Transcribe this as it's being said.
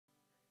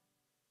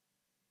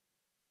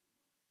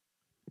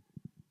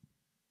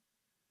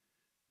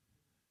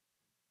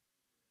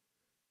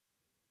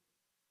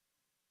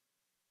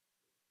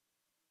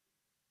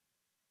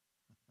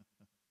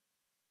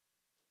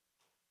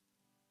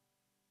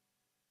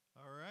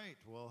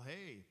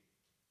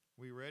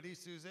We ready,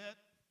 Suzette?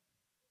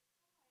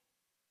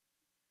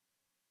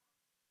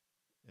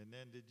 And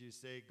then did you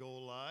say go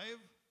live?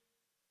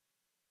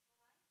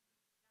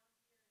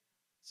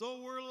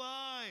 So we're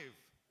live.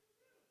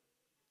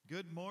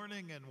 Good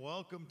morning and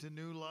welcome to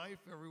New Life.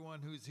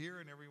 Everyone who's here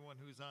and everyone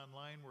who's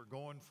online, we're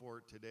going for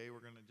it today. We're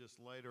going to just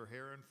light our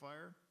hair on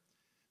fire.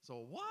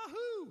 So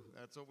wahoo!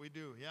 That's what we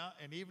do, yeah?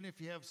 And even if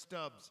you have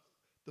stubs,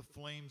 the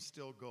flames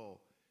still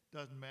go.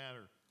 Doesn't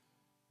matter.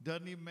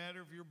 Doesn't even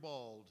matter if you're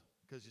bald,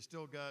 because you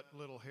still got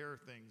little hair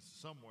things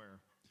somewhere.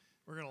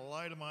 We're going to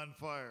light them on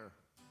fire.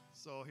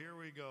 So here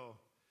we go.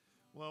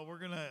 Well, we're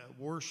going to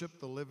worship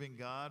the living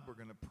God. We're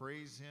going to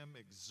praise him,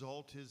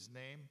 exalt his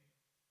name,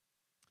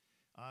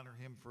 honor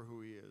him for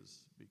who he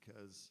is,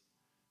 because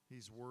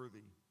he's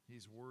worthy.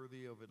 He's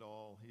worthy of it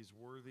all. He's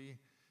worthy.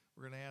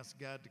 We're going to ask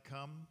God to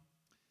come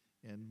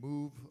and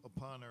move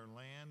upon our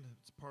land.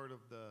 It's part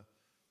of the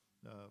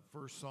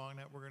first song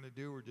that we're going to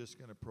do. We're just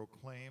going to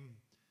proclaim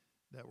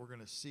that we're going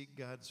to seek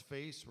God's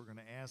face. We're going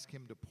to ask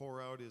him to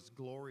pour out his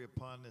glory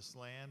upon this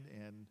land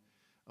and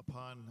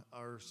upon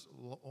our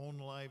own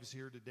lives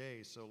here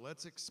today. So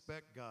let's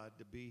expect God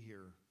to be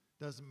here.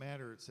 Doesn't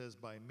matter, it says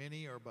by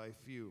many or by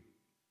few.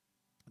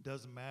 It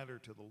doesn't matter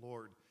to the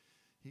Lord.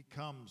 He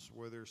comes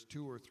where there's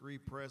 2 or 3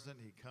 present.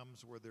 He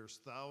comes where there's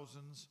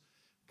thousands,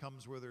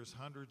 comes where there's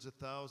hundreds of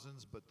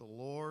thousands, but the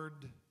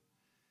Lord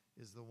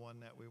is the one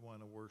that we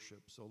want to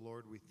worship. So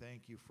Lord, we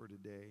thank you for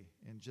today,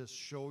 and just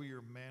show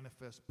your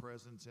manifest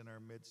presence in our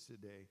midst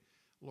today.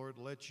 Lord,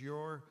 let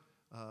your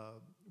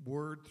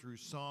word through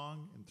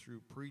song and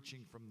through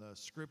preaching from the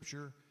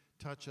scripture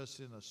touch us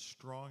in a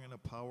strong and a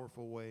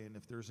powerful way. And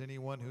if there's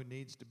anyone who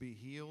needs to be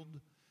healed,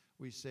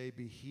 we say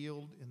be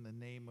healed in the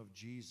name of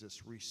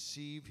Jesus.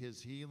 Receive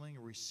his healing,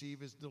 receive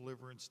his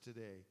deliverance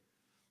today.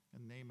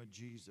 In the name of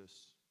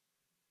Jesus.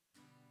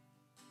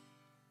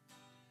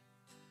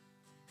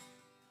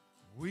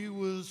 We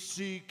will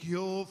seek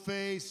your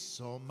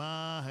face,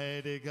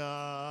 Almighty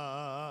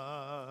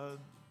God.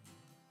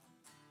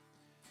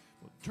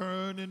 We'll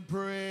turn and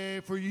pray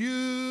for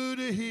you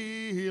to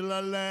heal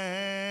our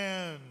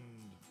land.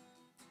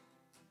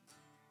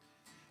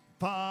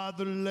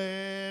 Father,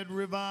 let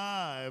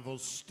revival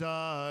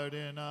start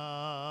in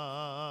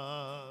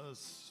us.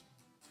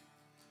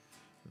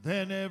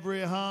 Then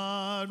every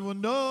heart will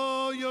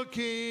know your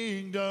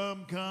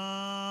kingdom come.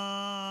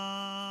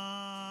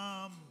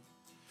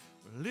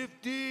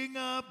 Lifting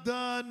up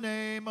the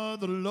name of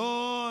the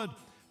Lord,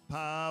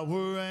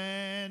 power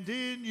and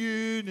in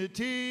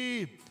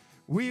unity,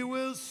 we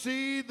will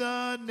see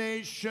the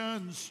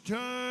nations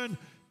turn,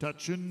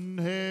 touching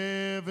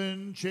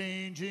heaven,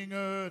 changing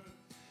earth.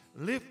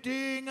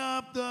 Lifting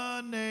up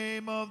the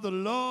name of the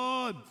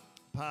Lord,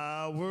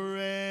 power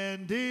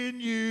and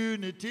in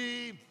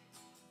unity,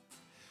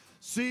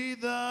 see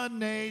the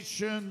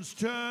nations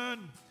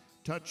turn,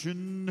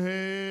 touching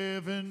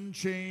heaven,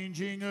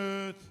 changing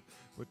earth.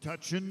 We're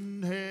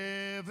touching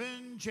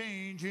heaven,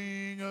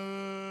 changing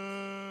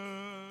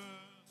earth.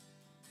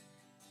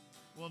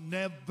 We'll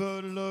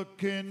never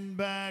looking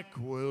back,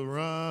 we'll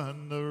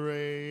run the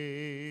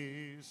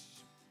race.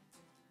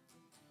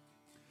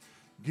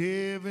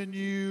 Giving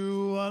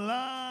you our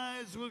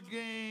lives, we'll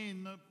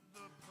gain the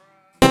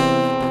prize.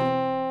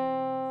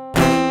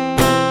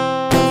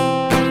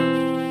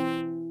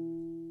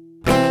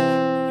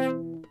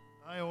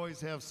 I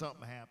always have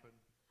something happen.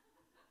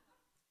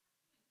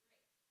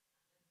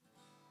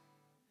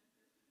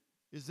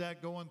 Is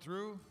that going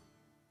through?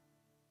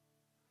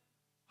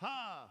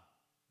 Ha!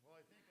 Well,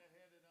 I think I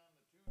had it on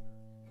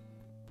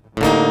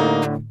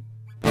the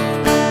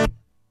tuner.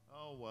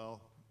 Oh,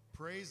 well.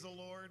 Praise the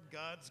Lord.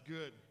 God's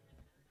good.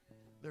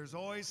 There's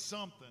always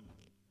something.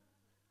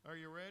 Are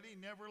you ready?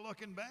 Never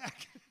looking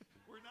back.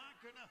 We're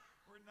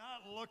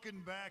not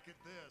looking back at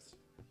this.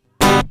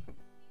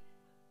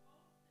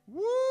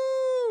 Woo!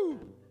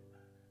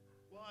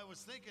 Well, I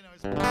was thinking I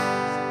was people on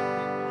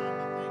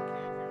the thing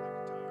can't hear the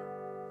guitar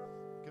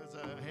because I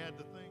had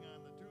the thing on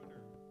the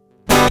tuner.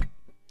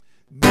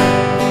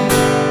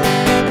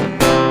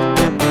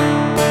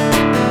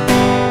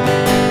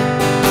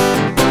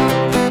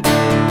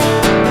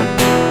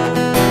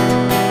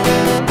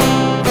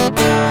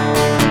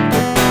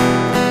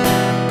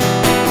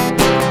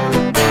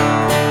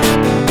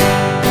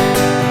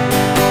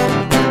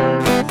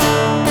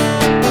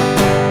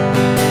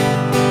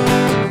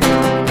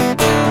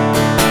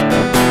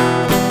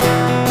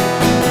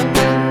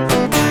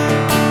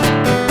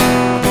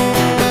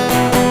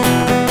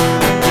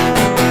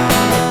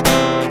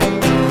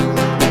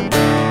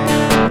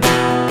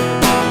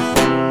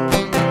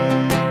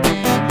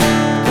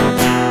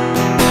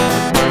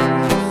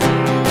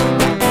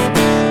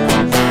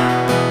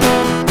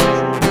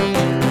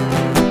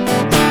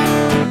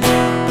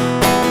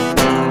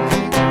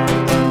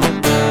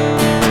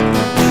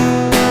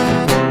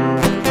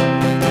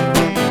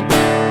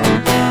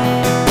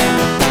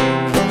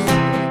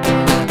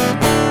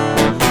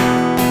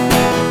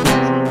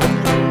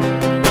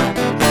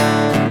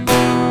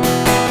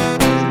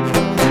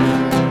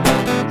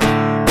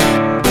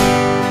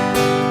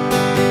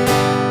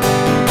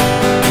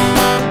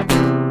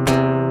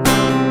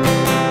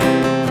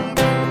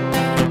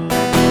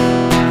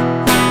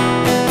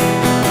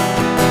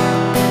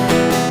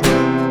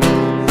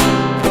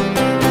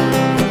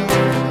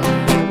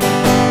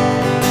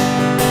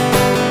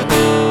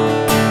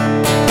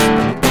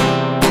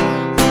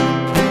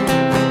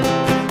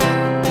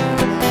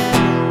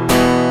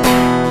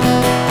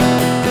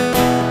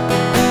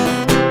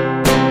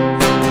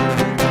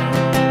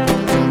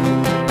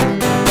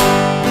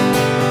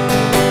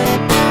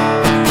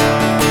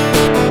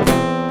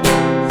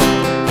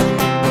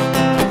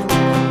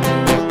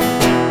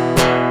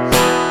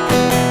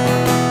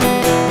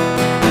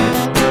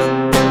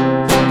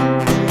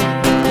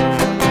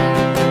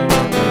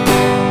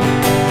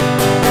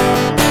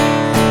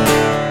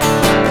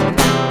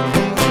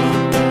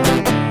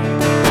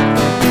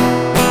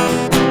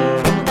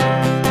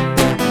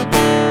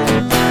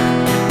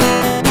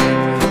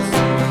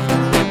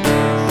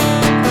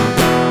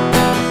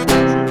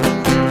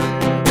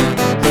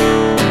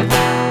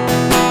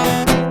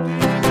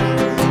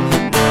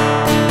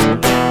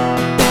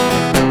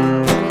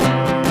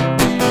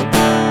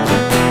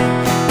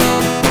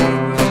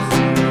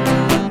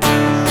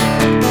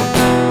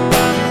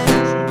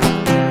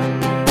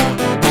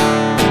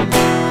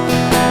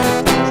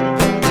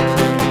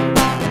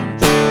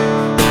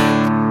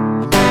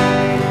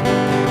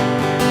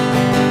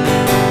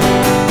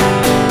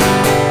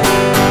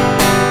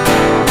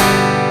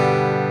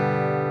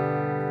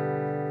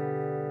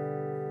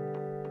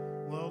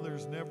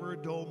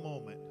 Jericho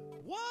moment.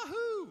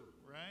 Wahoo!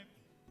 Right?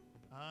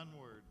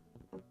 Onward.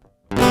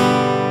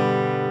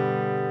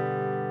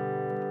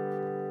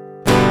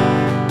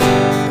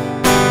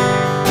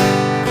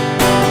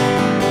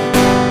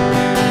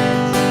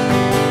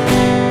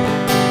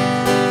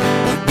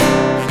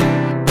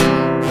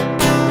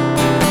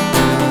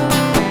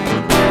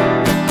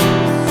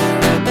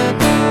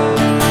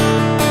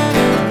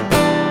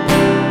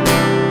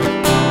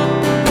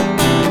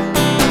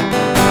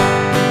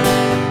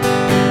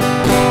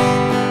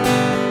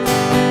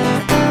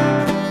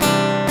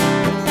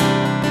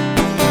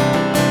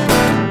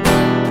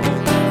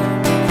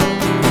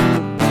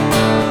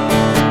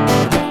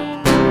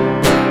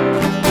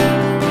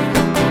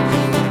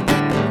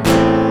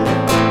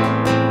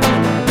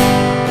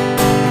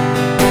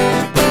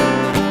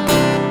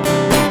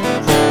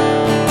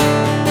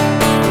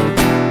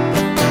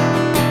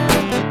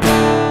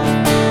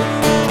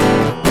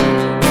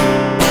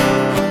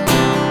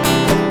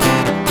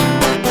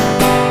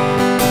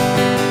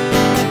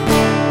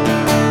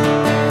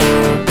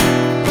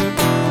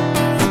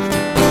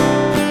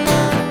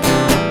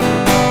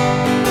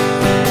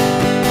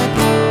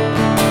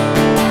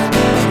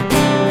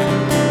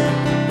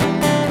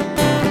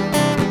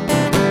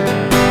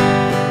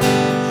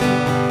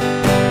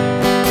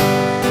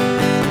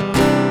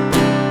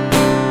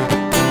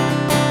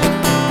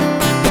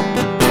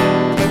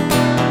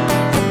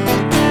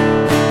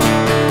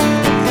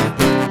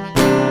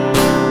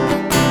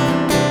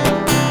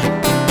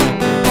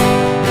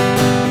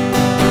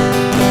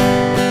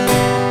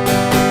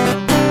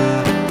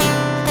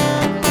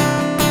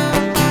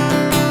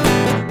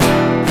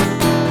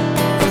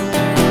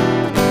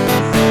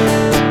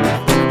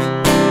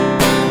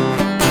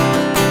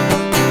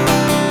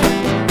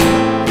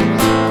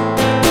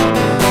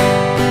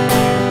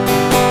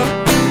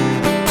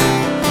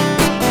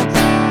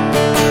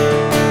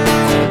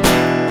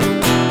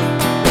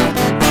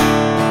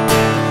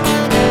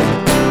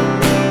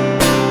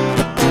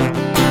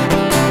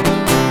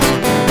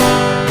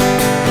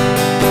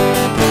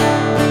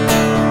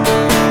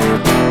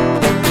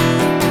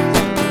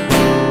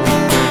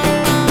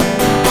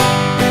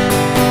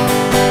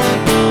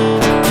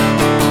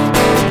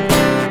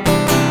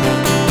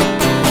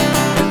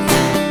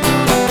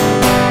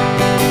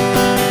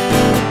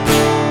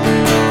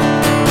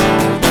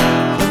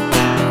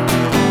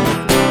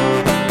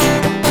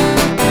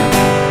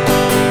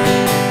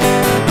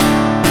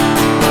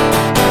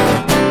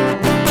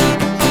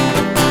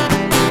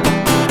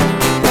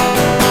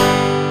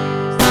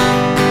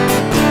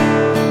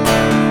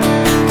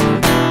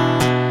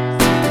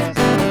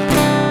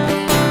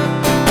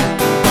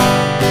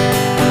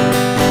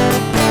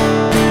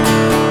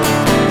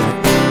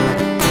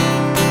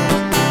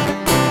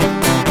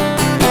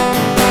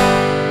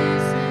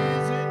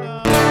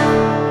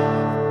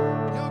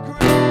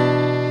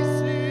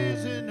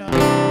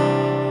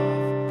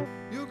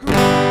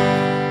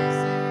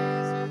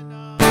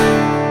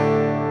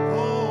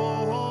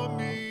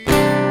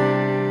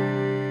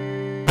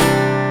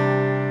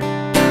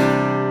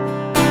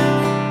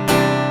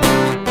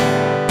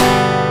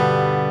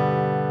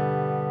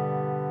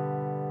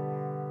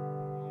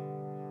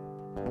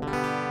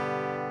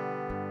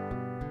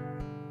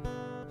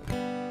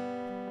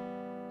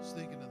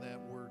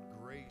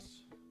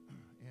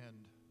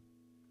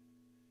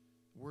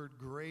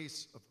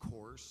 Grace, of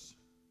course,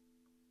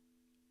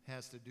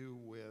 has to do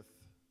with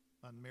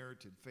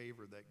unmerited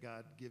favor, that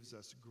God gives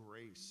us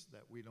grace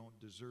that we don't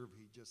deserve.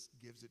 He just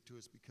gives it to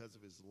us because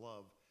of his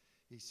love.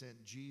 He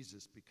sent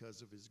Jesus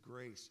because of his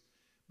grace.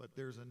 But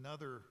there's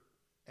another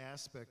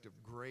aspect of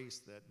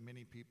grace that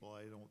many people,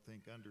 I don't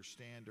think,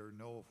 understand or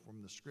know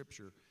from the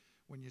scripture.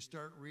 When you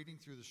start reading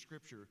through the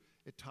scripture,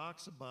 it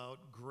talks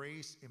about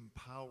grace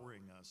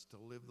empowering us to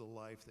live the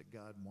life that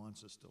God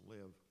wants us to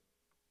live.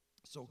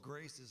 So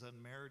grace is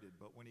unmerited,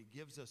 but when he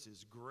gives us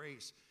his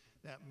grace,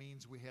 that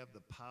means we have the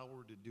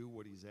power to do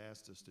what he's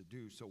asked us to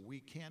do. So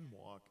we can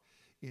walk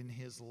in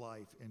his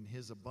life, in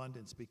his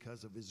abundance,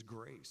 because of his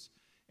grace.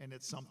 And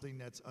it's something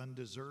that's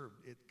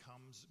undeserved. It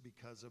comes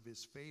because of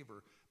his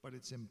favor, but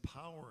it's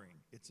empowering.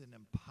 It's an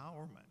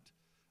empowerment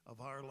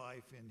of our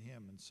life in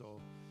him. And so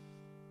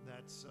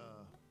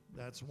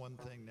that's one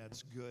thing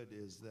that's good,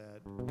 is that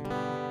when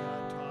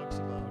God talks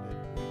about it,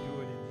 we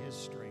do it in his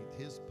strength,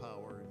 his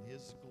power, and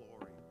his glory.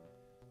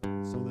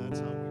 So that's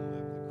how we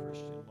live the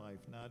Christian life,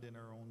 not in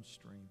our own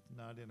strength,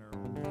 not in our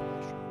own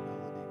flesh or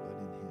ability, but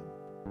in him.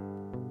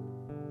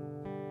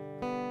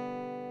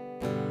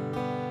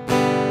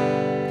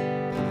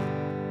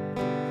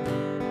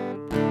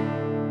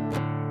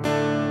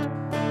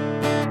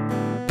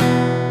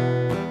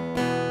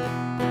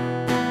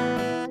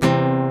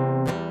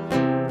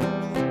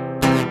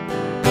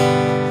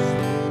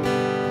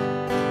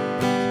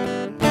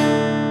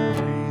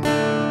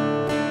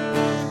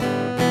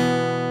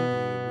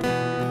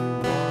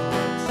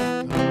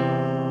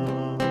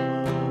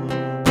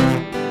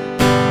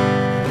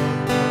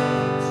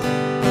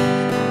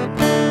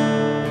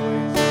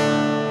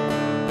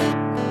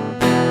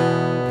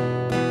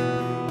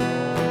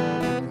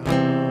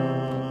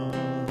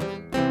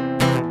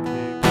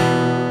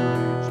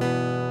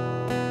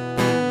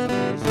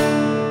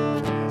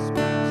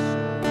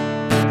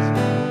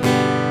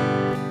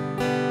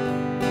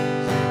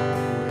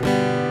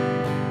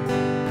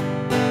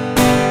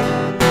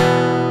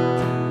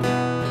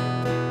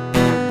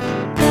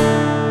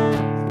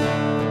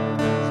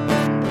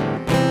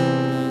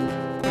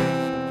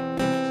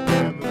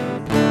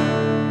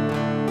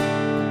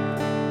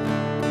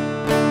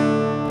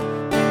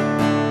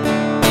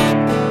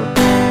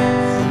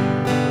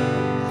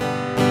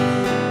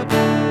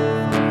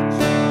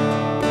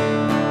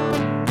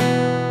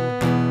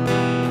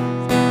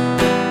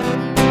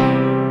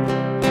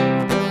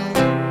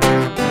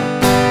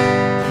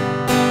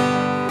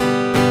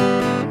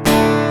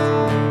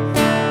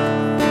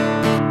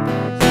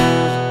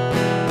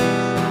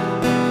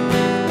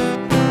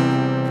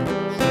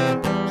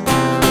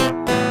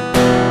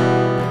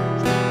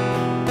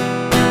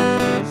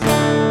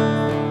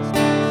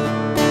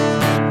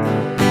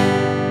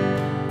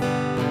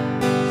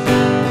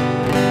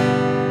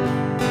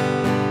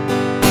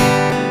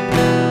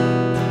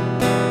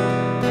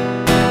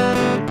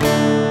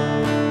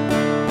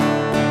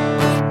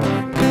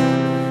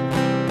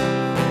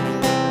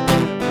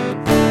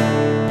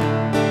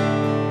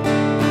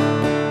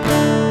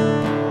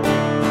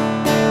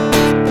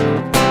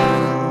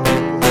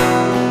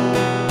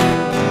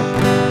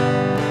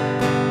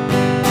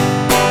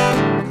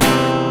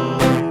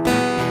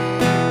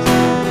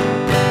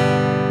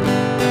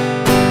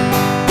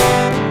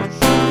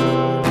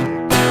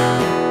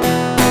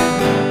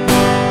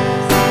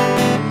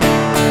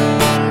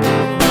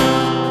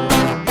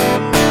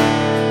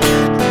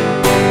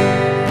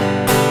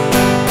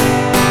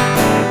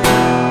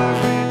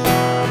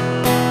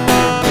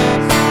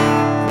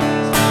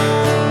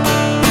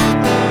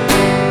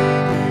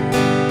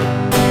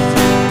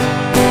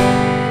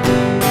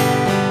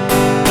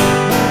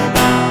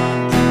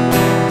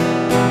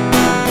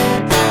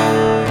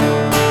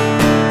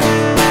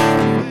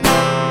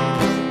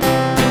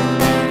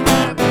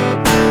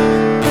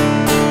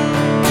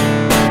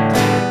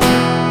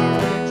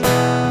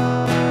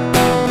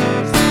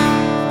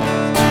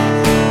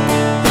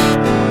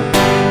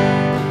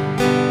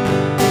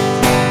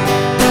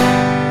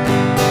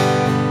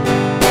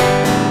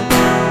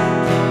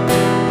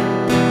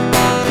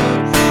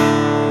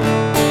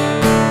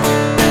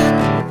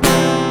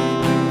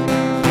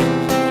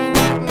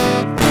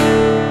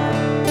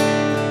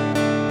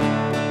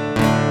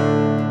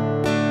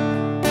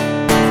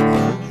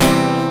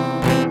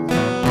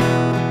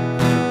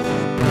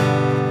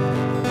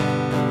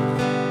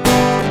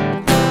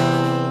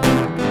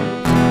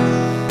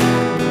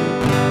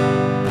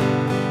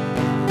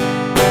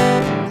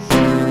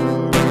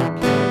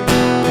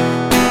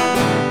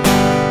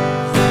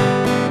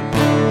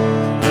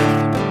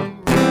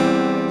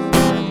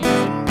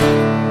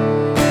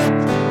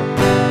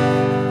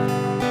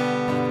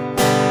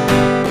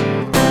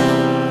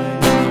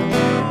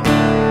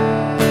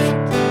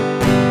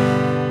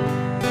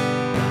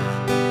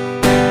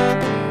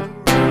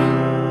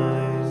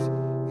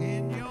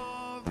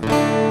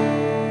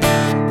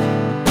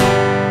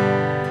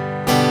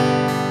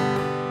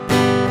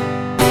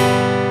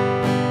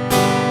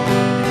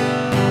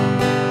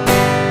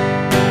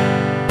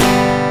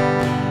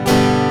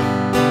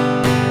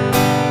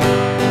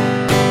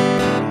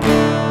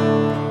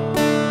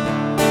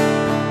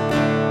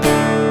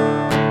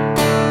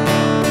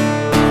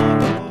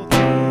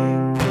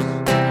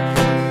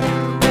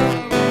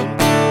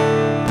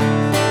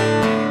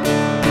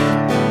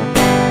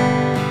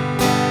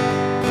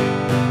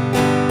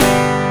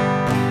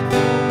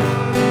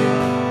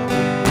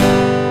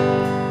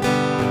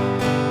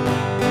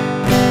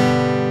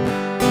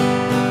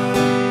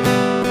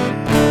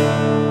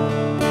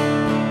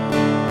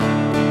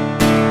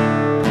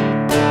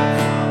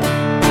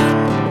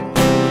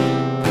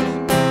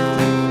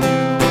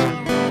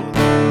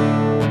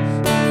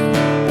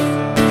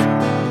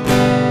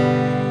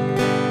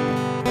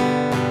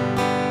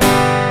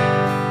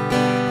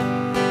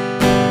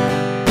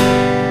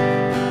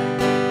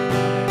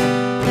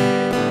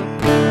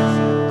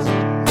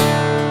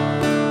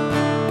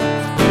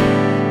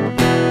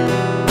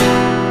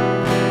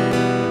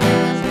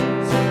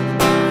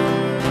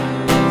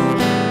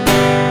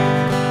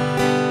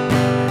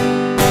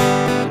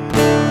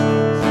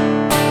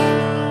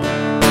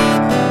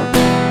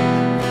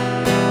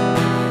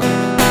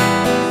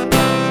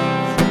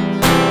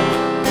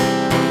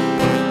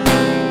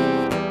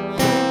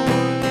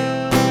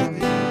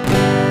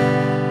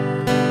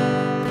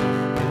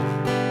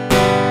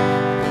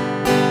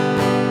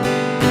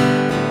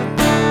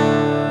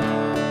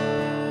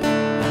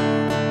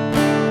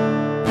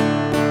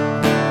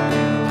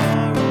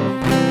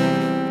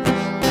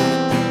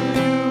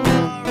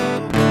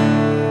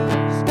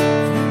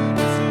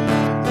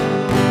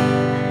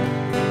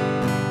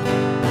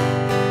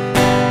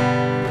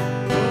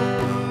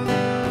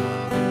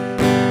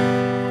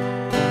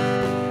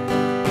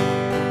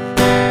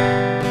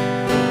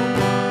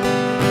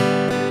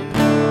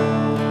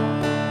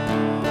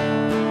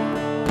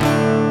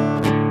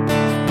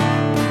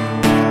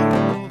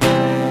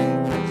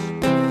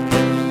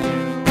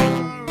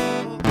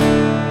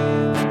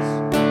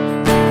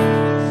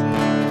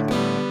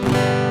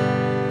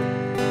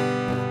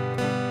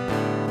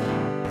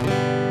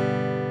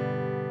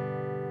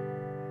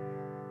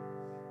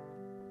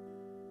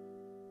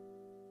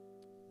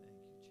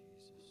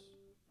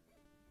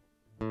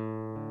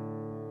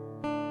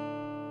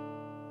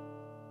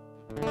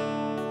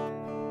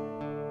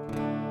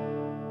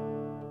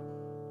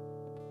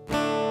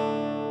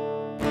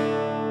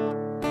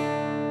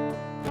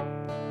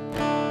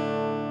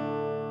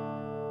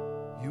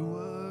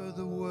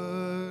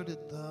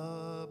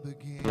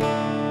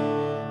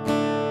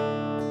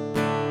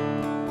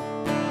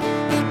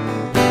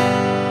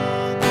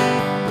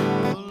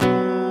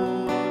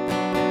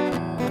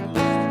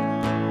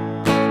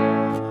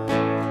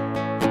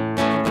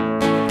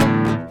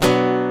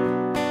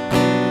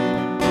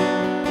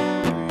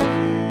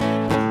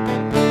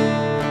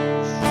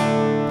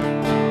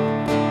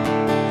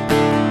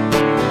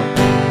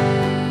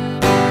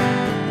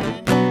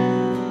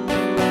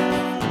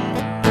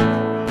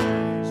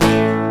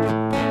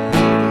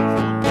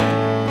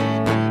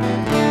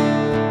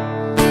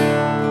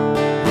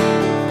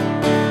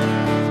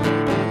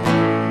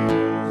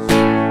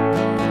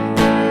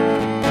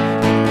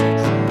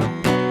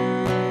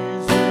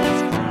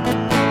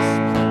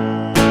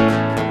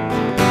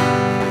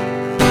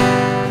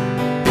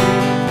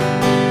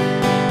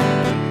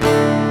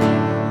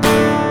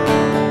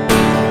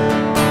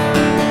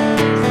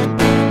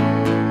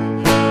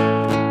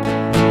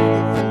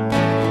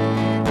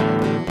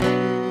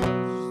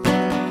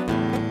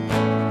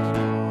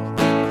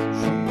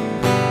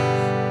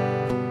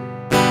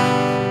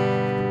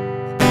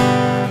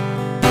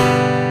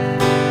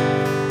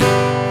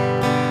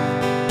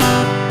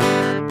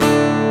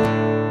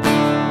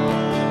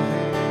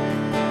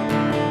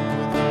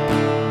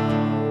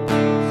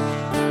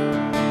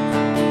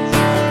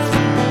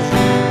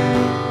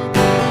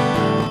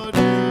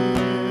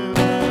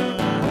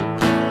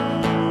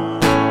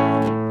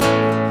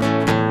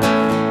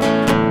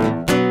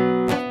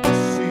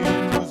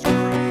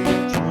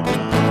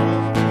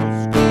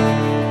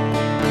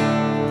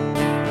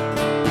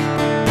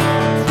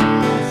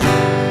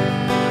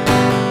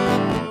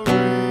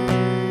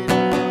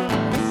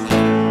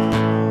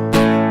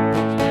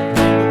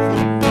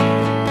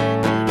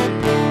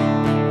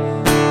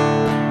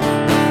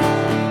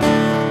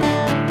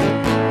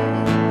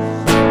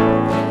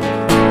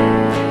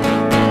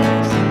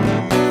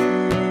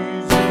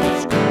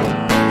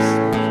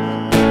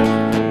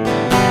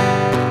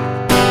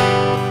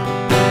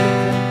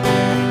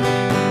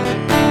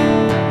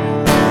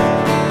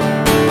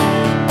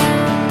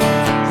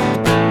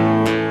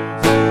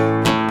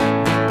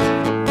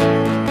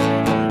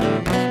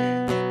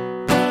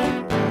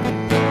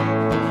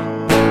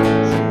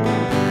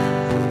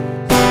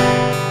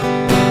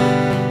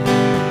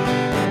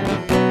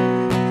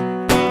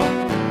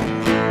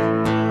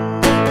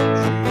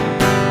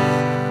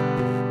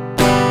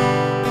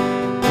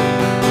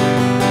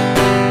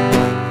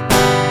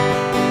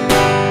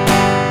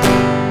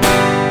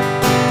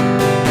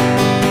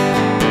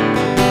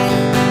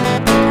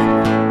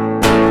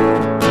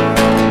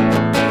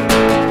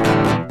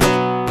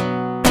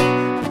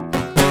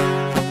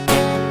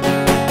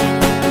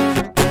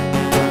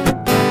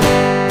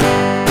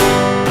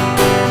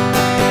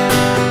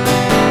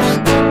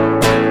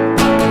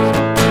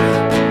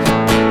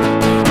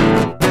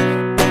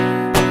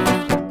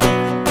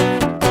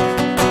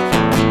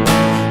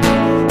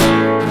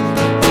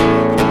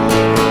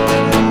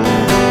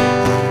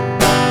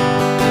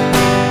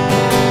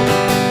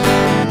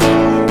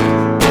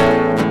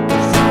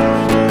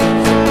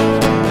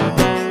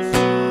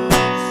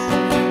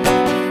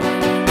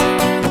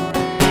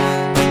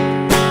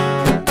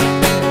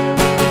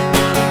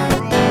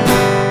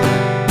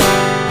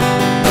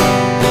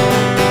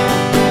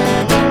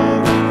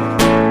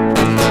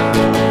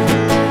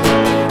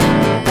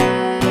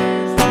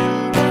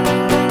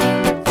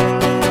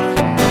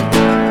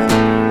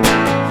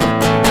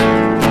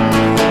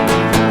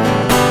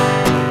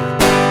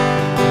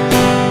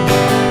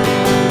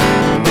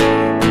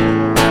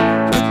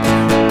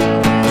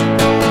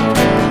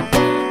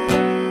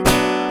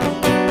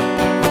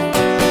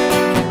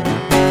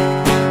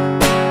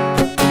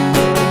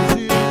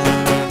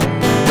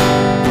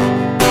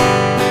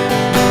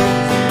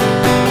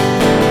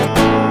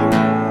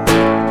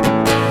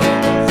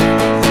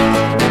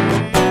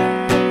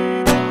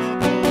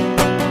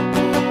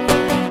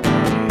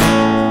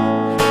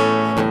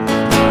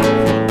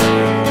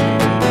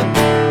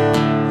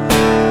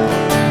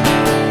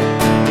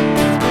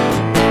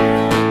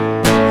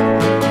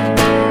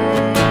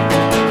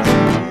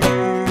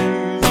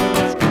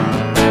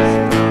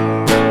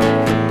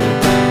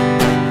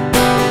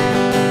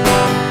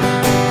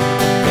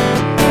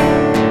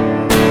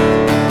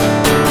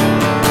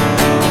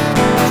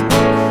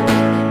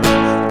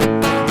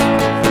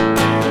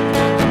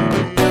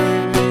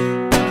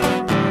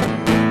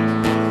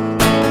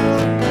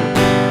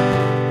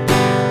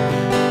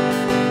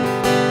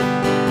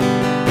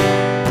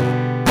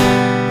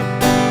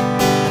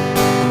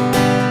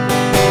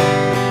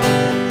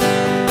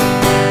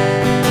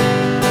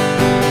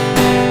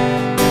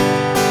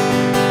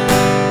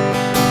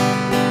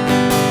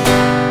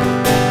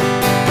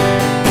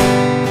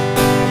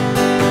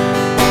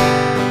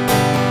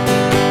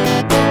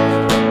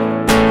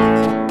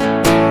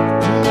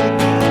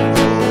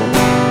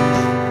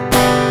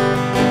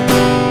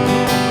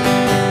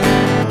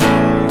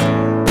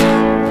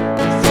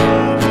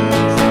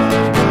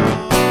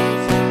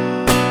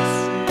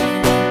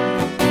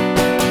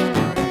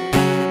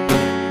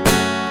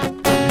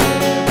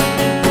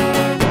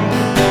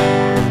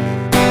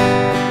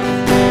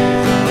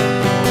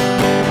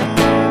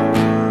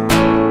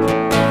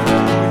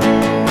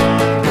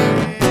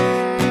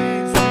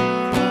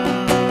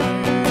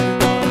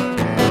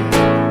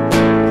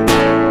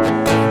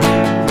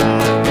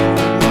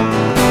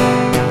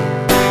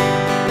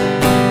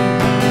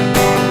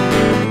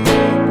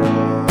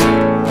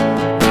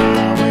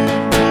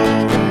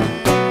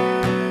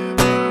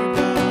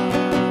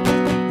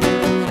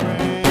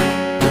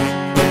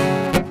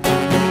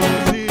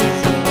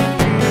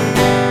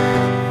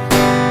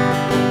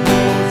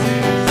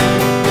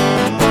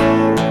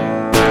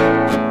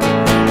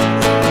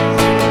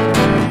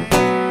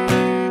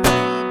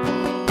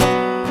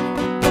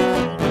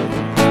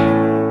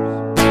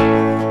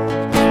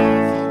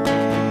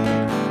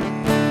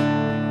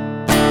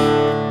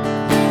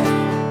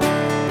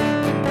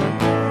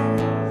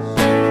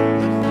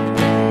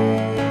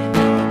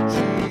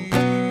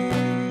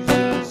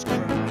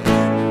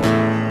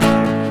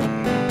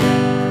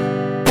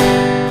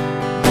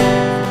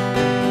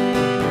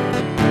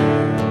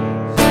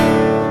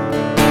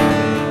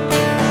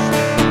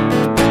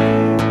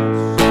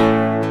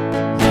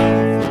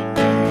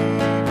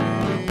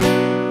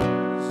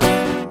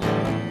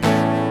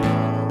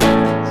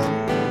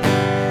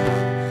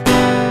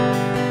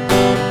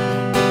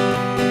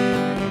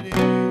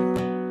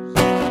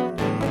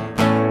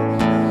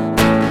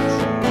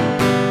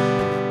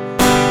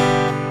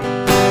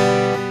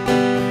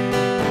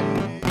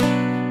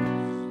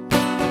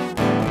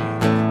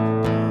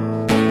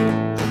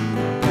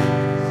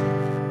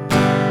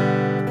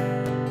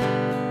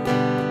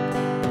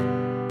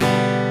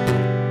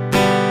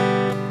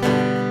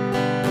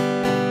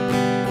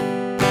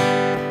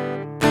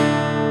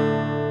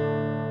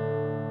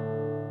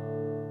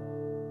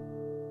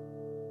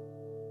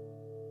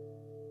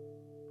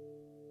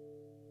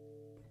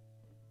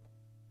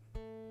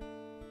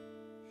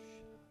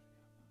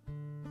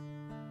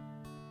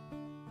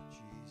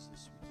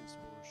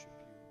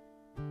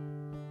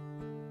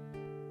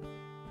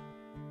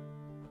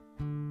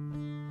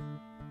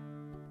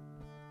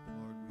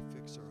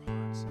 fix our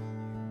hearts on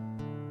you.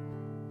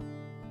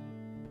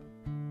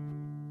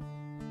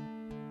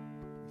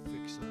 We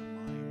fix our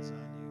minds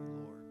on you,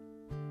 Lord.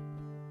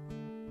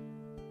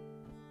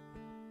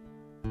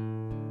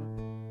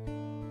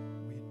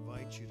 We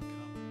invite you to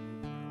come and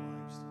move in our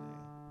lives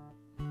today.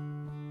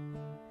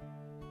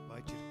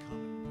 Invite you to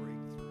come and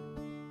break through.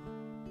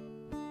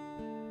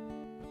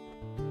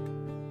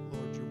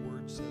 Lord, your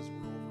word says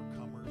we're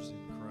overcomers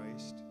in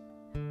Christ.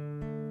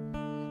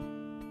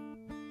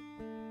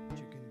 That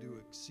you can do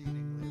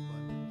exceedingly abundantly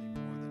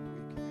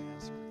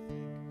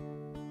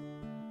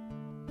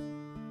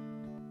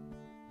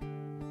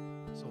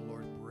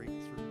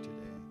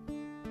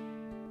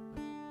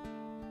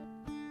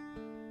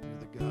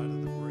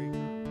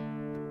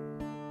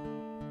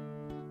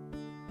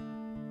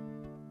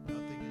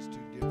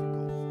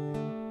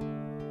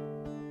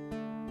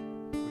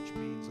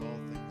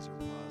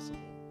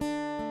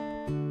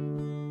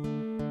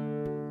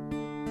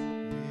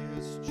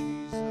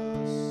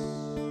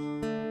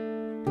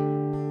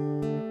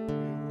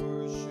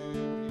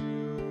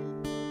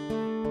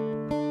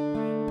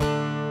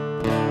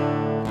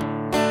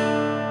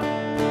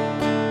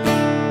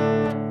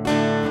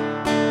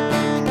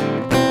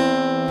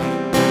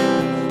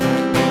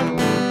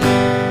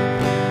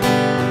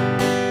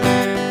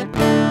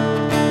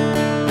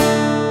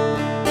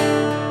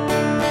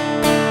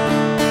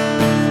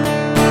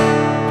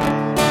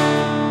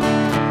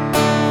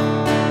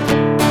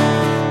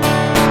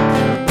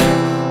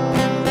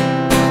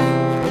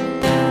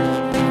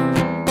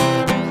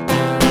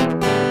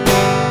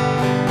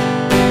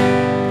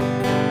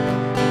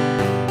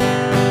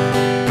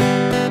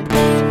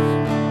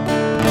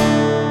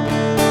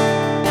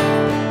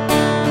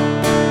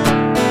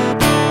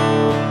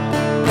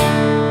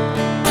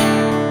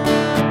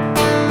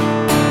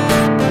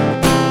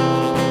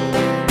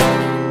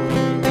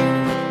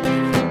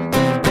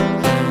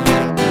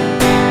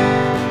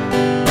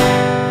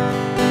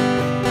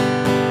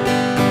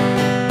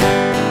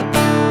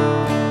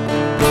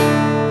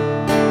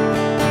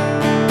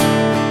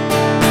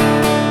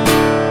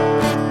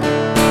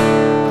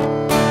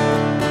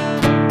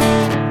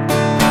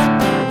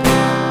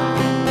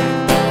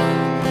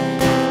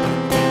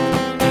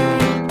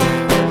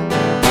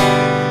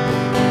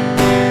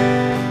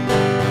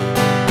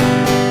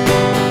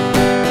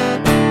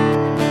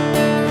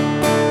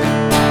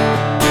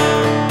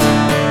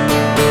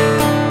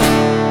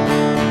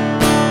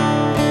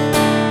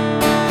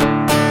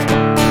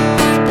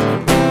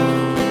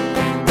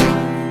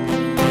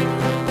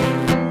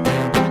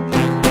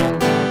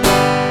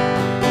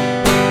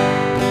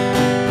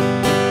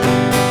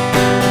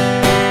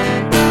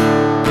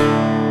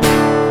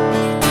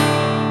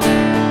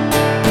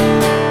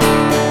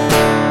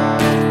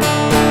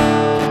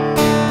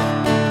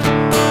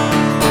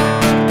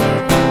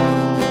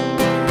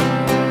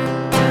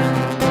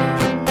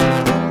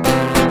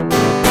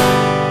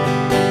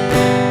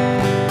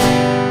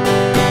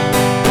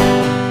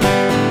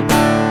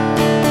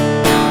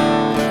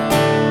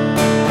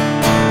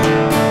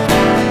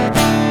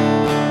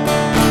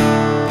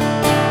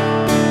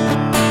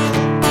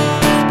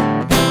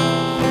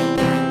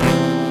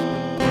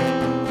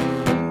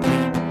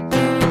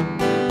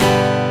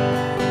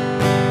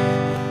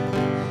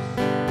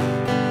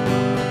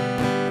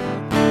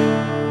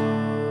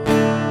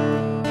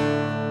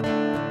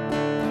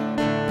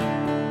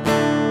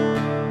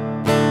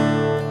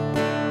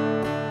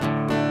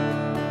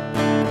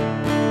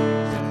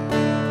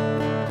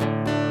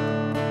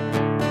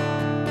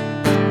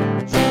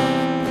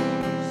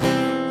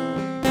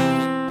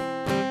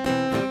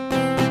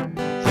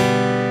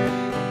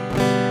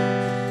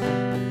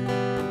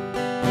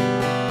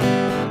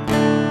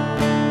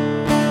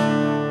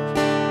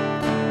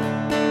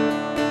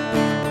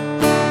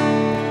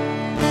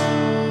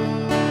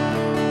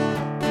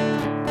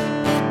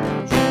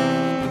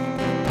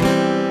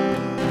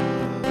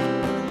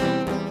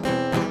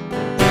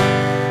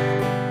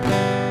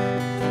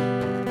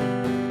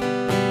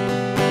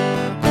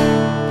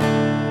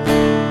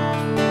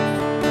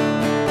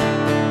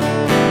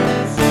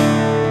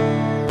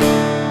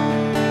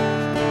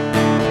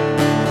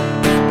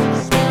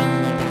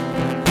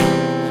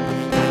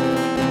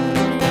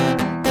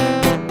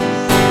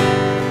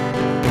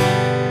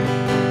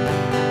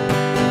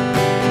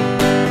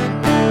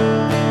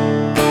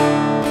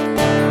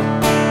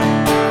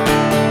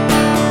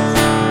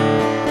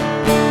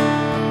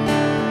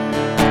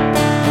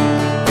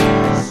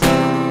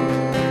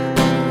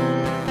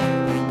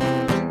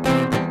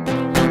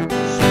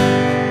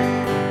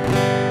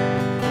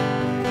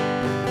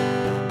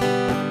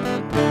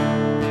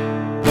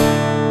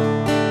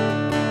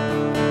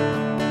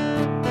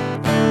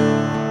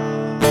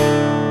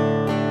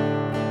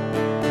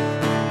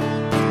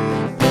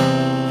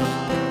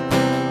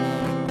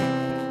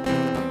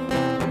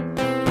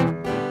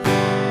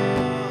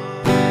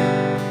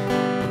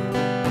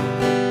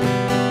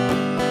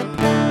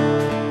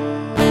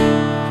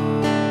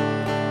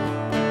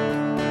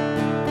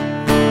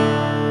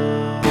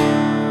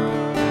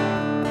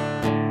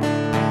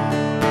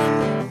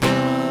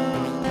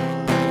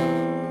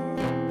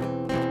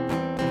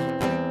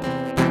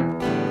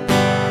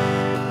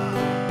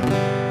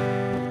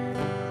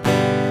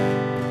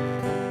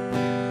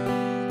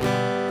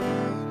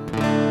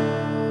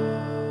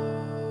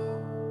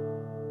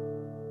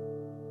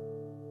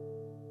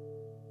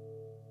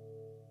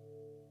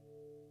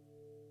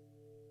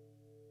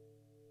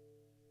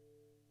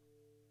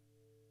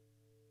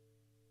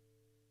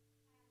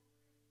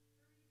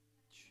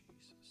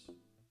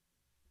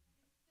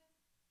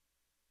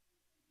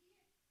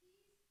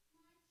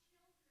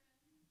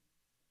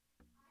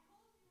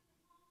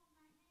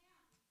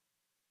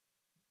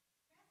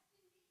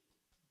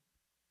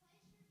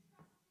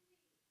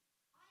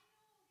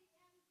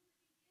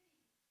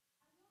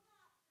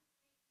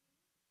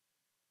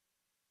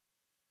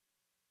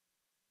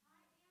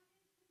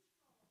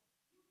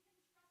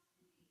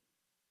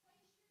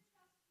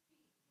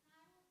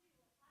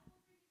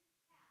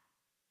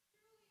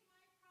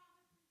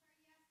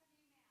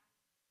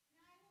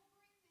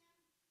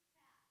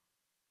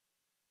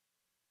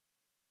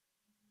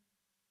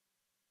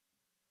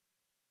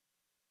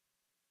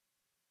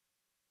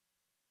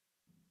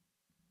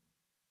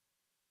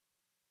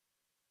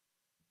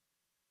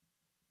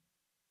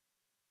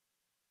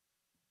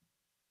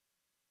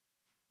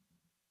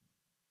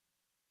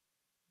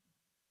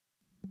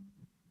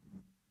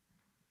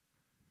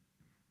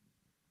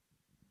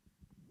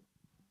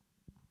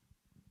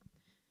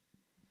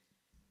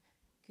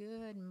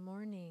Good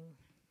morning.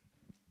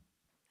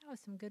 That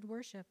was some good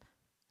worship.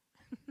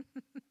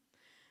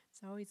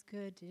 It's always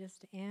good to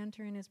just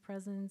enter in his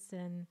presence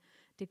and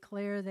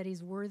declare that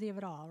he's worthy of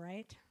it all,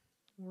 right?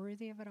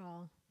 Worthy of it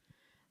all.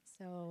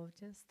 So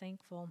just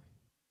thankful.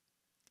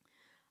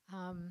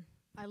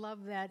 I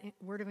love that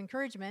word of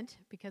encouragement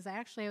because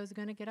I was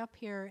going to get up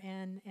here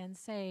and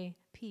say,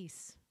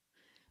 peace.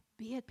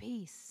 Be at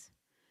peace.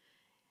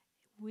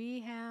 We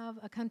have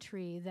a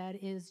country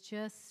that is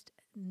just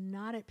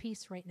not at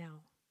peace right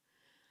now.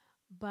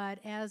 But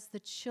as the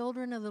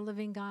children of the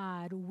living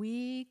God,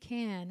 we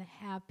can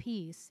have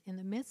peace in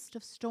the midst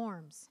of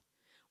storms,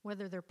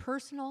 whether they're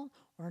personal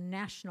or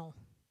national.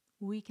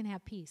 We can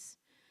have peace.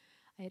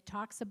 It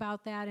talks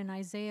about that in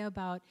Isaiah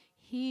about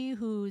he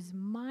whose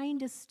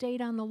mind is stayed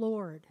on the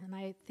Lord. And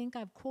I think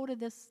I've quoted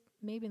this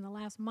maybe in the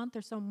last month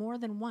or so more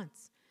than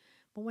once.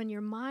 But when your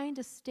mind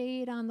is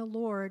stayed on the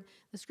Lord,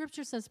 the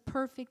scripture says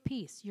perfect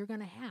peace you're going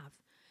to have.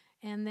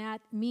 And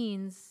that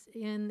means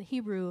in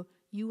Hebrew,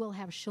 you will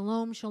have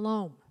shalom,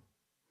 shalom.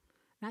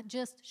 Not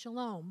just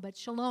shalom, but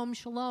shalom,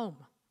 shalom.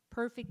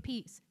 Perfect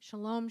peace.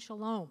 Shalom,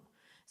 shalom.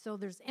 So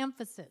there's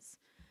emphasis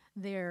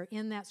there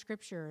in that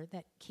scripture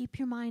that keep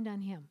your mind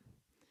on him.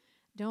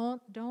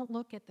 Don't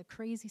look at the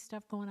crazy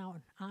stuff going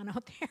on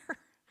out there,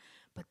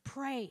 but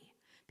pray.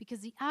 Because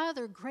the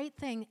other great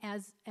thing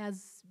as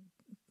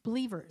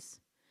believers,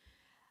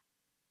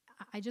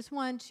 I just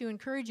want to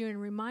encourage you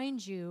and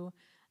remind you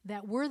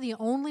that we're the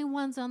only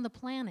ones on the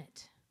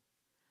planet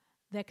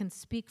that can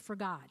speak for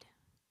God.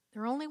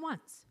 They're only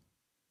ones.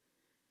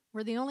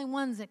 We're the only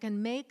ones that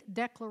can make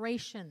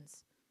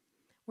declarations.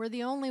 We're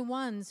the only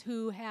ones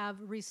who have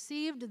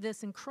received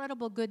this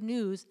incredible good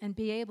news and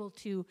be able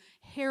to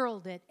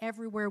herald it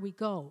everywhere we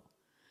go,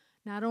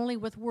 not only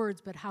with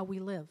words, but how we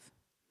live.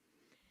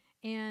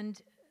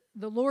 And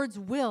the Lord's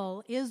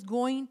will is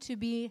going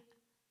to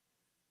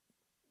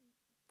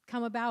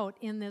come about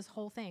in this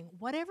whole thing,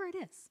 whatever it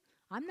is.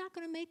 I'm not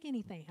going to make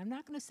anything. I'm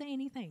not going to say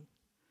anything.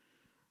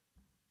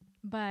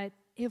 But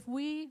if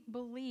we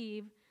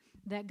believe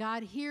that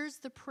God hears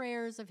the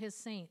prayers of his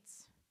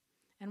saints,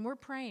 and we're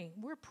praying,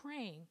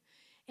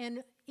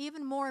 and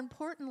even more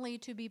importantly,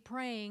 to be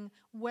praying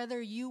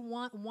whether you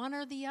want one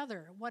or the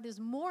other. What is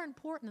more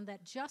important than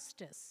that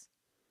justice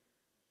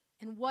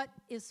and what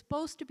is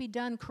supposed to be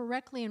done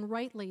correctly and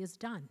rightly is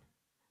done.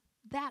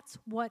 That's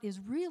what is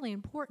really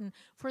important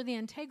for the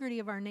integrity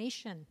of our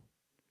nation.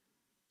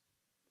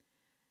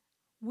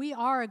 We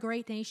are a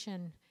great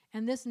nation,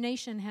 and this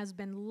nation has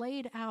been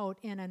laid out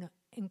in an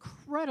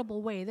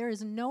incredible way. There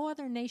is no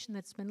other nation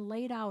that's been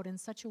laid out in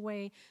such a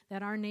way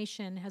that our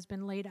nation has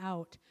been laid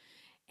out.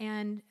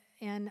 And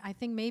I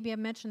think maybe I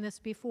mentioned this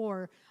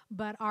before,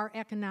 but our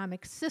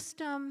economic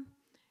system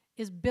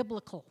is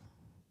biblical.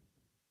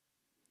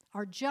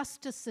 Our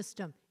justice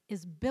system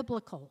is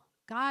biblical.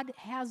 God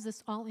has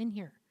this all in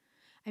here.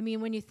 I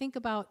mean, when you think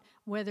about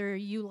whether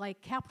you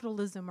like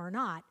capitalism or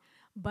not,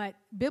 but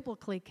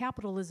biblically,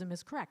 capitalism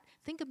is correct.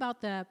 Think about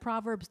the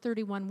Proverbs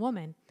 31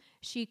 woman.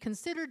 She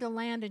considered a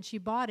land and she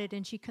bought it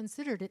and she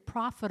considered it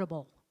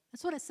profitable.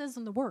 That's what it says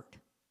in the Word.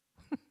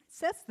 It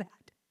says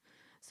that.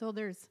 So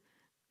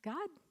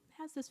God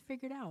has this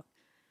figured out.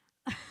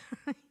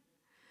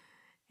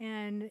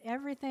 And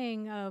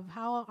everything of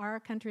how our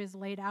country is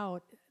laid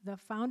out, the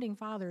founding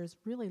fathers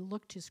really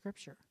looked to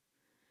Scripture.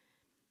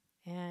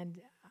 And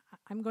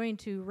I'm going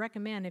to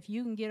recommend, if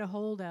you can get a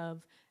hold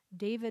of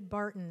David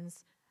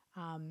Barton's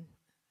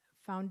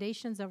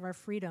Foundations of Our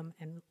Freedom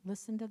and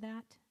listen to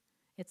that.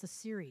 It's a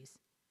series.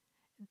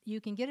 You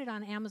can get it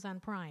on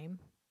Amazon Prime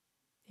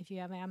if you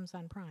have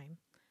Amazon Prime.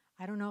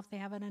 I don't know if they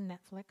have it on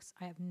Netflix.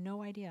 I have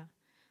no idea.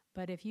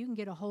 But if you can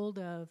get a hold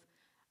of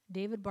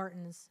David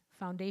Barton's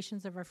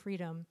Foundations of Our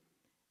Freedom,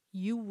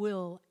 you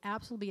will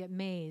absolutely be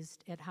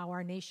amazed at how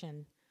our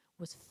nation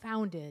was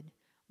founded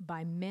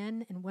by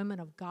men and women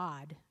of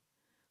God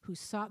who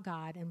sought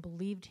God and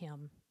believed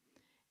him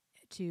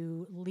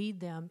to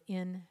lead them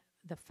in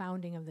the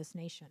founding of this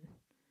nation.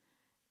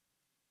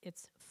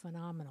 It's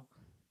phenomenal.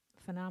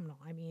 Phenomenal.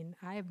 I mean,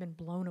 I have been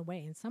blown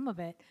away. And some of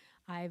it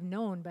I've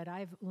known, but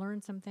I've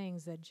learned some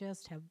things that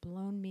just have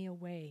blown me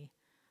away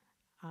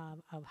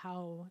of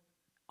how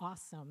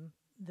awesome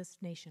this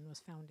nation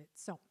was founded.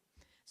 So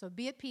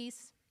be at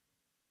peace.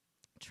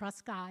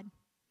 Trust God.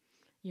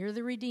 You're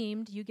the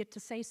redeemed. You get to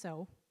say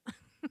so.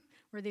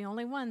 We're the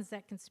only ones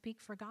that can speak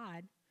for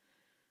God,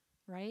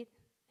 right?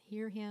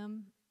 Hear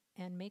him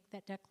and make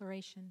that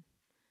declaration.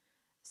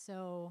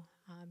 So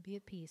be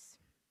at peace.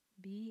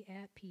 Be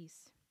at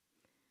peace.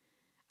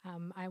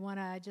 I want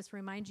to just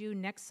remind you,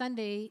 next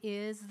Sunday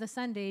is the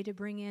Sunday to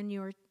bring in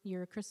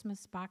your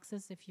Christmas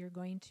boxes if you're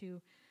going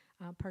to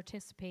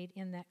participate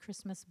in that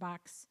Christmas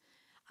box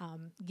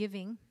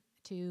giving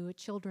to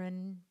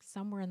children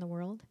somewhere in the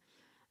world.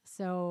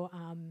 So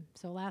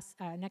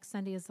next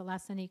Sunday is the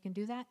last Sunday you can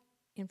do that.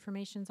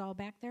 Information's all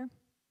back there.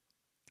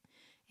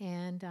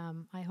 And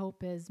I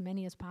hope as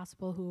many as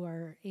possible who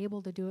are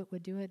able to do it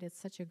would do it. It's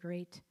such a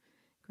great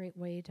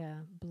way to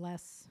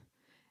bless,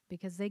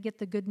 because they get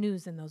the good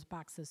news in those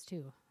boxes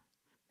too.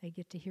 They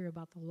get to hear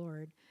about the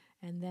Lord.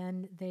 And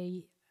then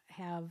they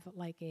have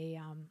like a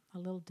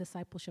little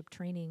discipleship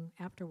training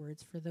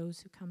afterwards for those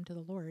who come to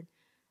the Lord.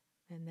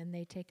 And then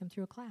they take them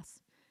through a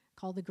class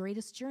called The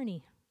Greatest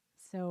Journey.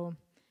 So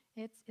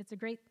it's a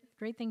great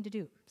thing to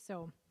do.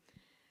 So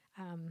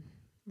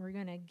we're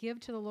going to give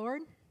to the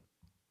Lord,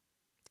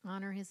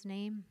 honor his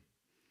name,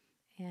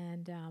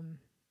 and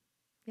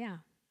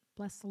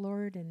bless the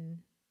Lord and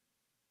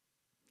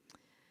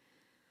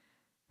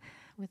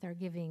with our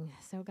giving.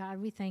 So God,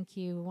 we thank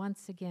you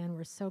once again.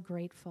 We're so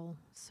grateful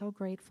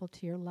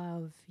to your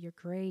love, your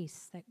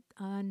grace, that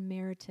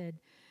unmerited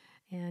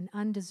and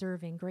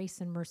undeserving grace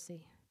and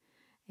mercy,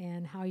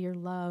 and how your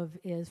love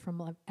is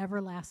from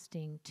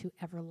everlasting to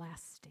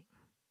everlasting.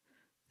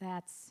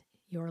 That's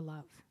your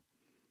love.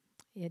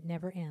 It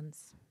never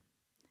ends.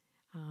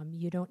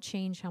 You don't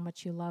change how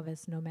much you love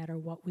us no matter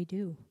what we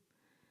do.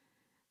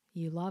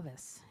 You love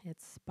us.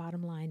 It's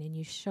bottom line. And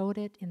you showed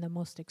it in the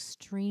most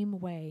extreme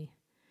way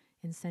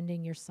in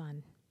sending your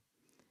son.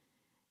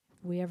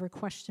 If we ever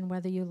question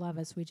whether you love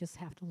us, we just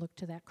have to look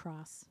to that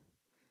cross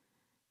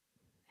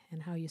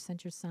and how you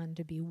sent your son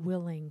to be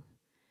willing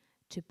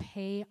to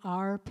pay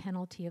our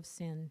penalty of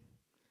sin,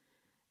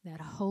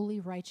 that holy,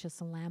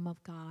 righteous Lamb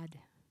of God,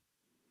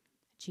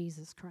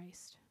 Jesus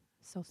Christ.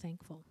 So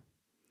thankful.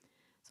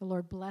 So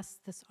Lord, bless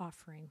this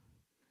offering.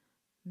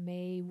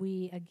 May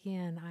we,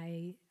 again,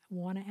 I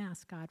want to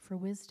ask God for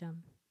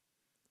wisdom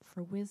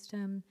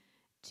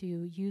to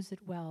use it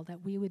well,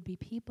 that we would be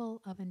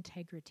people of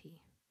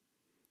integrity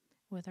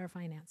with our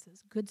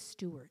finances, good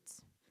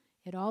stewards.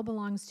 It all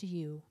belongs to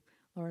you.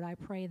 Lord, I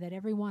pray that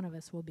every one of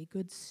us will be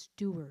good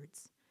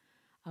stewards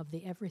of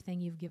the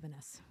everything you've given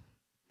us.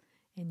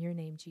 In your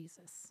name,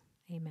 Jesus.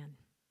 Amen.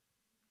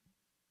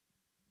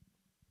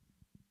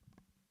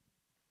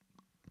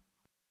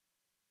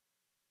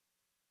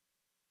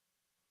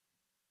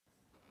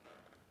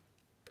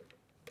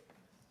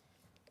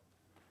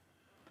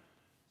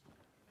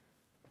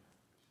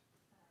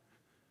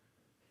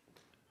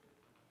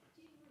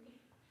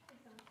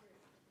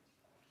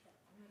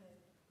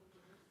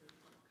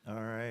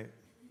 All right.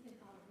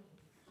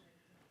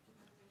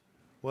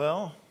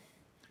 Well,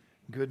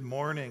 good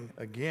morning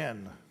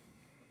again.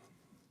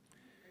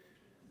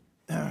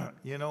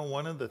 You know,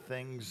 one of the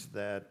things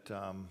that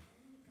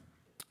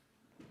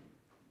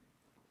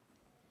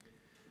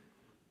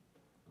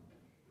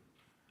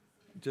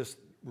just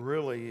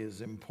really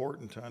is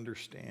important to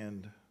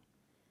understand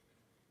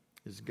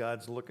is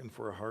God's looking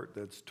for a heart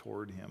that's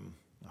toward him,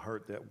 a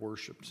heart that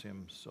worships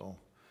him. So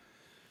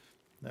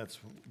that's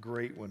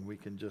great when we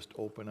can just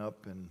open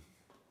up and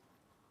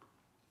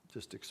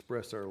just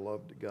express our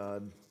love to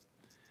God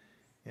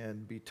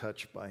and be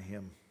touched by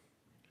him.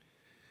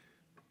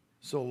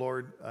 So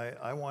Lord,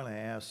 I want to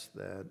ask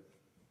that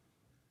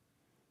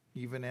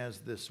even as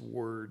this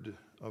word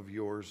of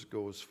yours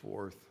goes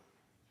forth,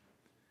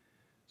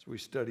 as we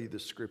study the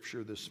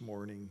scripture this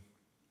morning,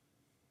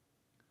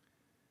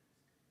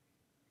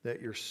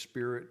 that your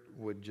Spirit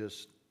would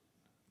just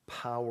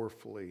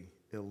powerfully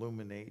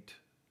illuminate.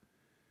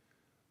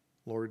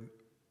 Lord,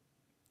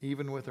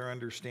 even with our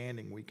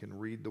understanding, we can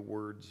read the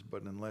words,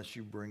 but unless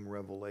you bring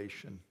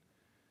revelation,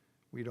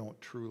 we don't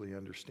truly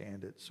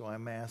understand it. So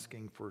I'm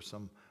asking for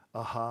some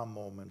aha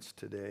moments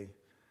today.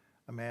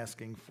 I'm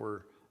asking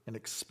for an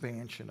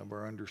expansion of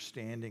our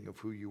understanding of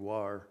who you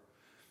are,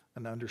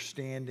 an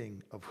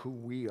understanding of who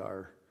we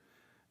are,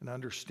 an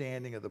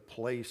understanding of the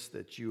place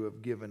that you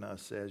have given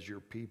us as your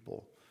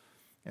people.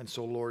 And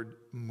so, Lord,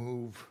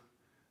 move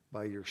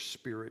by your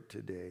Spirit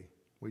today.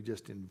 We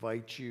just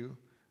invite you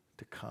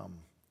to come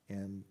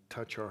and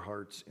touch our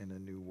hearts in a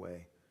new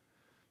way.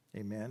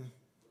 Amen?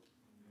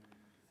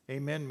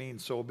 Amen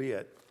means so be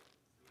it.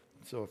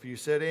 So if you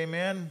said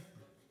amen,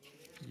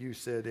 you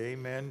said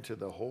amen to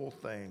the whole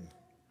thing.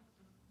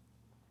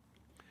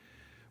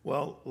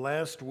 Well, 2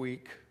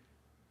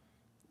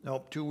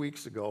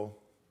 weeks ago,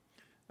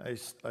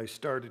 I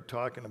started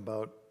talking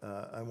about,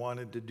 I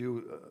wanted to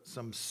do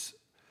some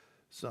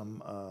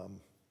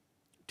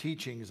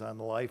teachings on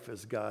life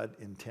as God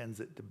intends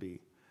it to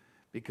be,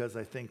 because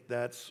I think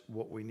that's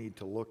what we need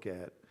to look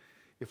at.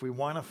 If we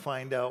want to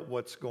find out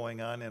what's going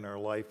on in our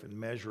life and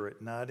measure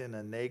it, not in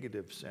a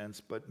negative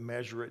sense, but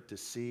measure it to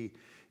see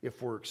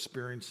if we're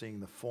experiencing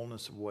the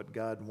fullness of what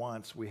God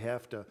wants, we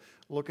have to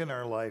look in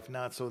our life,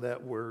 not so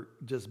that we're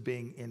just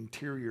being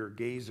interior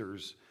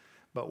gazers,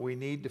 but we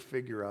need to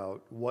figure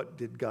out, what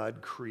did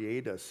God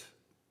create us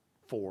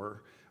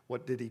for?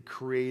 What did he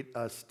create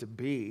us to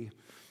be?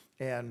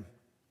 And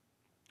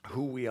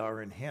who we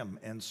are in him.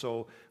 And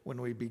so when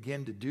we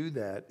begin to do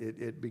that,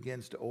 it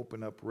begins to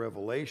open up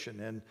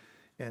revelation.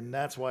 And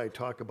that's why I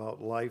talk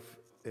about life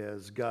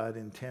as God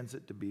intends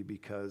it to be,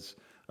 because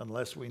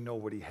unless we know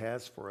what he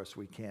has for us,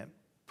 we can't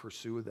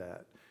pursue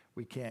that.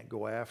 We can't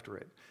go after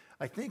it.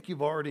 I think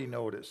you've already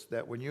noticed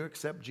that when you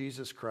accept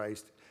Jesus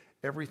Christ,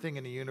 everything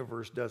in the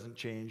universe doesn't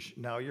change.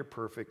 Now you're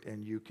perfect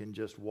and you can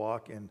just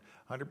walk in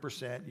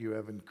 100%. You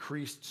have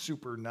increased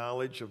super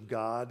knowledge of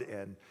God,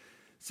 and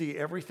See,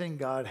 everything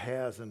God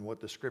has and what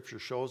the scripture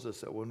shows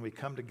us, that when we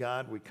come to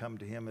God, we come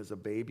to him as a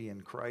baby in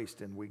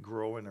Christ, and we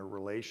grow in a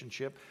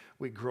relationship.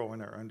 We grow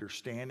in our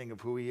understanding of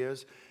who he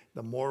is.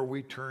 The more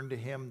we turn to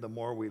him, the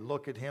more we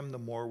look at him, the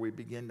more we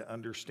begin to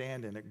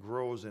understand, and it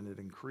grows and it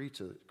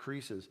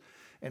increases.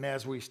 And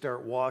as we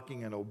start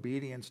walking in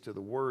obedience to the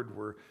word,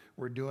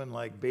 we're doing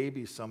like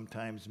babies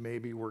sometimes.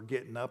 Maybe we're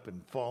getting up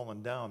and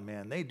falling down.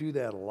 Man, they do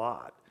that a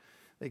lot.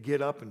 They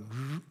get up and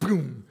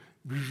boom,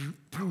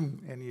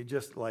 boom, and you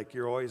just like,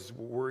 you're always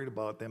worried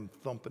about them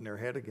thumping their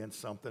head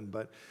against something,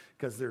 but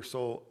because they're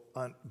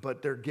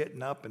but they're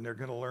getting up and they're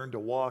going to learn to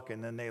walk,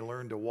 and then they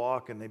learn to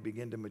walk and they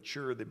begin to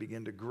mature, they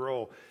begin to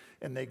grow,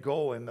 and they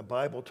go. And the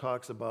Bible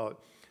talks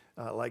about,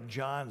 like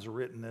John's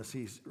written this,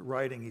 he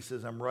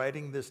says, I'm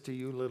writing this to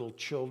you little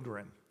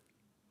children.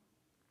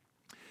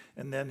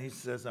 And then he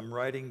says, I'm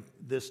writing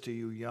this to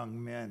you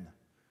young men.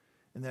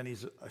 And then he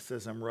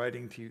says, I'm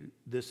writing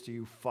this to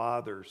you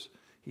fathers.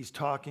 He's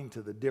talking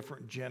to the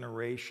different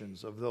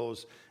generations of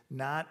those,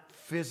 not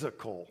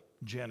physical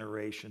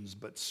generations,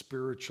 but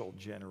spiritual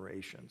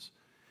generations.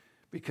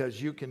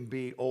 Because you can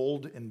be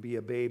old and be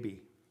a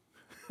baby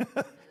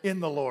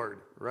in the Lord,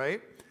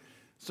 right?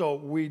 So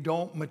we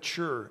don't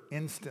mature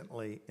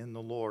instantly in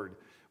the Lord.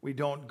 We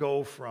don't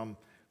go from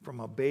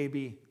a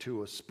baby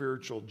to a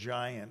spiritual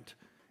giant.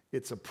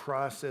 It's a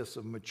process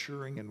of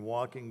maturing and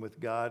walking with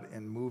God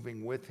and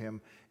moving with him,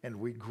 and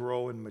we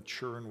grow and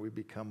mature and we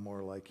become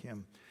more like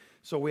him.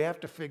 So we have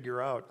to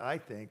figure out, I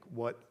think,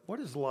 what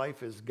is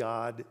life as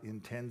God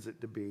intends it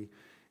to be.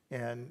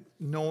 And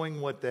knowing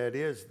what that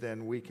is,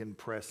 then we can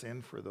press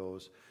in for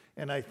those.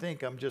 And I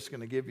think I'm just going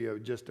to give you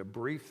just a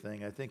brief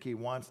thing. I think he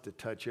wants to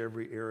touch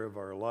every area of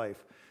our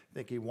life. I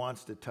think he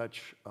wants to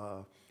touch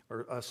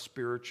us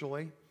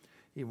spiritually.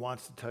 He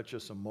wants to touch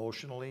us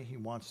emotionally. He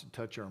wants to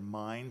touch our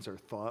minds, our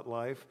thought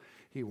life.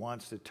 He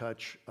wants to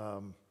touch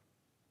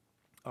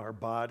our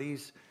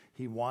bodies.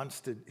 He wants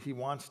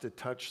to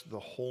touch the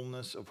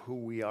wholeness of who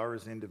we are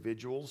as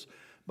individuals.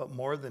 But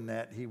more than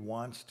that, he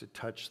wants to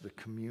touch the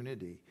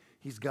community.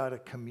 He's got a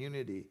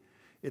community.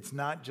 It's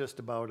not just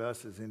about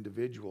us as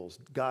individuals.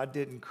 God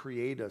didn't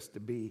create us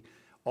to be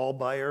all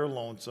by our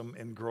lonesome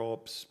and grow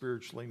up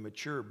spiritually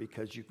mature,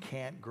 because you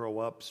can't grow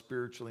up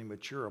spiritually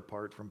mature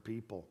apart from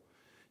people.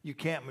 You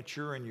can't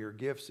mature in your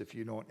gifts if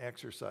you don't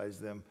exercise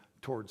them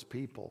towards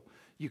people.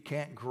 You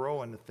can't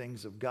grow in the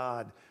things of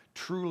God,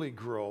 truly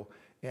grow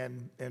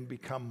and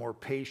become more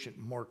patient,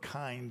 more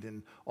kind,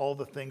 and all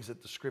the things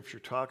that the scripture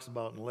talks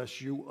about,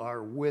 unless you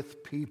are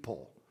with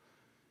people.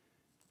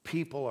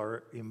 People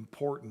are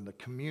important. The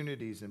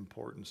community is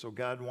important. So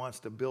God wants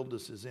to build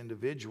us as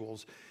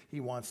individuals. He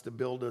wants to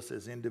build us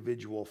as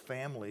individual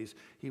families.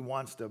 He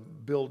wants to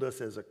build us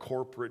as a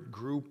corporate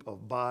group,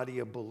 of body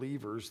of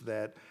believers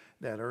that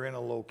are in a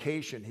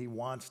location. He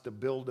wants to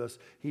build us.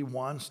 He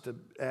wants to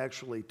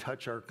actually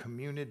touch our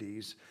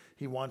communities.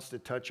 He wants to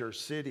touch our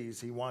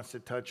cities. He wants to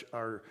touch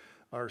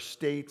our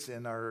states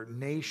and our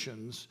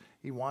nations.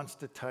 He wants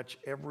to touch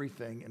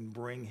everything and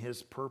bring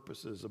his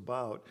purposes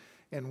about.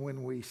 And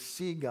when we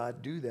see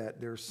God do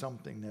that, there's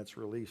something that's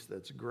released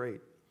that's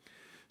great.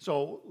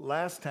 So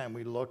last time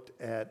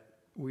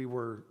we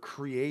were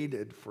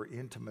created for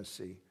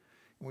intimacy.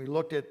 And we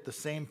looked at the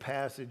same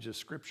passage of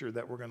scripture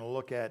that we're going to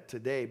look at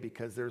today,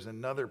 because there's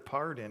another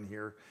part in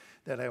here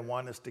that I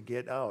want us to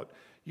get out.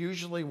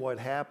 Usually what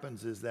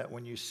happens is that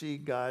when you see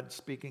God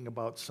speaking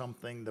about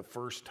something the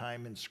first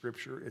time in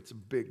scripture, it's a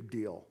big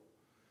deal.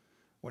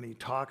 When he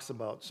talks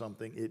about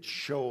something, it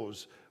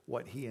shows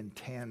what he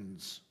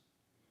intends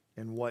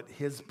and what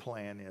his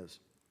plan is.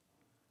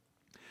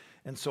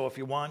 And so if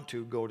you want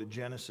to, go to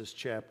Genesis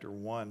chapter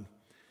 1.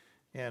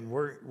 And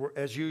we're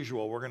as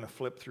usual, we're going to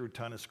flip through a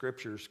ton of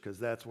scriptures, because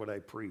that's what I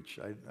preach.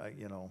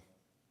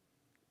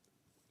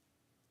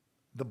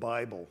 The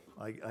Bible.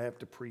 I have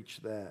to preach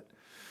that.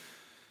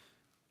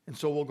 And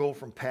so we'll go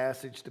from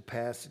passage to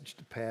passage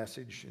to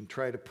passage and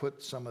try to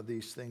put some of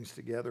these things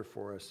together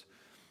for us.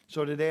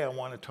 So today I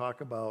want to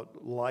talk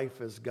about life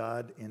as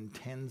God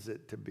intends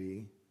it to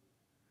be,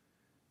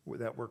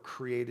 that we're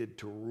created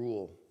to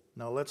rule.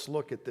 Now let's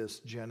look at this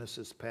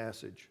Genesis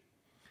passage.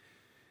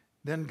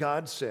 Then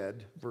God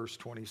said, verse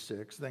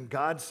 26, then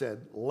God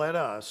said, let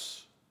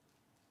us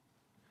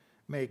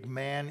make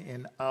man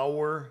in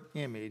our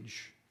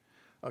image,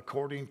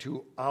 according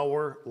to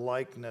our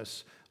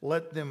likeness.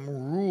 Let them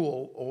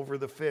rule over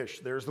the fish.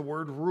 There's the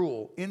word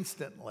rule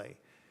instantly.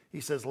 He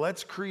says,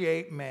 let's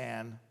create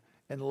man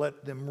and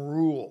let them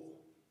rule.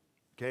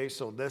 Okay,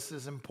 so this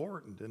is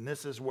important, and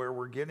this is where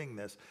we're getting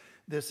this.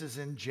 This is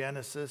in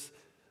Genesis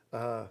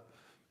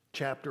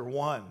chapter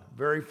 1,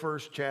 very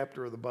first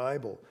chapter of the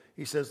Bible.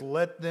 He says,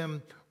 let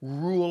them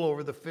rule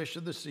over the fish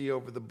of the sea,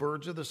 over the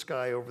birds of the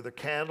sky, over the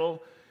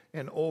cattle,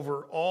 and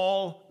over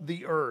all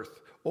the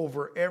earth,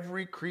 over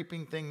every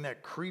creeping thing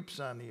that creeps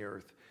on the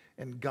earth.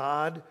 And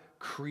God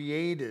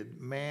created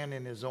man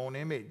in his own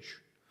image.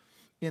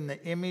 In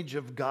the image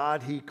of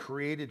God, he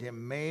created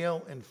him,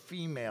 male and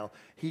female.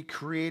 He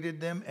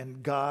created them,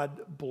 and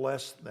God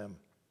blessed them.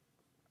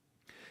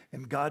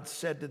 And God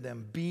said to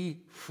them, be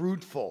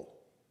fruitful.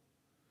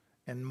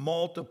 and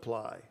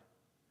multiply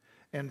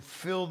and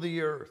fill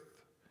the earth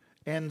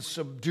and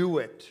subdue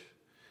it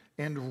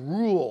and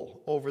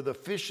rule over the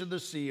fish of the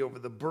sea, over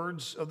the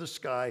birds of the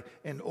sky,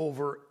 and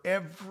over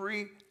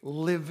every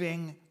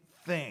living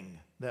thing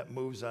that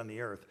moves on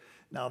the earth.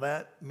 Now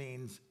that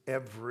means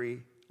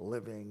every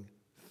living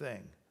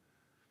thing.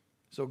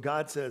 So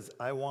God says,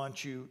 I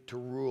want you to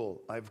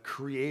rule. I've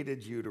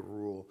created you to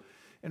rule.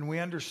 And we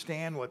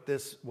understand what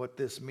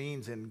this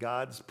means in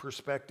God's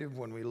perspective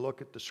when we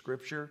look at the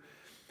scripture.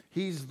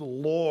 He's the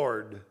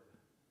Lord,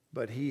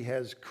 but he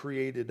has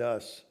created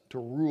us to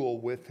rule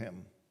with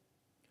him,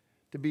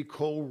 to be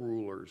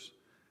co-rulers.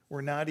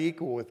 We're not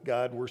equal with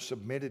God, we're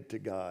submitted to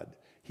God.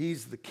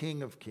 He's the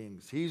King of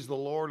Kings. He's the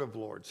Lord of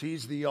Lords.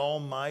 He's the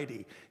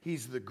Almighty.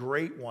 He's the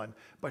Great One.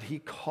 But he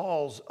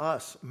calls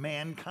us,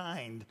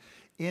 mankind,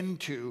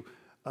 into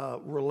a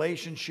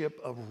relationship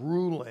of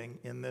ruling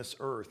in this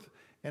earth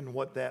and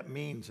what that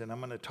means. And I'm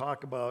going to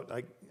talk about,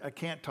 I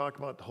can't talk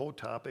about the whole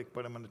topic,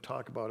 but I'm going to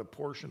talk about a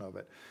portion of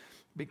it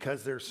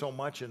because there's so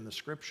much in the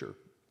scripture.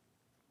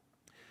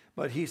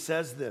 But he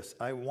says this,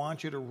 I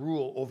want you to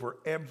rule over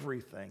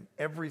everything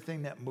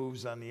that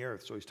moves on the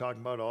earth. So he's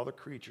talking about all the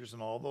creatures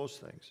and all those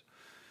things.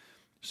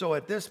 So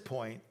at this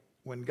point,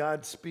 when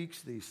God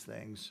speaks these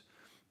things,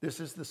 this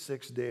is the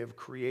 6th day of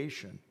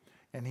creation.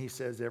 And he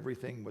says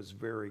everything was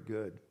very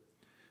good.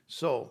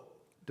 So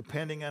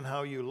depending on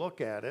how you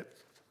look at it,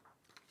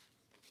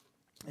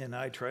 and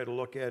I try to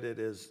look at it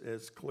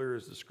as clear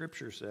as the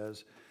scripture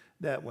says,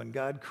 that when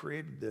God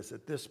created this,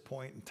 at this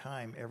point in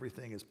time,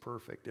 everything is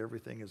perfect,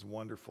 everything is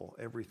wonderful,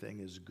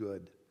 everything is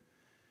good.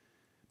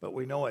 But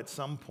we know at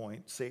some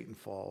point Satan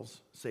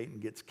falls. Satan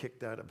gets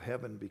kicked out of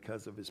heaven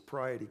because of his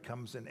pride. He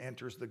comes and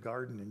enters the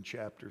garden in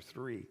chapter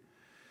 3.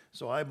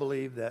 So I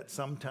believe that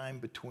sometime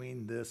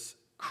between this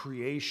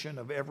creation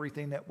of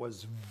everything that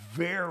was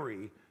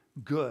very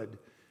good,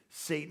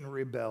 Satan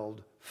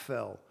rebelled,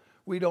 fell.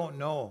 We don't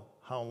know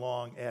how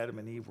long Adam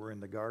and Eve were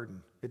in the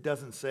garden. It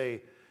doesn't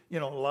say. You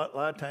know, a lot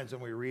of times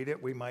when we read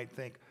it, we might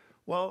think,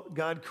 well,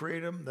 God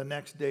created them. The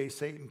next day,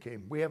 Satan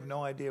came. We have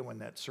no idea when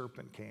that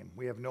serpent came.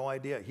 We have no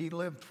idea. They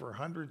lived for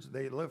hundreds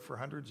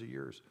of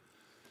years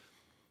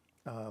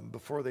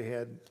before they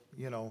had,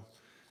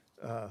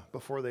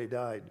 before they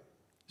died.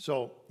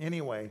 So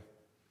anyway,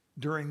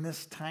 during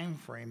this time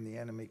frame, the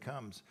enemy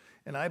comes.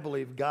 And I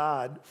believe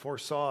God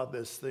foresaw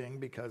this thing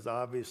because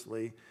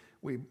obviously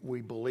we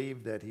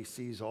believe that he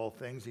sees all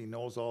things. He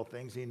knows all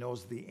things. He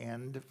knows the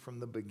end from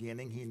the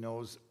beginning. He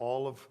knows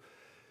all of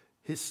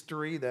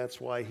history.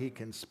 That's why he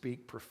can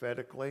speak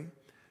prophetically.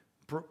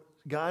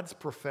 God's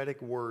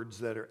prophetic words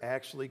that are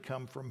actually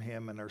come from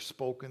him and are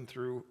spoken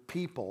through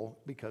people,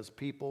 because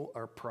people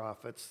are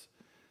prophets.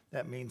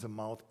 That means a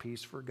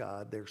mouthpiece for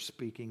God. They're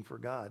speaking for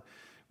God.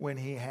 When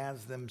he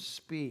has them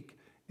speak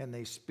and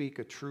they speak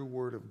a true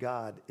word of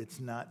God, it's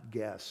not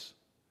guess.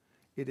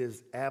 It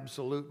is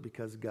absolute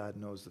because God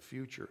knows the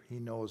future. He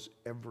knows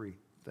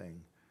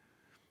everything.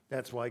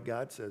 That's why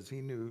God says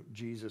he knew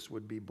Jesus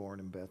would be born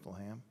in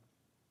Bethlehem.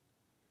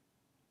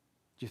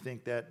 Do you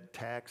think that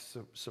tax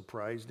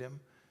surprised him?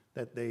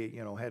 That they,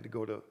 had to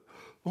go to,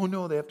 oh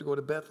no, they have to go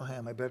to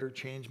Bethlehem. I better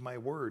change my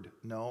word.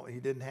 No, he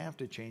didn't have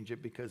to change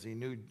it because he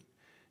knew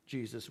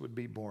Jesus would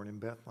be born in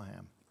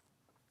Bethlehem.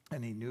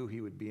 And he knew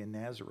he would be a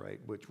Nazarite,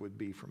 which would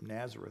be from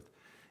Nazareth.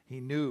 He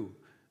knew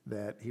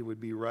that he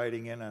would be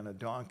riding in on a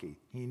donkey.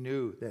 He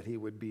knew that he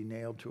would be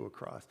nailed to a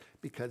cross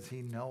because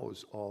he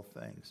knows all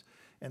things.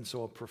 And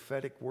so a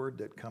prophetic word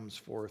that comes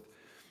forth.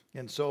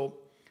 And so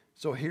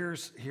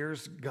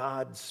here's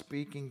God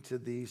speaking to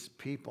these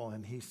people,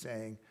 and he's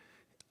saying,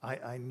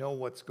 I know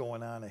what's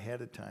going on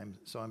ahead of time,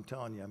 so I'm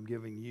telling you, I'm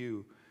giving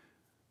you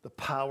the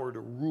power to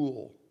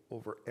rule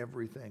over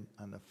everything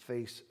on the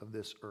face of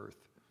this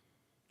earth,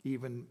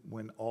 even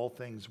when all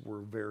things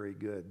were very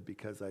good,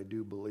 because I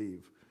do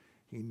believe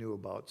he knew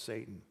about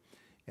Satan,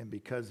 and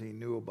because he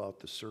knew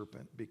about the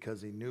serpent,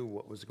 because he knew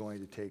what was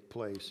going to take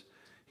place,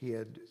 he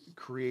had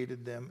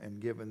created them and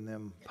given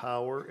them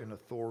power and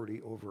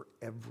authority over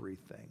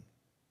everything.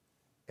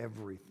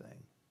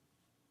 Everything.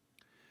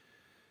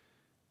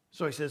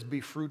 So he says,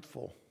 be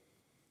fruitful.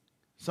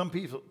 Some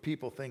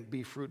people think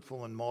be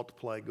fruitful and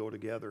multiply go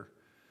together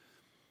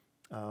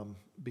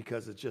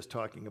because it's just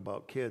talking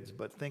about kids.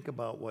 But think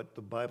about what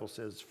the Bible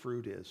says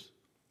fruit is.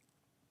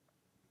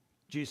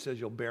 Jesus says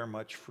you'll bear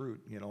much fruit.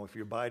 If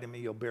you abide in me,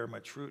 you'll bear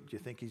much fruit. Do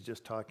you think he's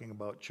just talking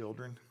about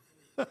children?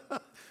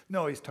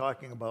 No, he's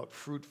talking about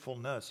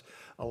fruitfulness,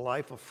 a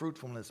life of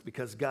fruitfulness,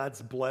 because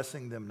God's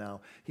blessing them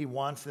now. He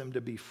wants them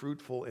to be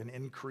fruitful and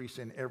increase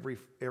in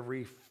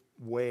every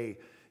way.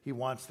 He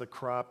wants the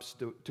crops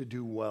to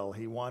do well.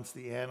 He wants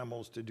the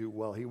animals to do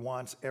well. He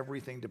wants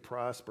everything to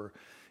prosper.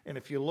 And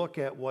if you look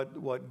at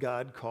what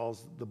God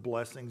calls the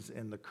blessings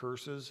and the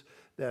curses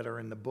that are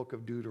in the book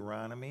of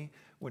Deuteronomy,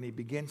 when he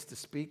begins to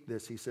speak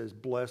this, he says,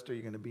 blessed are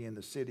you going to be in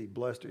the city,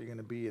 blessed are you going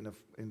to be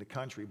in the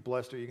country,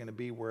 blessed are you going to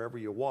be wherever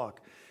you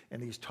walk.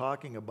 And he's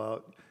talking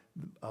about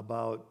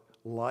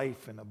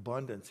life and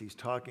abundance. He's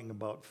talking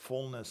about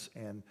fullness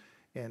and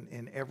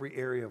in every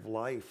area of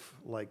life,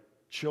 like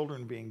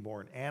children being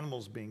born,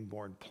 animals being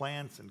born,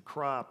 plants and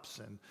crops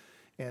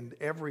and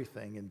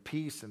everything, and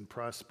peace and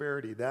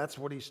prosperity. That's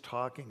what he's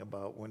talking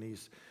about when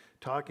he's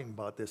talking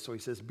about this. So he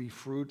says, be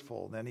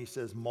fruitful. Then he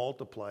says,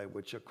 multiply,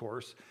 which of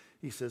course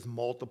he says,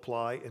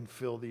 multiply and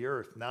fill the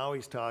earth. Now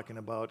he's talking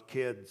about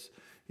kids.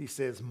 He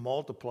says,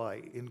 multiply,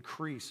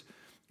 increase.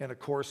 And of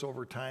course,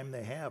 over time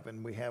they have,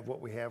 and we have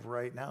what we have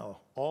right now.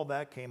 All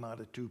that came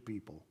out of two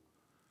people.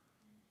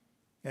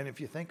 And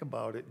if you think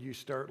about it, you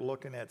start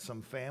looking at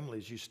some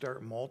families, you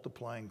start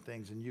multiplying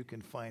things, and you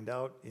can find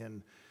out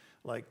in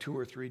like 2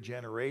 or 3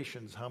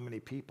 generations how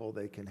many people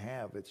they can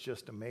have. It's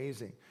just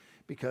amazing.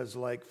 Because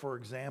like, for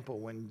example,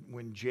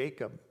 when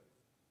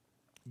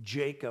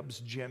Jacob's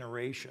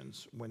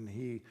generations, when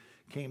he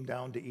came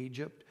down to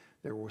Egypt,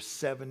 there were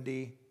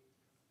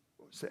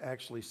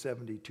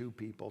 72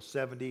 people,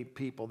 70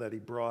 people that he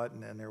brought,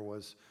 and then there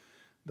was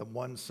the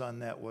one son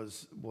that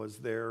was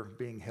there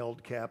being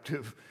held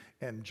captive,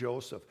 and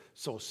Joseph.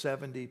 So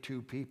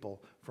 72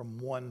 people from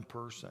one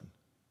person.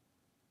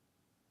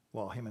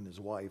 Well, him and his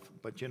wife,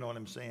 but you know what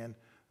I'm saying?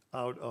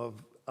 Out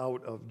of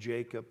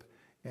Jacob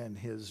and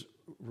his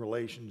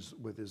relations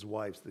with his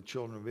wives, the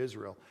children of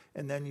Israel.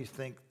 And then you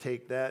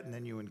take that, and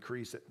then you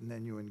increase it, and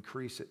then you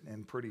increase it,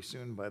 and pretty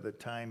soon, by the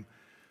time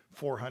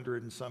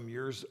 400 and some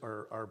years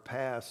are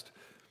passed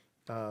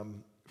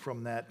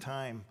from that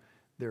time,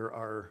 there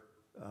are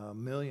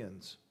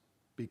millions,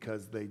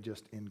 because they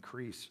just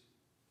increase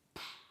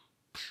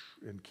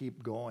and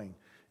keep going.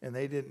 And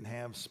they didn't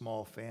have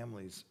small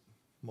families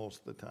most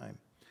of the time.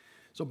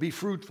 So be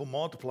fruitful,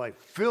 multiply,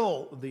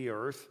 fill the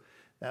earth.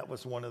 That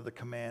was one of the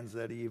commands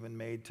that he even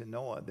made to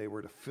Noah. They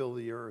were to fill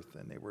the earth,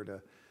 and they were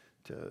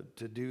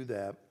to do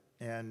that.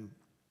 And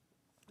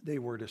they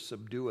were to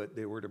subdue it.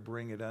 They were to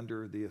bring it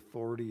under the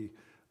authority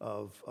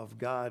of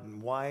God.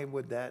 And why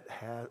would that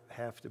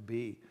have to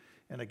be?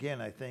 And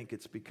again, I think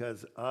it's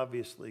because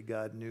obviously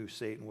God knew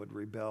Satan would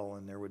rebel,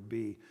 and there would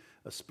be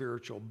a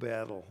spiritual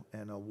battle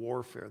and a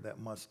warfare that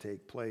must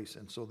take place.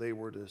 And so they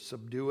were to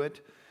subdue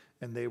it,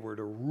 and they were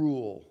to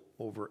rule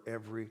over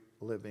every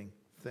living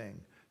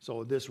thing.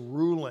 So this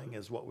ruling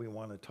is what we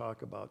want to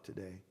talk about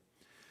today.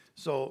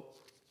 So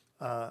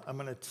I'm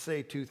going to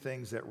say 2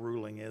 things that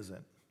ruling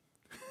isn't.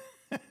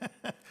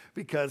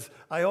 Because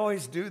I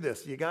always do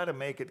this. You got to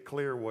make it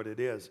clear what it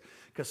is.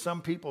 Because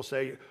some people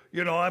say,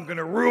 I'm going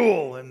to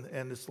rule.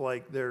 And it's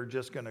like they're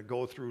just going to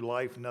go through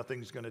life.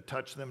 Nothing's going to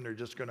touch them. They're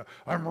just going to,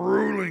 I'm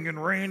ruling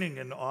and reigning.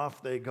 And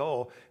off they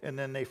go. And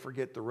then they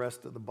forget the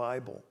rest of the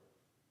Bible.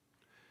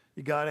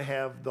 You got to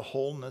have the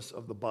wholeness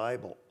of the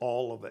Bible,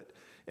 all of it.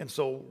 And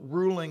so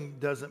ruling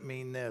doesn't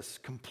mean this.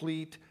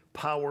 Complete,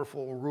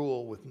 powerful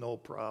rule with no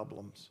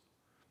problems.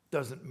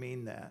 Doesn't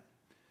mean that.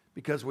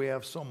 Because we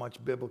have so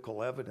much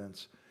biblical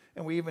evidence.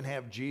 And we even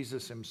have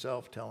Jesus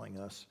himself telling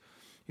us.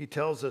 He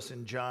tells us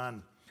in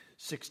John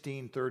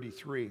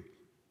 16:33.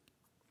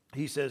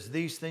 He says,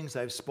 these things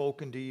I've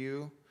spoken to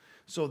you,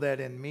 so that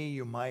in me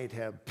you might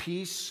have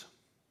peace.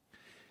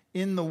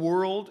 In the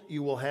world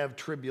you will have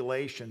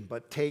tribulation,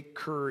 but take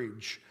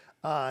courage.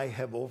 I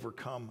have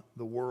overcome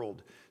the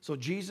world. So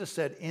Jesus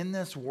said, in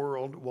this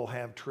world we'll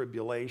have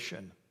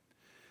tribulation.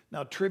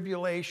 Now,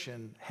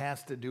 tribulation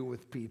has to do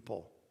with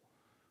people.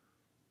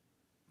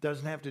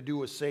 Doesn't have to do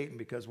with Satan,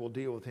 because we'll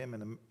deal with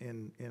him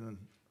in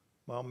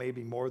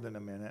maybe more than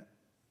a minute,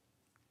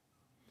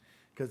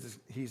 because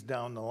he's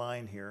down the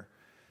line here.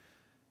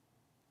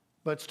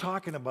 But it's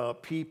talking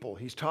about people.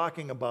 He's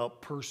talking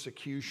about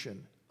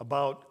persecution,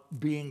 about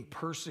being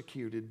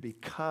persecuted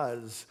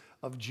because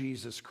of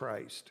Jesus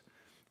Christ.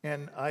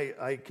 And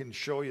I can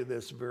show you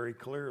this very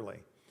clearly.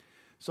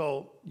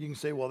 So you can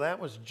say, well, that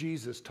was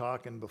Jesus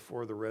talking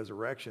before the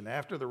resurrection.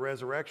 After the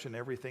resurrection,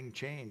 everything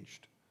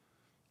changed.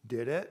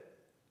 Did it?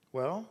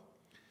 Well,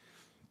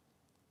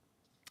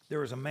 there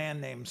was a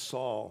man named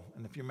Saul.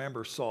 And if you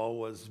remember, Saul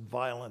was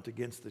violent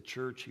against the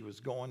church. He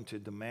was going to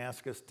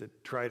Damascus to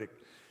try to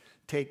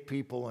take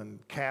people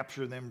and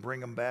capture them, bring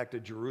them back to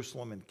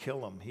Jerusalem and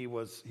kill them. He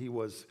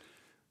was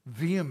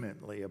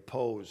vehemently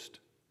opposed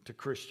to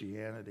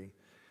Christianity.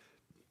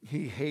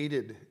 He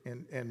hated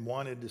and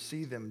wanted to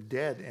see them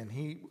dead. And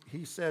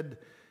he said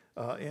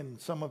in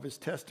some of his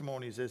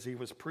testimonies, as he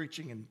was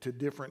preaching to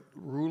different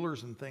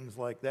rulers and things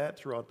like that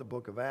throughout the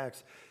book of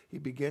Acts, he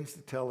begins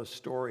to tell a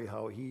story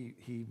how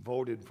he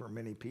voted for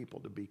many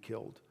people to be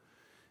killed.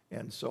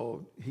 And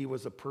so he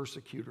was a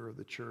persecutor of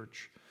the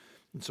church.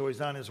 And so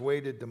he's on his way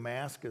to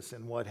Damascus,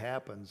 and what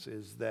happens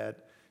is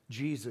that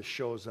Jesus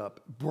shows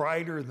up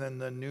brighter than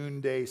the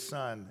noonday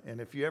sun.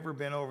 And if you've ever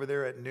been over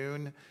there at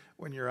noon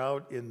when you're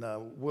out in the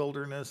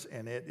wilderness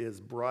and it is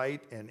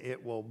bright and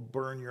it will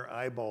burn your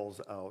eyeballs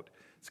out.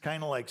 It's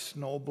kind of like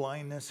snow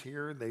blindness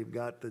here. They've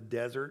got the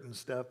desert and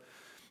stuff.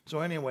 So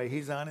anyway,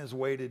 he's on his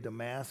way to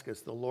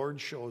Damascus. The Lord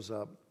shows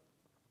up.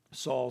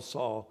 Saul,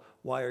 Saul,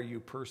 why are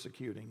you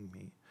persecuting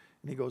me?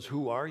 And he goes,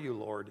 who are you,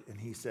 Lord? And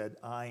he said,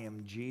 I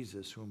am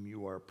Jesus whom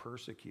you are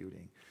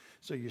persecuting.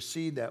 So you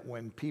see that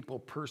when people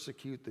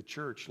persecute the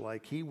church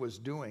like he was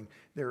doing,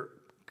 they're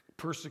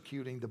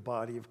persecuting the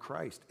body of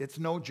Christ. It's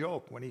no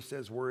joke when he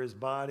says we're his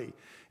body.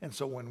 And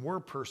so when we're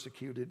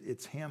persecuted,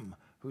 it's him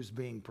who's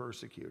being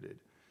persecuted.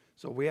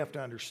 So we have to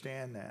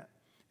understand that.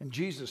 And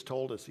Jesus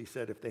told us, he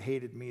said, if they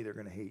hated me, they're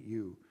going to hate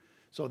you.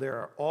 So there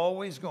are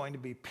always going to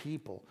be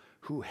people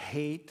who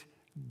hate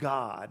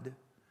God,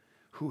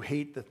 who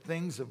hate the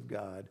things of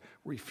God,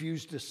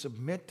 refuse to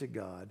submit to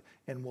God,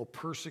 and will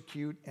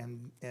persecute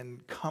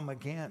and come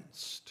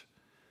against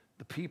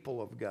the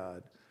people of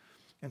God.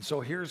 And so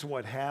here's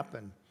what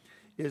happened,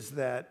 is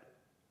that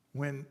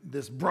when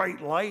this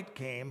bright light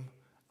came,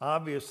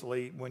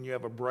 obviously when you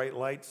have a bright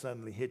light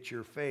suddenly hit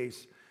your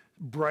face,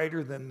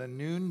 brighter than the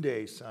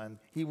noonday sun,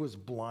 he was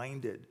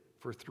blinded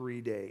for 3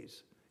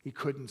 days. He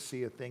couldn't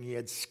see a thing. He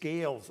had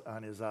scales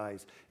on his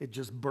eyes. It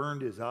just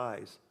burned his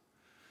eyes.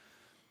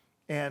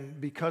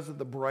 And because of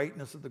the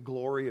brightness of the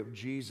glory of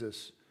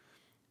Jesus,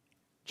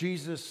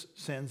 Jesus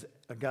sends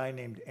a guy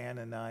named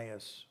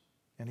Ananias.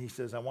 And he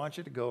says, I want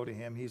you to go to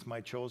him. He's my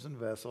chosen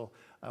vessel.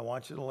 I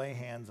want you to lay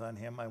hands on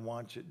him. I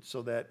want you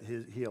so that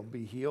he'll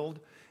be healed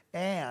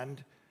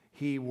and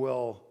he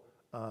will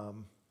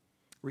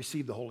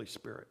receive the Holy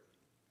Spirit.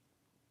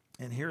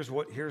 And here's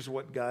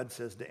what God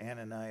says to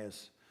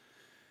Ananias.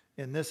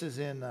 And this is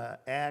in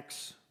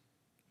Acts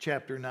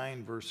chapter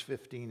 9, verse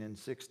 15 and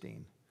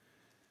 16.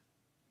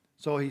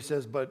 So he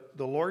says, but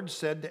the Lord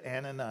said to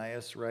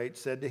Ananias, right,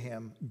 said to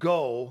him,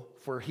 go,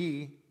 for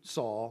he,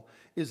 Saul,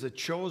 is a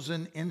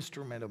chosen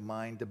instrument of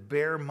mine to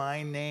bear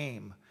my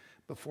name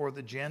before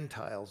the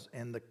Gentiles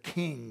and the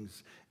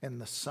kings and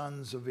the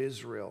sons of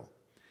Israel.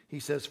 He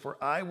says, for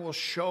I will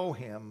show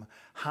him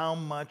how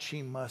much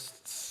he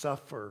must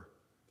suffer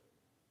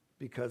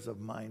because of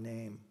my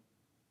name,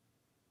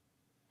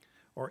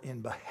 or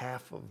in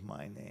behalf of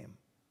my name.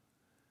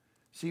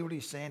 See what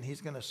he's saying?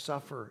 He's going to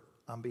suffer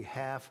on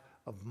behalf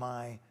of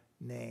my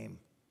name.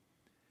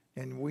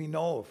 And we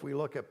know, if we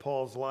look at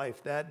Paul's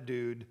life, that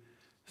dude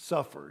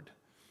suffered.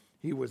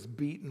 He was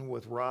beaten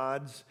with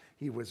rods.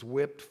 He was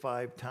whipped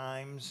 5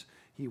 times.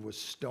 He was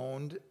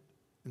stoned,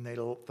 and they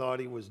thought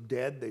he was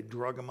dead. They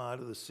drug him out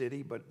of the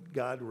city, but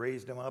God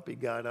raised him up. He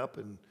got up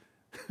and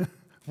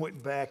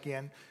went back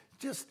in.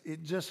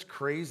 Just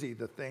crazy,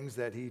 the things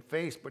that he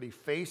faced, but he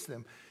faced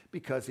them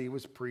because he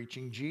was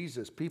preaching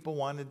Jesus. People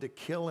wanted to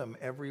kill him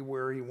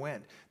everywhere he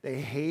went. They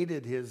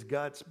hated his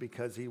guts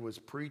because he was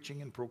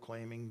preaching and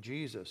proclaiming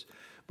Jesus.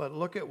 But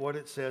look at what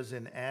it says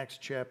in Acts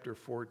chapter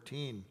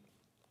 14.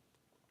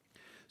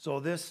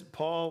 So this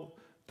Paul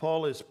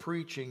is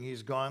preaching.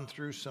 He's gone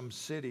through some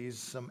cities,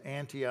 some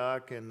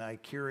Antioch and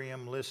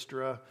Iconium,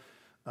 Lystra,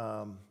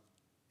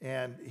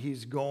 and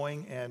he's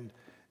going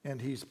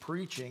and he's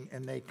preaching,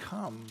 and they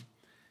come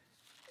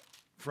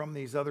from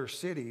these other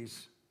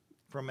cities,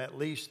 from at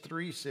least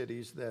 3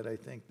 cities that I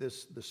think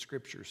the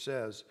scripture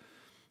says,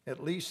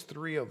 at least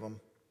 3 of them,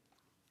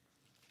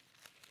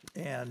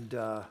 and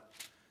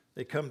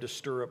they come to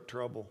stir up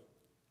trouble.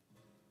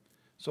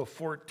 So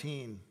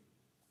 14,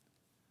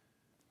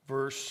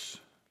 verse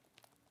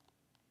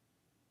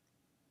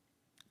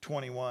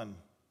 21,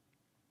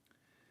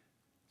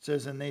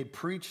 says, and they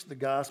preached the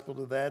gospel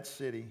to that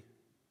city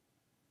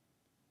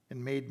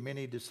and made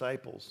many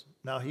disciples.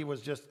 Now he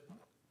was just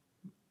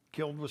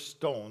killed with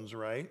stones,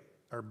 right?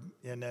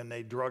 And then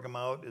they drug him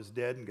out as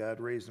dead, and God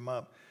raised him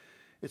up.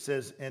 It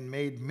says, and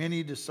made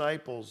many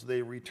disciples.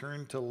 They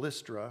returned to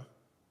Lystra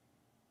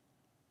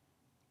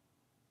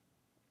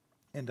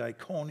and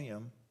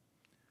Iconium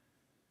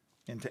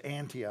and to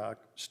Antioch,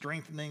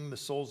 strengthening the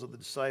souls of the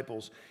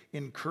disciples,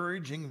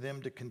 encouraging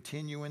them to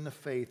continue in the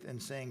faith,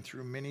 and saying,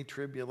 through many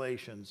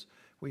tribulations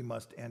we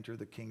must enter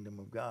the kingdom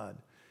of God.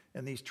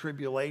 And these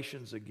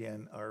tribulations,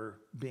 again, are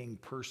being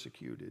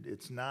persecuted.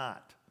 It's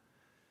not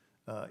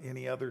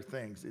any other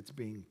things. It's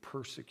being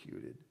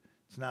persecuted.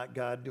 It's not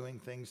God doing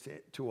things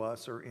to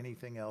us or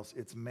anything else.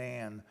 It's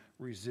man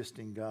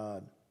resisting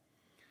God.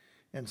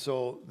 And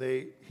so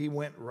he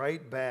went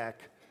right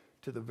back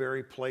to the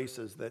very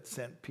places that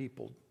sent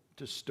people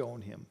to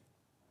stone him.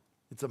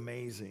 It's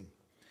amazing.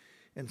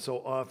 And so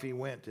off he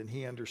went, and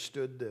he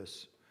understood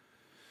this.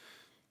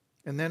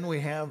 And then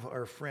we have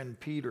our friend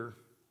Peter.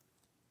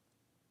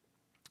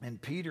 And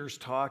Peter's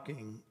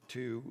talking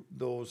to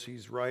those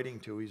he's writing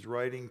to. He's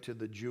writing to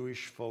the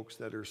Jewish folks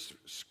that are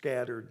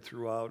scattered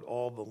throughout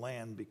all the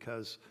land,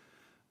 because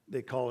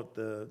they call it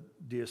the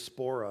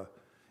diaspora.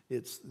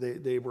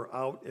 They were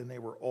out and they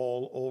were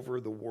all over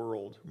the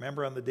world.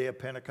 Remember on the day of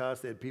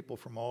Pentecost, they had people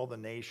from all the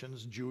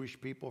nations, Jewish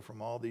people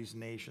from all these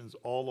nations,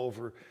 all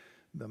over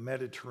the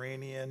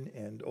Mediterranean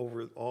and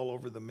all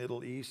over the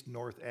Middle East,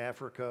 North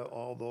Africa,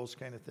 all those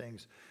kind of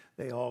things.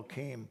 They all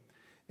came.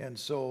 And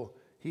so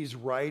he's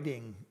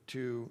writing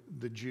to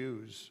the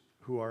Jews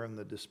who are in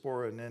the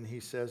diaspora, and then he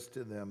says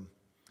to them,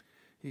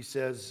 he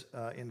says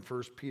in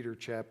 1 Peter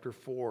chapter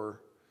 4,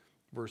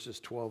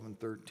 verses 12 and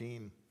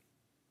 13,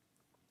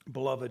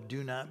 beloved,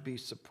 do not be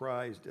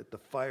surprised at the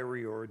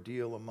fiery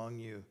ordeal among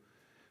you,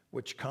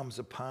 which comes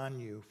upon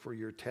you for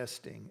your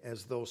testing,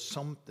 as though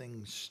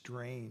something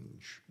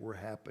strange were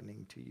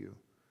happening to you.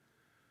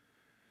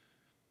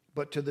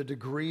 But to the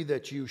degree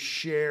that you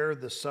share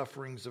the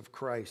sufferings of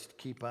Christ,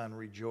 keep on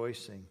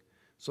rejoicing,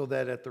 so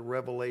that at the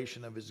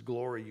revelation of his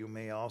glory you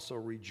may also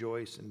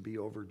rejoice and be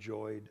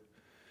overjoyed.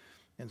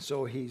 And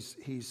so he's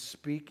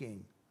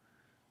speaking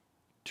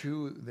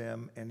to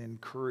them and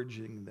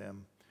encouraging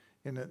them.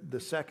 In the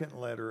second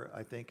letter,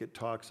 I think it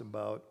talks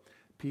about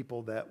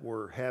people that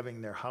were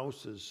having their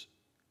houses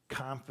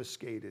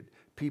confiscated.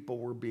 People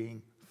were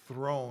being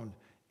thrown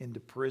into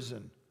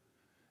prison.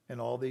 And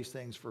all these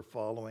things for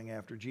following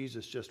after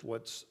Jesus, just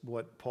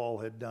what Paul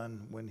had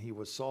done when he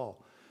was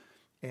Saul.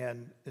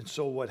 And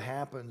so what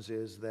happens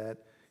is that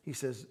he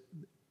says,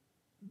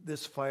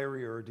 this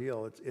fiery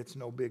ordeal, it's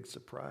no big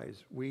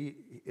surprise.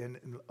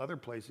 In other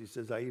places, he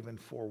says, I even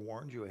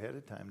forewarned you ahead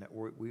of time that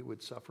we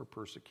would suffer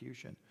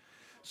persecution.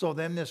 So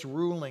then this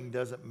ruling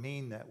doesn't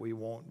mean that we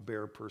won't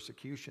bear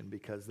persecution,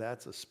 because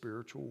that's a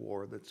spiritual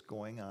war that's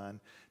going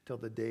on till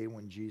the day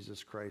when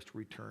Jesus Christ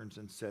returns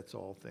and sets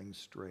all things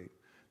straight.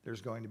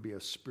 There's going to be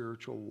a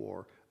spiritual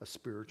war, a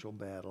spiritual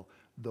battle.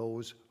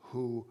 Those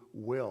who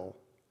will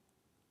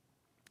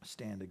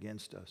stand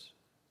against us.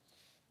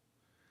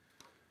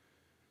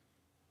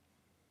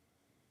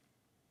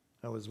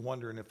 I was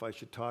wondering if I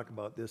should talk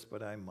about this,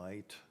 but I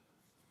might.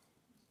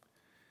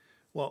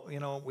 Well,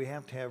 we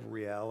have to have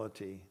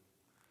reality.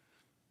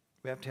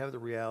 We have to have the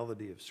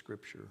reality of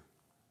Scripture.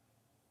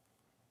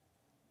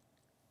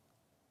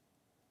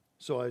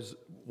 So I was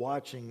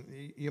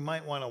watching, you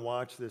might want to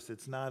watch this.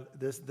 It's not,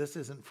 this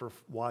isn't for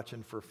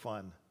watching for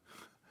fun.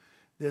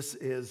 This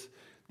is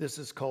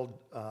called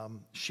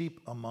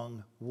Sheep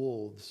Among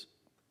Wolves.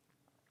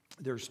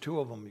 There's two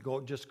of them. Go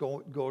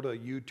to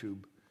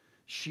YouTube.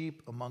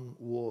 Sheep Among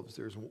Wolves.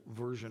 There's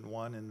version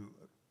 1 and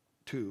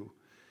 2.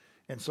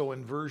 And so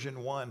in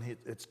version 1,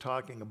 it's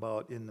talking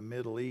about in the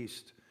Middle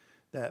East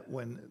that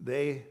when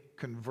they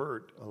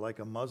convert, like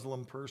a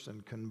Muslim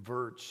person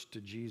converts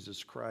to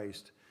Jesus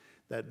Christ,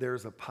 that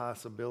there's a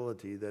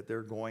possibility that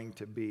they're going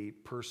to be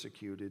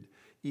persecuted,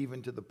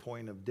 even to the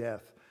point of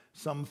death.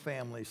 Some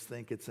families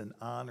think it's an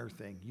honor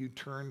thing. You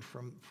turn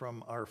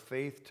from our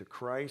faith to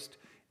Christ,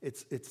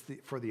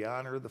 for the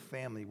honor of the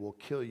family, we'll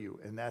kill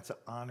you. And that's an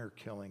honor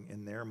killing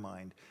in their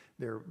mind.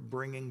 They're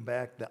bringing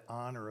back the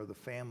honor of the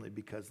family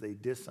because they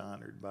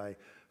dishonored by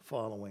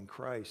following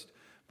Christ.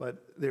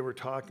 But they were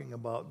talking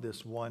about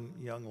this one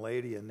young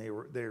lady, and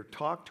they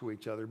talk to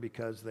each other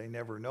because they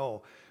never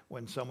know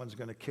when someone's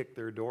going to kick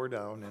their door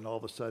down and all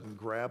of a sudden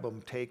grab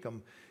them, take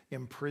them,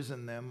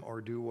 imprison them,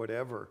 or do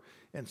whatever.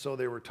 And so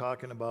they were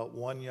talking about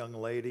one young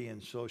lady,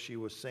 and so she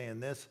was saying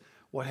this: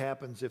 what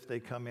happens if they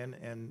come in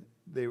and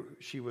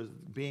she was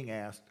being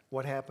asked,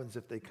 what happens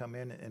if they come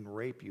in and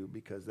rape you?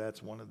 Because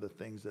that's one of the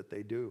things that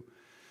they do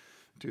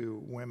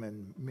to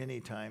women many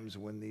times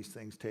when these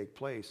things take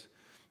place.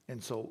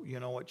 And so, you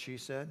know what she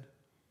said?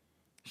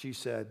 She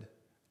said,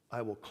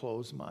 I will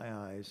close my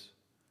eyes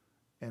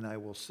and I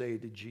will say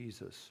to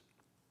Jesus,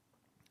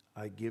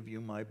 I give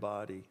you my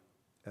body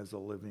as a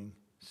living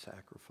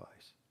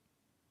sacrifice.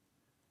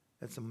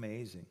 That's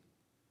amazing.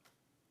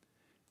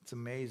 It's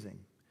amazing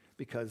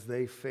because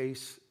they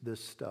face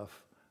this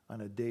stuff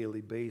on a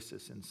daily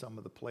basis in some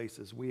of the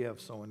places. We have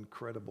so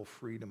incredible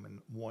freedom and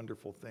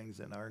wonderful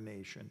things in our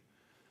nation.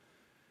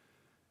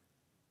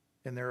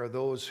 And there are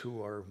those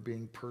who are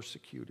being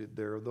persecuted.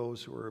 There are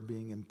those who are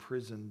being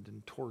imprisoned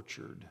and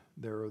tortured.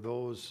 There are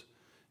those,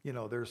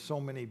 there's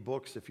so many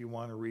books if you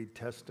want to read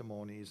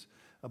testimonies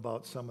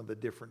about some of the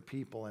different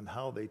people and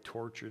how they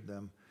tortured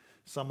them.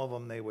 Some of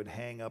them they would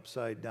hang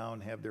upside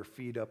down, have their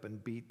feet up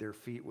and beat their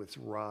feet with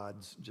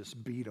rods,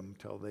 just beat them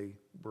till they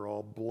were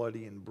all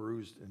bloody and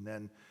bruised, and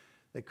then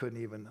they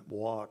couldn't even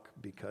walk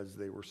because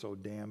they were so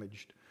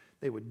damaged.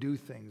 They would do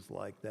things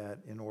like that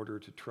in order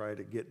to try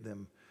to get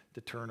them to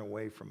turn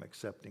away from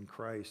accepting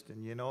Christ.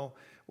 And you know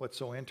what's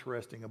so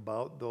interesting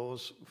about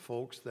those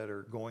folks that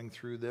are going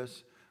through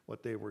this?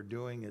 What they were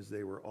doing is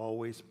they were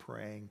always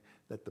praying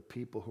that the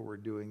people who were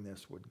doing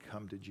this would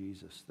come to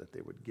Jesus, that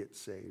they would get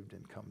saved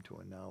and come to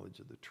a knowledge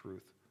of the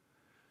truth.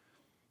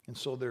 And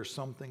so there's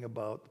something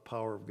about the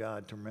power of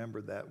God to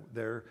remember that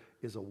there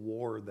is a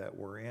war that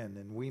we're in,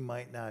 and we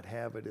might not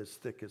have it as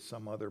thick as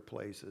some other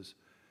places,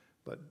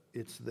 but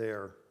it's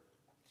there.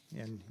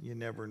 And you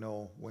never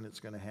know when it's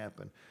going to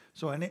happen.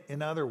 So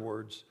in other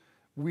words,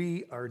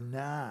 we are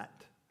not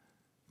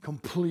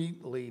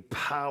completely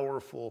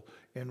powerful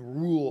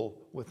and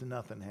rule with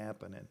nothing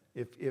happening.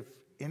 If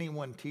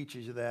anyone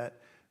teaches you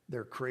that,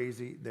 they're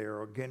crazy.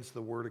 They're against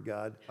the Word of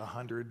God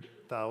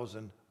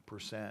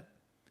 100,000%.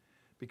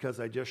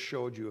 Because I just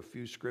showed you a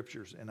few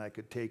scriptures, and I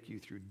could take you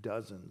through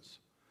dozens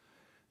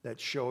that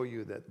show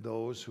you that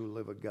those who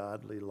live a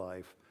godly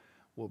life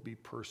will be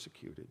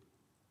persecuted.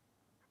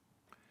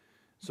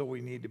 So we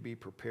need to be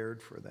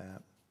prepared for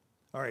that.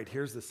 All right,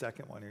 here's the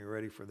second one. Are you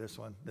ready for this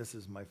one? This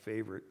is my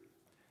favorite.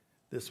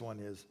 This one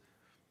is,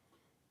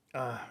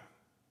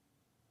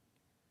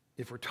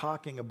 if we're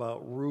talking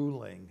about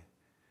ruling,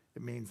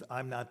 it means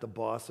I'm not the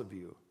boss of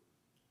you,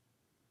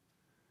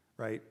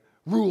 right?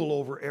 Rule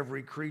over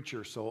every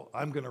creature, so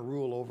I'm going to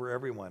rule over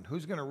everyone.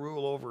 Who's going to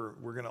rule over?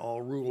 We're going to all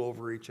rule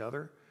over each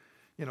other.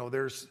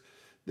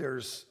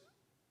 there's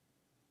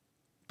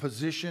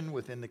position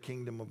within the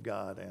kingdom of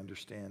God. I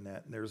understand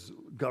that. And there's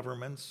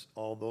governments,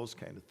 all those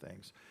kind of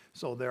things.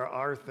 So there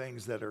are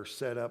things that are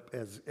set up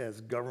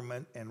as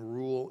government and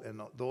rule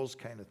and those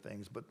kind of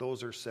things, but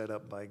those are set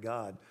up by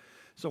God.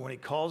 So when he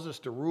calls us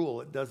to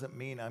rule, it doesn't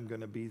mean I'm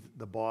going to be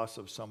the boss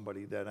of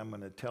somebody, that I'm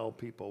going to tell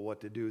people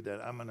what to do,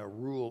 that I'm going to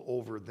rule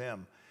over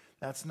them.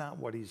 That's not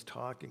what he's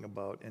talking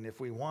about. And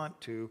if we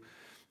want to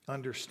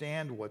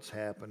understand what's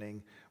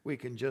happening, we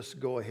can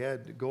just go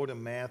to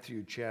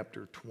Matthew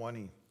chapter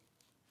 20.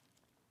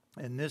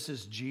 And this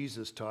is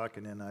Jesus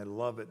talking, and I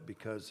love it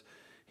because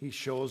he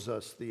shows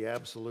us the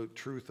absolute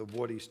truth of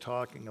what he's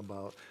talking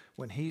about.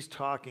 When he's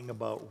talking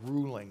about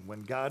ruling,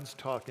 when God's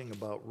talking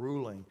about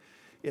ruling,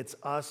 it's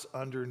us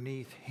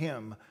underneath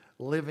him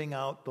living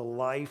out the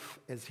life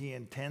as he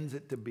intends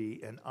it to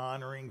be and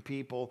honoring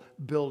people,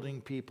 building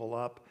people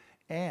up,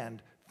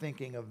 and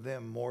thinking of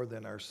them more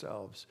than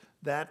ourselves.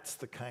 That's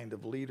the kind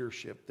of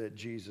leadership that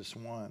Jesus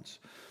wants.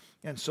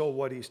 And so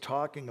what he's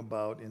talking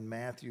about in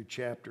Matthew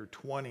chapter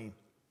 20,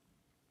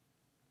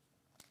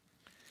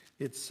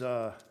 it's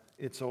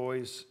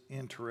always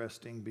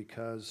interesting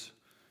because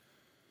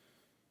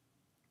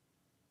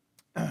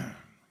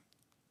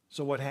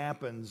so what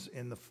happens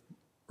in the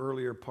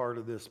earlier part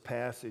of this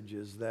passage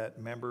is that,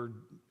 remember,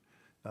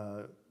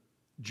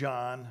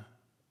 James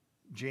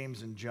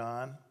and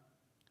John,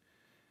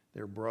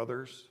 they're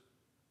brothers.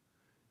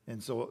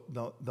 And so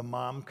the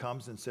mom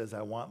comes and says,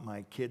 I want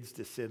my kids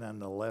to sit on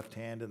the left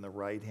hand and the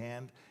right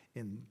hand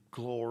in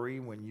glory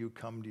when you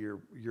come to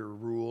your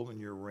rule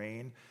and your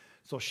reign.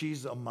 So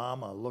she's a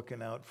mama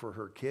looking out for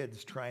her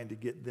kids, trying to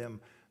get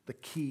them the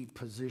key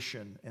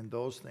position and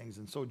those things.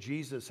 And so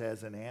Jesus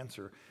has an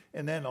answer.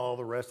 And then all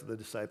the rest of the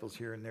disciples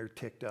here and there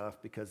ticked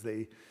off because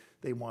they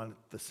want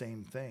the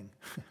same thing.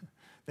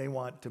 They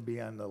want to be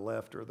on the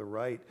left or the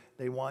right.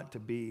 They want to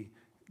be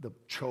the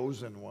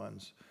chosen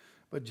ones.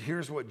 But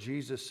here's what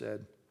Jesus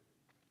said.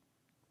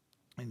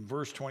 In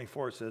verse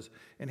 24 it says,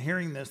 and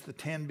hearing this, the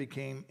 10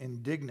 became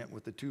indignant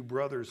with the two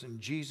brothers, and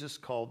Jesus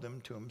called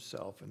them to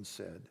himself and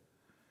said,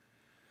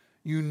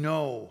 you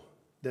know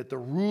that the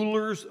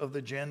rulers of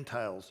the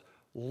Gentiles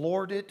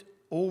lord it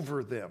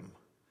over them,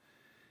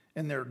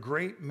 and their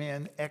great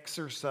men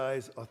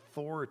exercise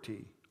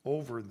authority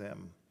over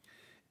them.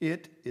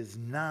 It is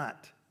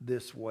not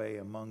this way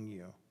among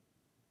you.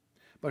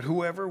 But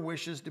whoever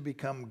wishes to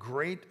become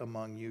great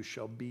among you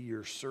shall be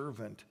your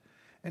servant,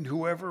 and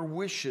whoever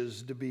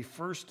wishes to be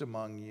first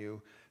among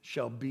you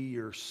shall be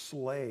your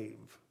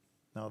slave.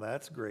 Now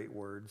that's great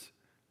words.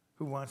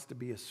 Who wants to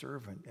be a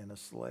servant and a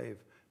slave?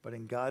 But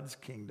in God's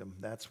kingdom,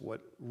 that's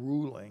what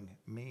ruling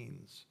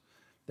means,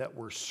 that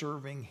we're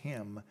serving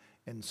him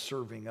and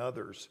serving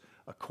others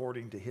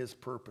according to his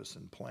purpose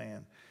and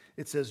plan.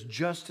 It says,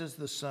 just as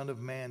the Son of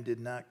Man did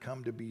not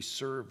come to be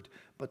served,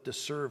 but to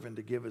serve and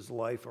to give his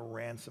life a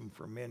ransom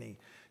for many.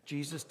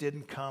 Jesus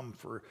didn't come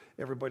for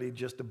everybody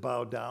just to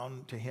bow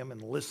down to him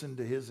and listen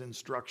to his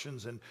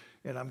instructions and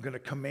I'm going to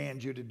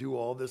command you to do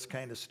all this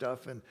kind of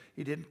stuff. And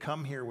he didn't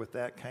come here with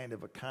that kind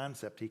of a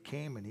concept. He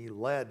came and he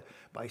led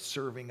by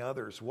serving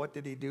others. What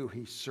did he do?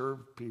 He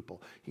served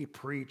people. He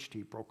preached.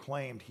 He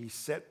proclaimed. He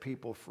set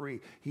people free.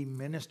 He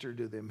ministered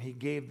to them. He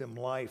gave them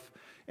life.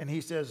 And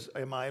he says,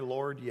 am I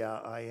Lord? Yeah,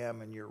 I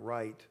am, and you're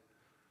right.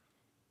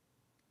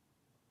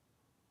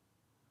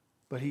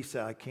 But he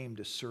said, I came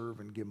to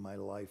serve and give my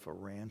life a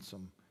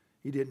ransom.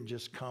 He didn't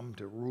just come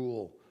to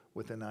rule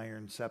with an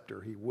iron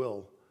scepter. He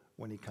will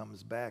when he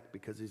comes back,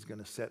 because he's going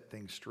to set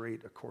things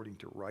straight according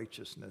to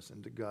righteousness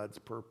and to God's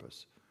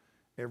purpose.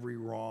 Every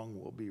wrong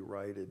will be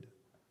righted.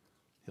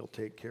 He'll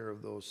take care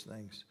of those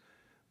things.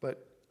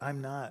 But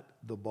I'm not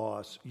the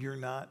boss. You're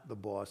not the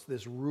boss.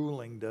 This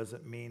ruling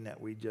doesn't mean that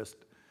we just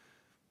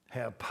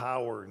have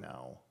power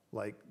now,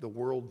 like the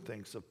world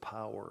thinks of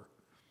power.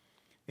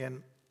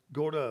 And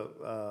go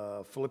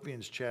to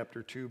Philippians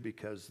chapter 2,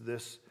 because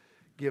this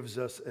gives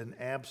us an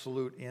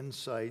absolute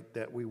insight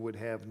that we would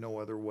have no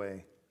other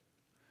way.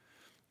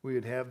 We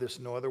would have this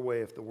no other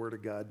way if the Word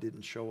of God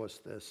didn't show us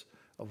this,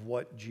 of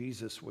what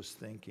Jesus was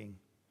thinking,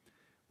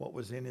 what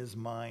was in his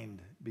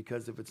mind.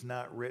 Because if it's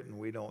not written,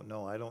 we don't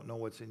know. I don't know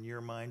what's in your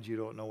mind. You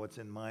don't know what's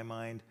in my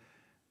mind.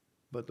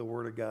 But the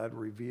Word of God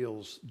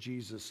reveals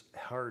Jesus'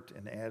 heart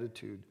and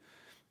attitude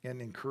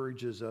and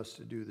encourages us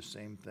to do the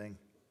same thing.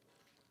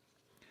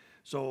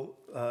 So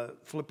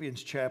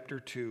Philippians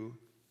chapter 2,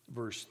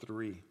 verse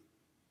 3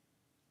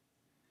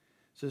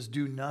 says,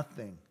 do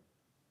nothing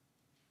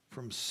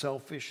from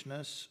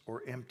selfishness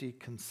or empty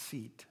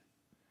conceit,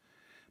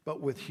 but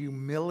with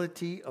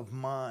humility of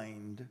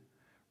mind,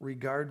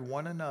 regard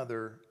one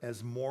another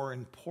as more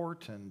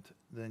important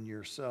than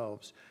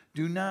yourselves.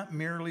 Do not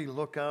merely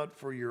look out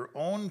for your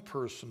own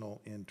personal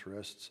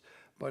interests,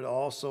 but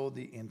also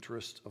the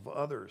interests of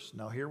others.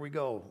 Now here we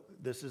go.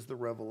 This is the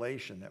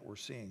revelation that we're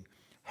seeing.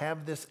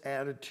 Have this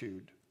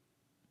attitude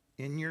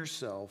in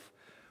yourself,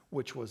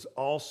 which was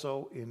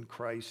also in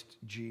Christ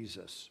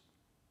Jesus,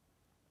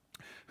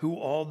 who,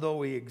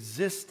 although he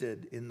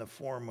existed in the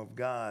form of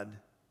God,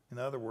 in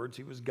other words,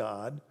 he was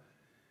God,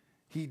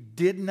 He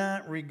did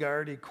not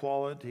regard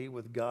equality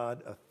with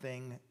God a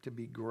thing to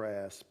be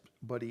grasped,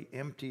 but he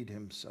emptied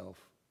himself,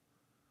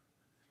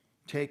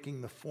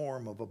 taking the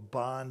form of a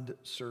bond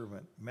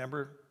servant.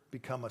 Remember,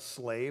 become a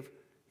slave?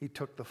 He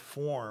took the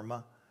form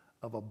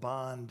of a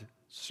bond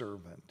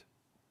servant,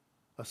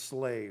 a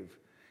slave.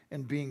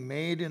 And being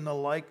made in the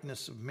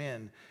likeness of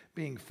men,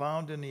 being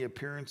found in the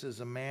appearance as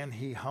a man,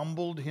 he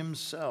humbled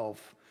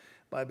himself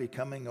by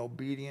becoming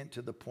obedient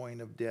to the point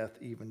of death,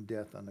 even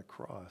death on the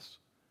cross.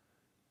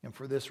 And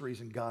for this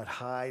reason, God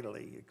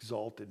highly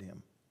exalted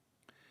him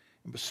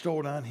and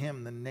bestowed on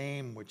him the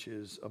name which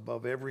is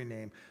above every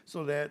name,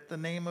 so that the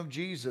name of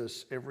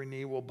Jesus every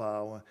knee will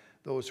bow,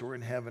 those who are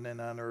in heaven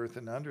and on earth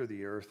and under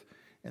the earth,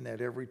 and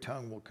that every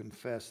tongue will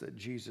confess that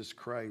Jesus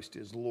Christ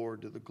is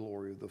Lord to the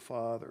glory of the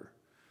Father.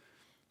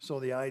 So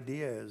the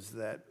idea is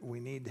that we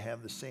need to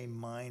have the same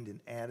mind and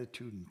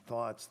attitude and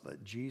thoughts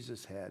that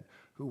Jesus had,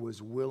 who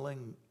was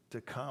willing to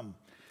come.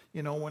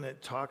 You know, when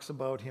it talks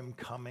about him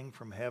coming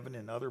from heaven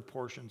in other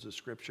portions of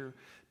Scripture,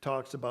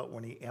 talks about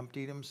when he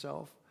emptied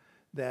himself,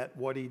 that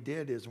what he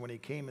did is when he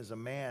came as a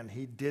man,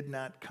 he did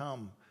not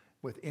come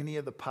with any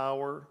of the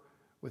power,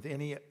 with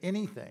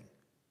anything.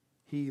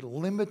 He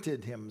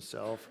limited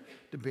himself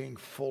to being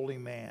fully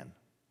man,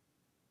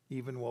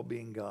 even while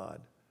being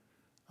God.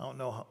 I don't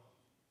know how.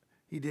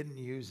 He didn't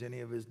use any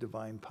of his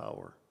divine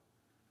power.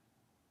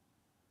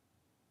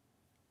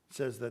 It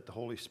says that the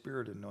Holy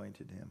Spirit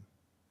anointed him.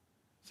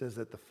 It says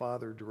that the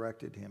Father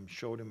directed him,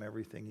 showed him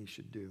everything he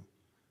should do.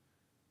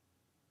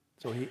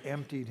 So he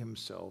emptied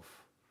himself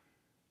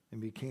and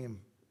became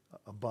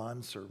a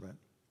bondservant.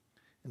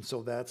 And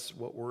so that's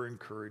what we're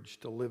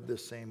encouraged, to live the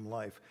same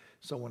life.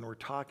 So when we're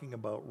talking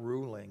about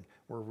ruling,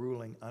 we're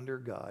ruling under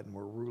God, and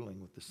we're ruling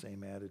with the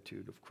same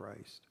attitude of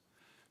Christ.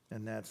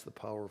 And that's the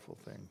powerful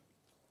thing.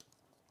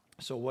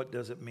 So what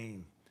does it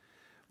mean?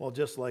 Well,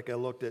 just like I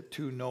looked at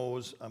two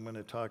no's, I'm going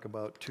to talk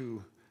about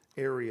two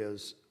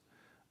areas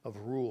of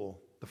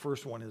rule. The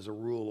first one is a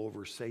rule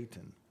over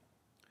Satan.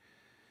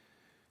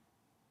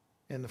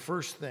 And the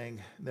first thing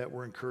that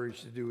we're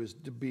encouraged to do is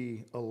to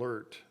be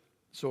alert.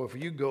 So if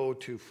you go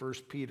to 1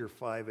 Peter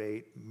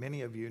 5:8,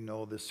 many of you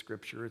know this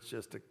scripture. It's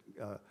just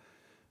a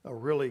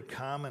really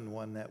common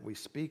one that we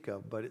speak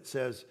of, but it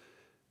says,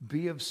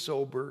 be of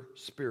sober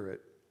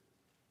spirit.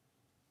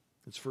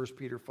 It's 1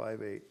 Peter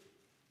 5:8.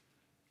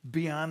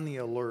 Be on the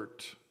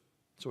alert.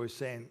 So he's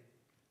saying,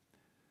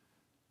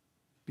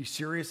 be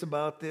serious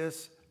about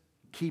this.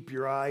 Keep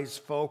your eyes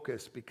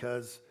focused,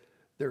 because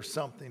there's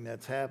something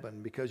that's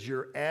happened. Because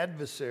your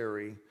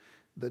adversary,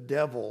 the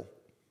devil,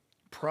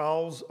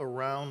 prowls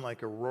around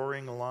like a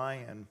roaring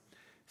lion,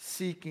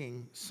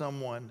 seeking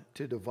someone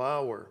to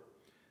devour.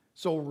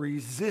 So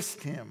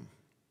resist him,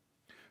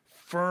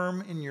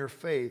 firm in your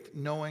faith,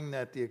 knowing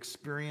that the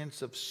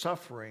experience of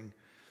suffering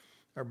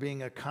are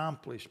being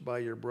accomplished by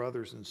your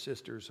brothers and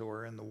sisters who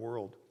are in the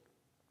world.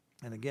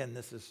 And again,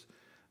 this is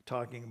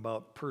talking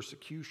about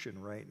persecution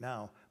right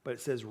now, but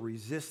it says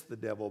resist the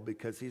devil,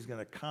 because he's going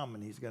to come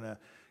and he's going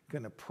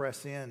to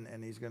press in,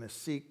 and he's going to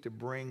seek to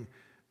bring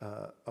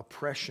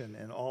oppression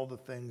and all the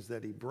things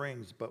that he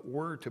brings. But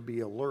we're to be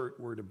alert,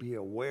 we're to be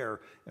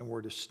aware, and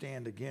we're to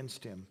stand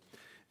against him.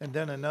 And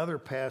then another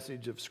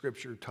passage of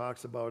Scripture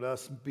talks about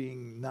us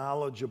being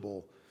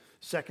knowledgeable.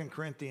 2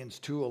 Corinthians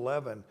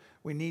 2:11,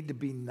 we need to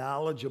be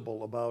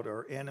knowledgeable about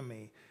our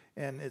enemy.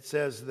 And it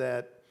says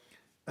that,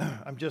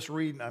 I'm just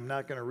reading, I'm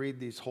not going to read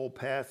these whole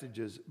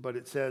passages, but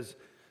it says,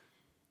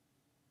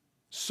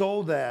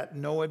 so that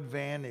no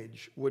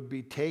advantage would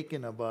be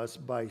taken of us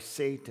by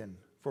Satan,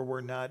 for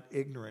we're not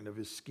ignorant of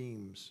his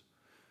schemes.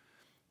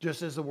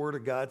 Just as the Word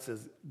of God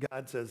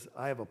says,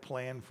 I have a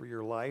plan for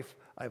your life,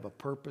 I have a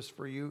purpose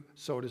for you,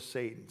 so does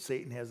Satan.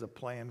 Satan has a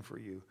plan for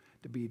you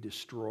to be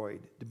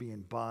destroyed, to be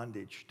in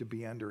bondage, to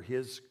be under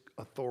his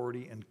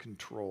authority and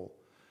control.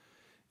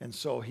 And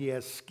so he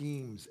has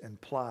schemes and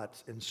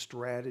plots and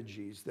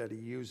strategies that he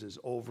uses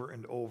over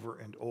and over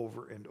and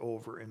over and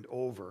over and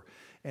over.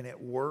 And it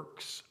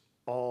works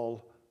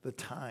all the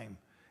time.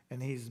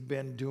 And he's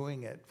been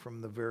doing it from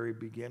the very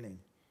beginning.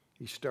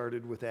 He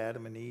started with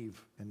Adam and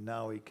Eve, and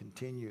now he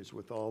continues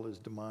with all his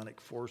demonic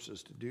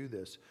forces to do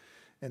this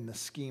and the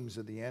schemes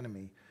of the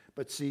enemy.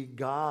 But see,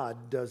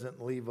 God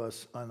doesn't leave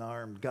us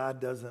unarmed. God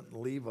doesn't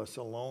leave us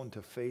alone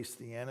to face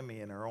the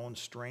enemy in our own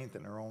strength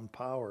and our own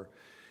power.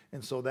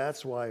 And so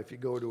that's why if you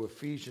go to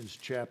Ephesians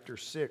chapter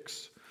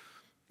 6,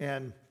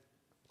 and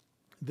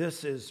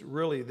this is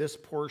really this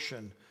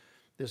portion,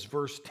 this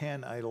verse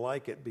 10, I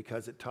like it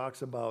because it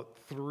talks about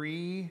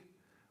three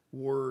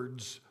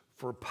words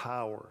for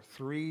power,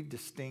 three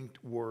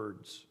distinct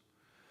words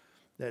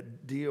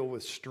that deal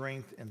with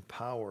strength and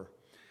power.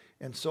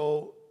 And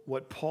so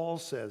what Paul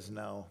says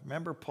now,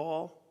 remember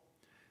Paul,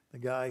 the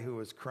guy who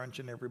was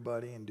crunching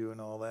everybody and doing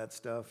all that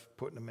stuff,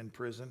 putting them in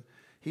prison?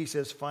 He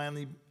says,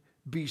 finally,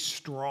 be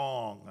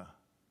strong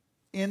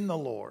in the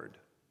Lord.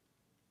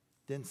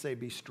 Didn't say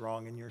be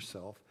strong in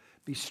yourself.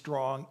 Be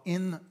strong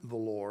in the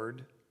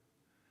Lord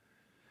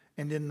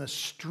and in the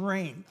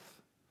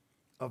strength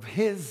of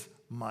his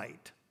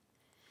might.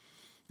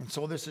 And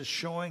so this is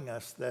showing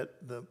us that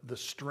the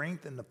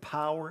strength and the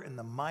power and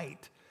the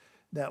might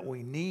that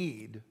we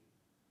need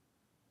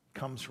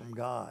comes from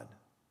God.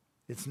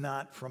 It's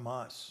not from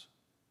us.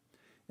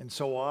 And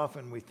so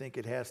often we think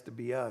it has to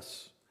be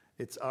us.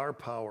 It's our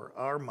power,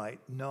 our might.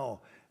 No,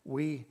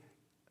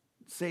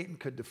 Satan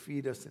could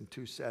defeat us in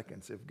 2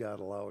 seconds if God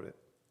allowed it.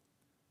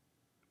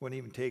 Wouldn't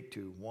even take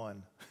 2,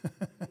 1.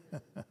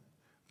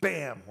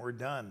 Bam, we're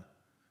done.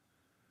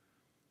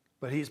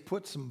 But he's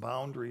put some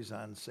boundaries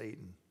on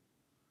Satan.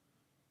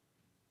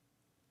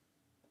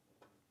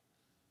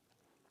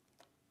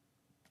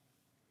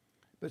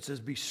 But it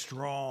says, be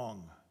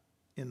strong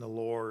in the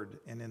Lord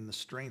and in the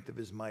strength of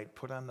his might.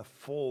 Put on the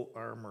full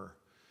armor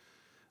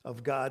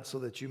of God so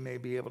that you may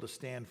be able to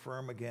stand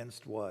firm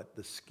against what?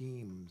 The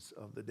schemes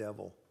of the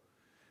devil.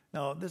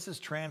 Now, this is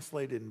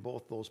translated in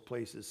both those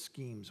places,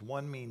 schemes.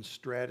 One means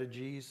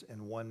strategies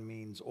and one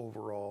means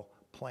overall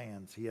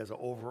plans. He has an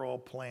overall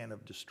plan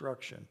of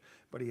destruction,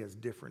 but he has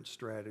different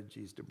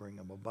strategies to bring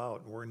them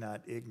about. We're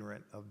not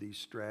ignorant of these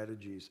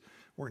strategies.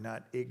 We're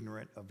not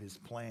ignorant of his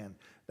plan.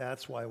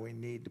 That's why we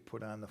need to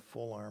put on the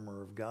full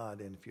armor of God.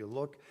 And if you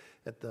look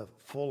at the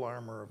full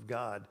armor of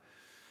God,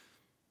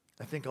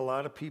 I think a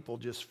lot of people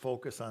just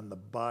focus on the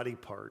body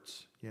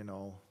parts,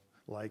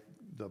 like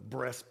the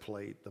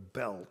breastplate, the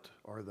belt,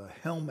 or the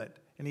helmet.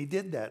 And he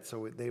did that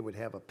so they would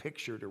have a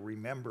picture to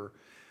remember.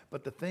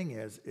 But the thing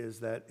is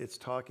that it's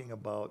talking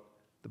about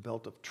the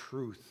belt of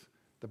truth,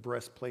 the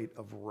breastplate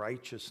of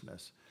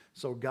righteousness.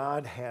 So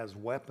God has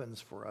weapons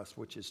for us,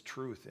 which is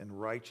truth and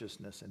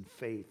righteousness and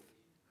faith,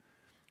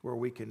 where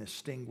we can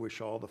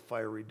extinguish all the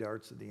fiery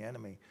darts of the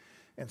enemy.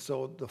 And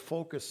so the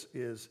focus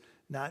is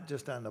not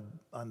just on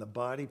the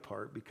body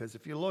part, because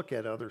if you look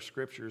at other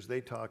scriptures,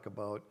 they talk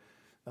about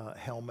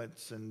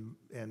helmets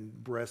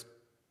and breast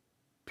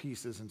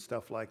pieces and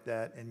stuff like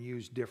that and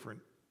use different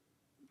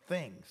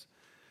things.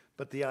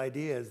 But the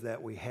idea is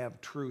that we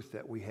have truth,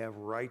 that we have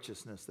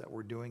righteousness, that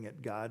we're doing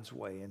it God's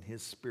way in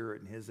his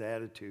spirit and his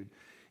attitude,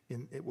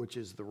 which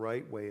is the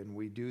right way, and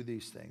we do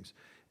these things.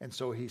 And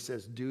so he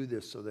says, do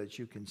this so that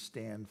you can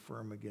stand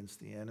firm against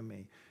the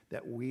enemy,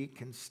 that we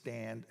can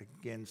stand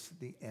against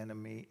the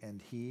enemy, and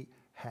he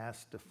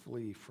has to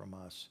flee from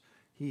us.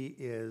 He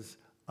is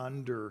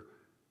under,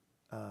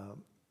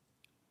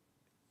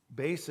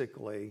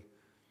 basically,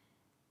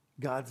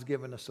 God's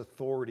given us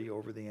authority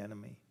over the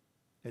enemy.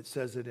 It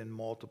says it in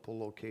multiple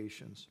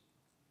locations.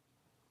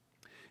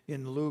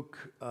 In Luke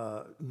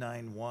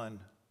 9:1,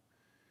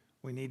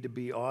 we need to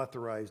be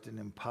authorized and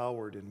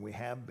empowered, and we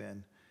have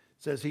been.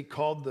 It says he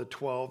called the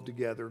 12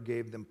 together,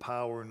 gave them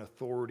power and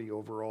authority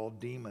over all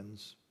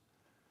demons,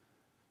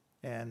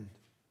 and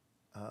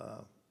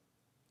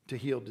to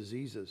heal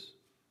diseases.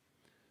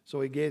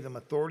 So he gave them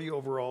authority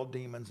over all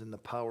demons and the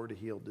power to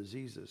heal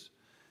diseases.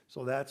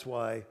 So that's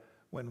why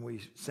when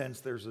we sense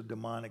there's a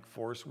demonic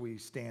force, we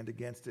stand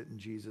against it in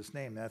Jesus'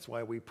 name. That's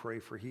why we pray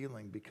for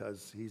healing,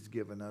 because he's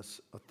given us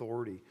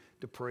authority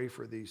to pray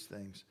for these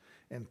things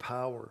and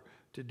power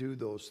to do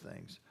those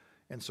things.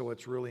 And so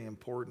it's really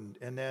important.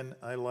 And then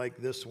I like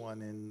this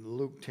one in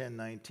Luke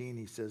 10:19.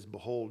 He says,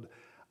 behold,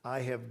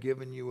 I have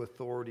given you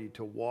authority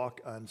to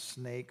walk on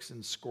snakes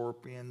and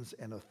scorpions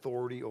and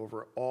authority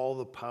over all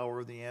the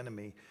power of the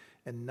enemy,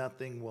 and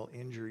nothing will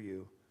injure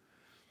you.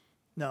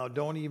 Now,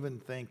 don't even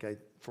think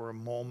for a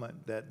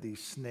moment that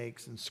these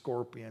snakes and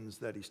scorpions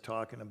that he's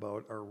talking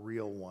about are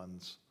real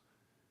ones.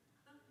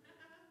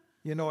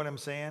 You know what I'm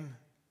saying?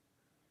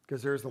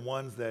 Because there's the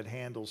ones that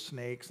handle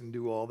snakes and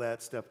do all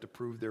that stuff to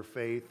prove their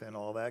faith and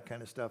all that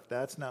kind of stuff.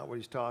 That's not what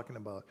he's talking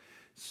about.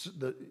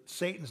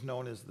 Satan's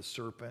known as the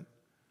serpent,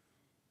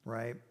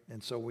 right?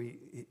 And so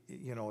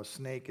a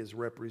snake is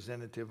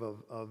representative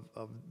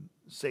of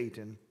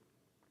Satan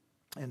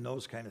and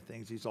those kind of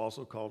things. He's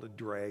also called a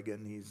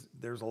dragon.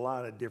 There's a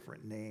lot of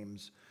different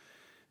names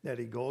that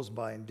he goes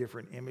by in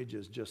different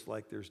images, just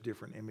like there's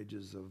different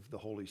images of the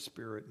Holy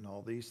Spirit and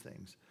all these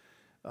things.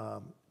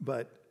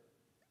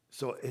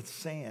 So it's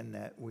saying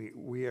that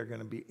we are going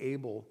to be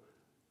able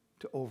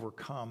to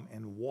overcome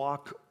and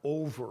walk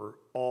over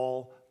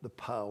all the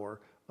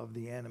power of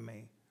the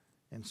enemy.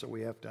 And so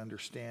we have to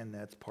understand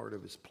that's part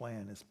of his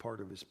plan, it's part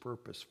of his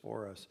purpose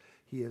for us.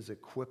 He has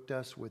equipped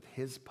us with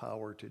his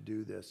power to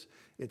do this.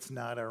 It's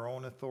not our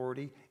own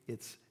authority,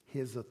 it's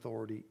his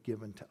authority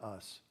given to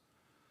us.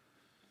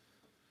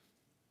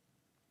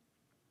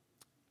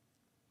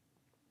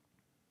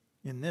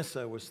 In this,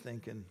 I was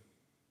thinking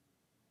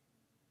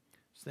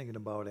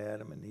about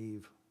Adam and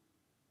Eve.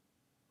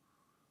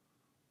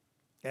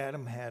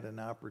 Adam had an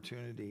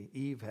opportunity,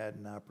 Eve had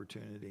an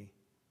opportunity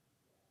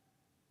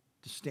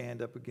to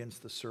stand up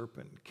against the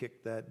serpent and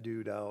kick that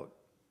dude out.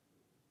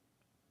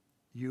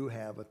 You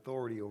have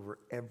authority over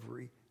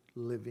every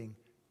living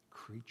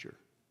creature.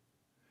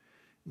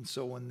 And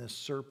so when this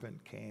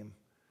serpent came,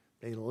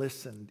 they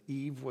listened.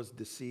 Eve was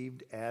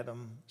deceived.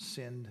 Adam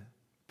sinned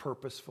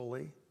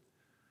purposefully.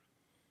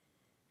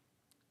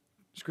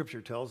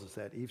 Scripture tells us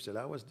that. Eve said,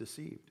 I was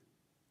deceived.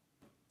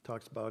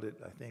 Talks about it,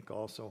 I think,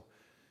 also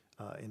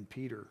in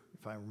Peter,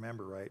 if I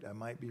remember right. I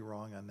might be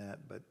wrong on that,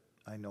 but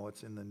I know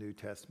it's in the New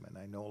Testament.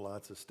 I know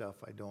lots of stuff.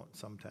 I don't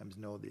sometimes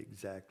know the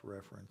exact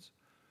reference.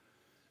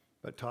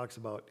 But it talks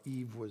about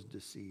Eve was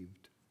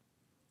deceived.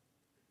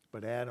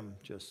 But Adam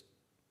just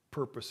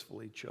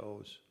purposefully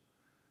chose.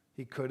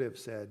 He could have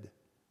said,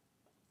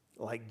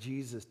 like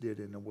Jesus did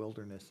in the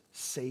wilderness,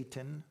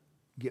 Satan,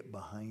 get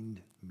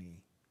behind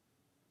me.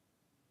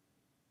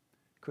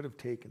 Could have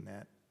taken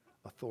that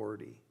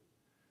authority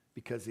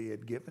because he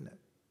had given it.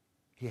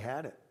 He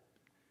had it.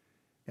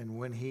 And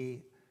when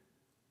he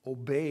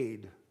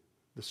obeyed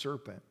the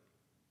serpent,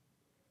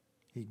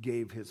 he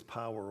gave his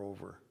power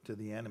over to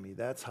the enemy.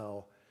 That's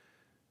how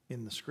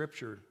in the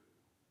scripture,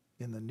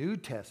 in the New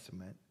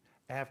Testament,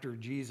 after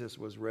Jesus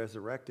was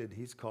resurrected,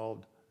 he's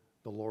called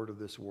the Lord of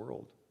this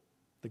world,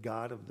 the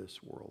God of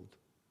this world,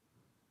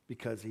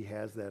 because he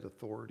has that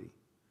authority.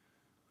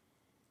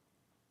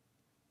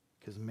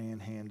 Because man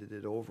handed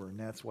it over, and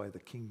that's why the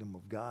kingdom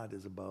of God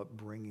is about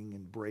bringing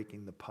and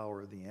breaking the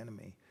power of the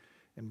enemy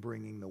and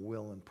bringing the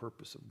will and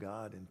purpose of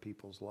God in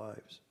people's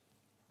lives.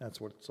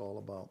 That's what it's all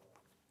about.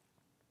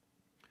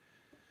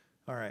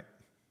 All right,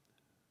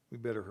 we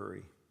better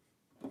hurry.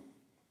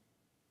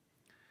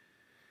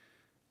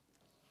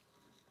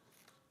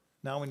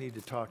 Now we need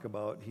to talk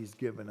about he's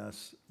given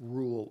us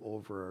rule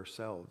over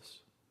ourselves.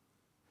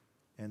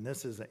 And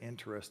this is an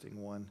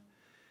interesting one,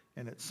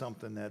 and it's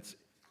something that's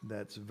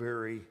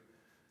very,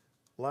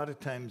 a lot of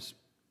times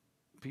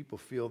people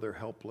feel they're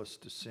helpless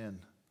to sin.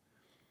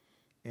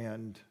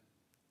 And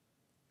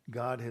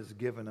God has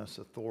given us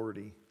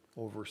authority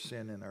over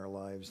sin in our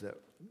lives, that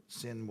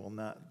sin will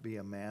not be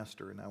a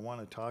master. And I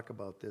want to talk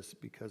about this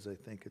because I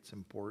think it's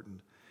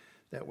important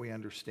that we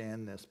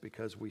understand this,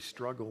 because we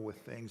struggle with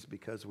things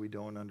because we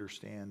don't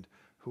understand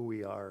who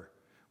we are.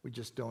 We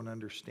just don't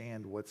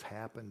understand what's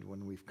happened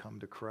when we've come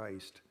to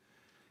Christ.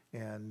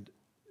 And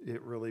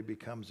it really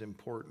becomes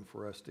important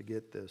for us to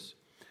get this.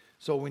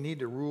 So we need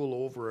to rule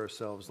over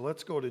ourselves.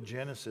 Let's go to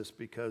Genesis,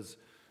 because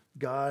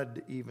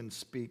God even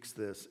speaks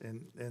this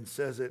and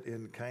says it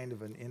in kind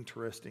of an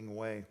interesting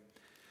way.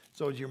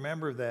 So do you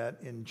remember that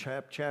in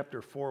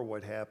chapter 4,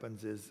 what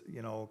happens is,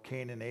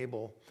 Cain and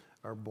Abel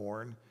are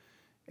born.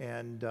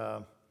 And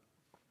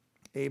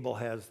Abel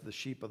has the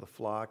sheep of the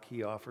flock.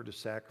 He offered a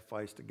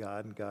sacrifice to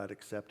God, and God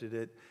accepted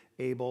it.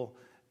 Abel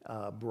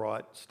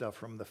brought stuff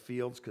from the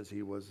fields because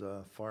he was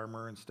a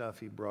farmer and stuff.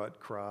 He brought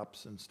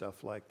crops and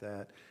stuff like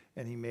that.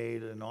 And he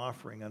made an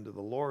offering unto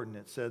the Lord. And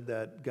it said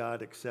that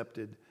God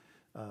accepted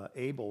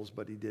Abel's,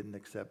 but he didn't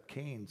accept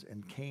Cain's.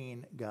 And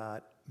Cain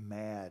got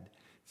mad.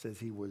 It says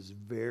he was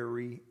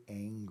very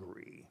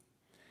angry.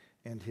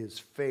 And his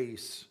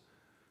face,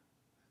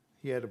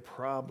 he had a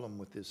problem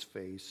with his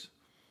face.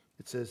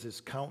 It says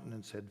his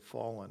countenance had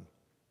fallen.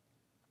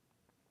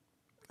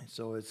 And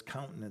so his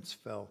countenance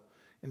fell.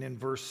 And in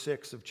verse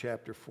 6 of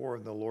chapter 4,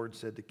 the Lord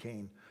said to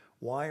Cain,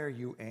 "Why are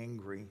you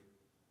angry?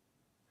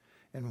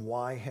 And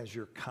why has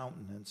your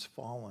countenance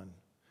fallen?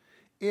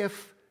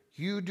 If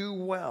you do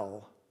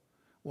well,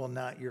 will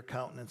not your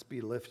countenance be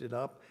lifted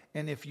up?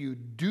 And if you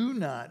do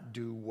not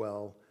do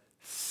well,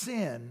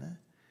 sin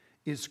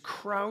is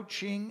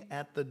crouching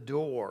at the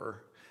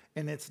door,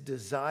 and its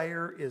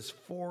desire is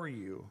for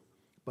you,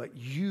 but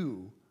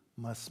you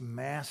must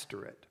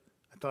master it."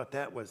 I thought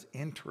that was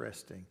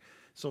interesting.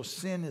 So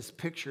sin is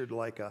pictured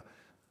like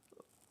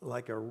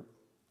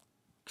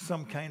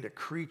some kind of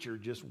creature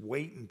just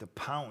waiting to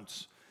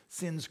pounce.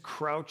 Sin's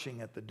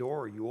crouching at the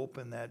door. You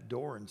open that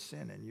door and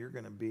sin, and you're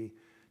going to be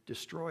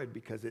destroyed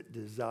because it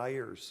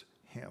desires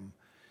him.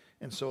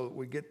 And so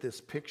we get this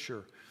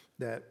picture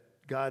that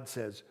God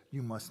says,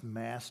 you must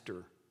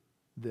master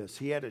this.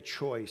 He had a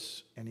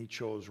choice, and he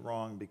chose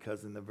wrong,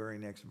 because in the very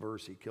next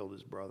verse he killed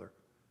his brother.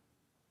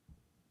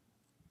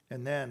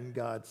 And then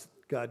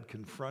God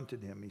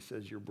confronted him. He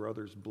says, your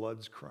brother's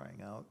blood's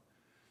crying out.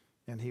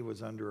 And he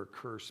was under a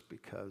curse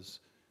because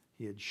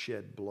he had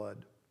shed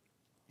blood,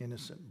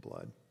 innocent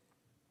blood.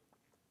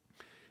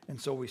 And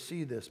so we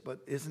see this,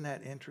 but isn't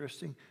that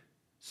interesting?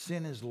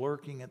 Sin is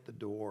lurking at the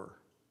door,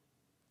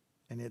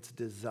 and its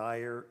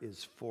desire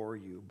is for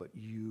you, but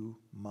you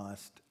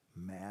must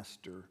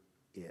master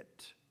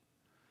it.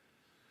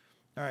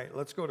 All right,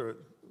 let's go to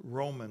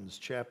Romans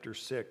chapter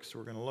 6.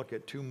 We're going to look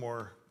at two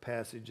more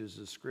passages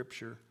of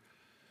Scripture,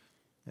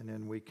 and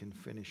then we can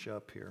finish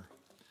up here.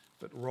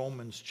 But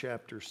Romans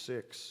chapter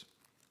 6.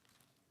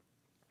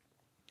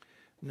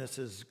 And this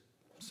is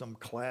some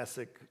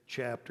classic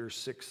chapters.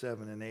 6,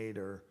 7, and 8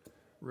 are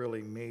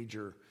really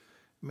major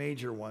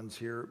ones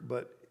here.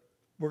 But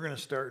we're going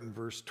to start in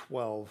verse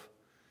 12.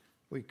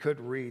 We could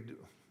read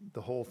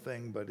the whole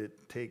thing, but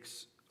it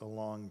takes a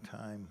long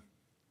time.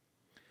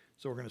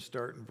 So we're going to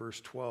start in verse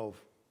 12.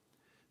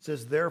 It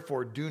says,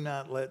 "Therefore do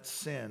not let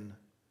sin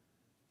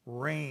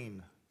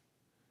reign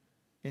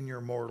in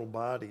your mortal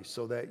body,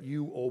 so that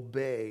you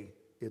obey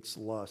its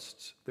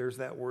lusts." There's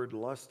that word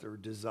lust, or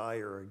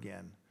desire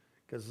again,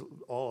 because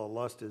all a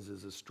lust is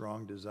a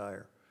strong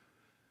desire.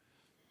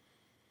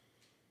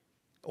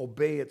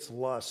 Obey its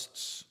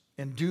lusts,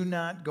 and do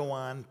not go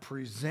on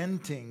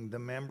presenting the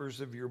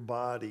members of your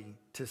body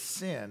to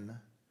sin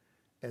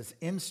as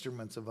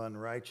instruments of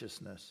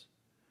unrighteousness,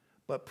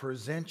 but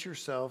present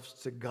yourselves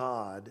to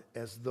God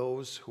as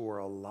those who are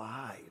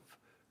alive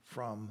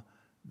from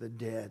the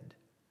dead,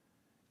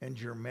 and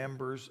your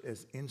members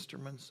as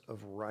instruments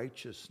of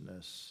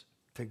righteousness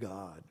to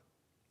God.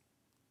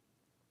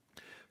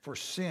 For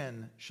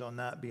sin shall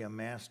not be a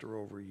master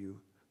over you,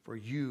 for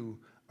you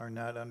are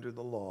not under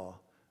the law,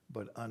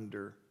 but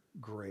under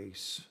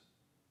grace.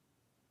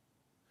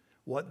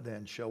 What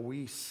then? Shall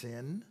we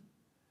sin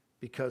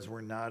because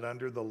we're not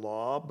under the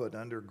law, but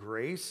under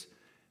grace?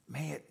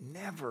 May it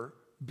never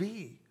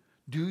be.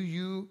 Do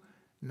you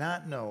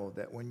not know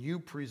that when you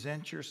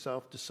present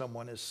yourself to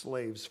someone as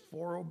slaves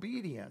for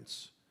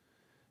obedience,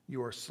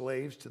 you are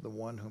slaves to the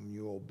one whom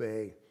you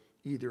obey,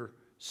 either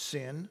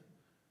sin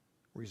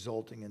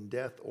resulting in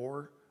death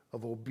or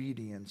of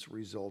obedience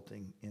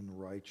resulting in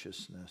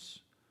righteousness?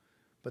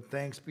 But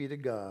thanks be to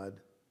God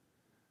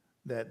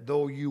that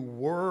though you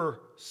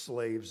were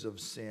slaves of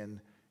sin,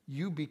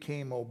 you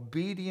became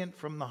obedient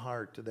from the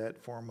heart to that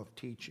form of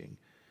teaching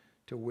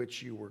to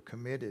which you were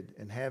committed.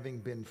 And having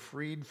been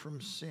freed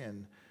from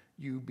sin,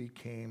 you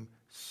became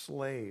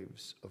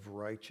slaves of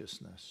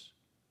righteousness.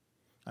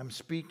 I'm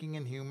speaking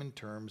in human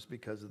terms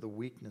because of the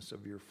weakness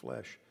of your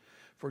flesh.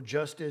 For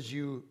just as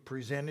you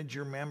presented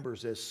your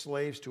members as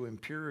slaves to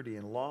impurity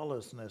and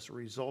lawlessness,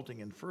 resulting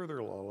in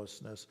further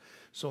lawlessness,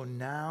 so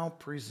now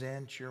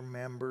present your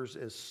members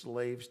as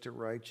slaves to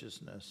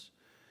righteousness,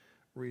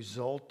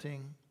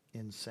 resulting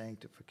in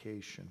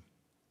sanctification.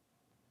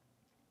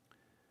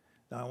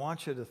 Now, I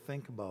want you to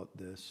think about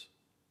this.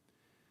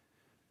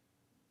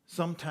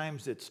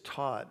 Sometimes it's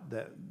taught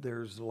that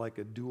there's like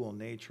a dual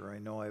nature. I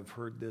know I've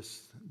heard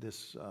this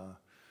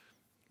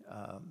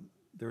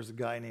there's a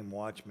guy named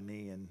Watchman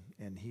Nee,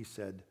 and he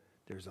said,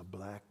 there's a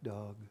black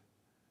dog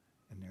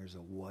and there's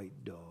a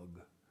white dog,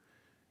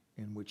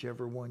 and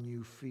whichever one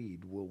you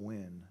feed will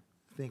win,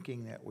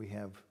 thinking that we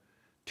have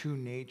two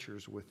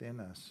natures within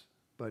us.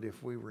 But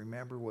if we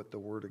remember what the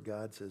Word of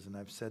God says, and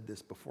I've said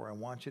this before, I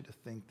want you to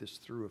think this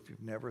through if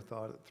you've never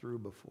thought it through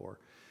before.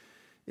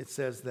 It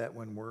says that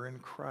when we're in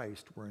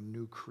Christ, we're a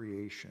new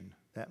creation.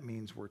 That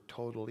means we're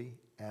totally,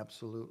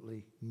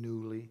 absolutely,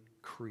 newly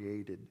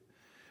created.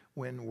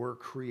 When we're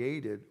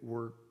created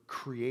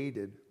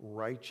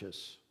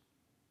righteous.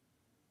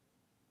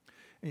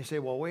 And you say,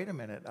 well, wait a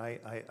minute.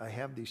 I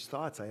have these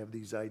thoughts. I have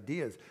these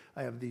ideas.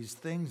 I have these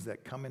things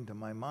that come into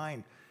my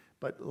mind.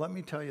 But let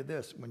me tell you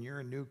this. When you're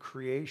a new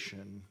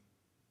creation,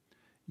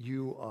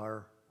 you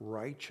are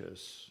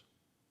righteous.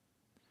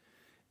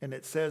 And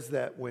it says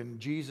that when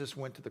Jesus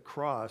went to the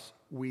cross,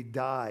 we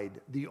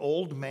died. The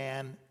old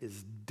man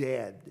is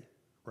dead,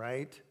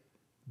 right?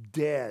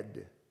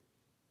 Dead.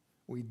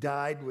 We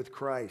died with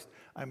Christ.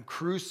 I'm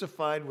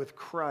crucified with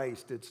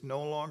Christ. It's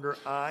no longer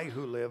I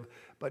who live,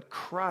 but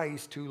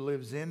Christ who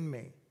lives in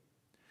me.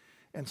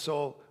 And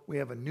so we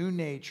have a new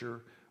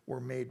nature. We're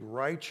made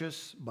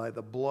righteous by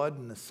the blood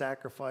and the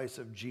sacrifice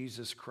of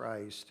Jesus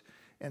Christ.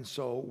 And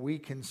so we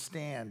can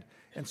stand.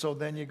 And so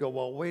then you go,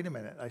 well, wait a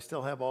minute. I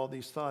still have all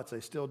these thoughts. I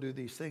still do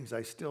these things.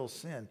 I still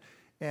sin.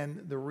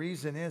 And the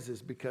reason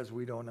is because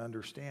we don't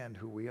understand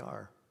who we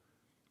are.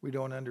 We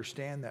don't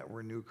understand that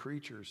we're new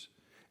creatures.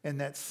 And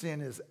that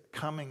sin is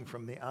coming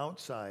from the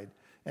outside,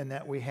 and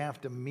that we have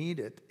to meet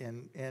it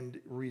and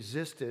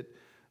resist it,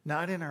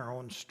 not in our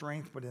own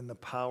strength, but in the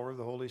power of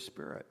the Holy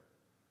Spirit.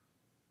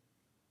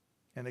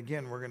 And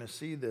again, we're going to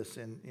see this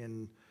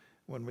in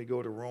when we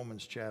go to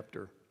Romans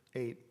chapter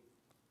 8.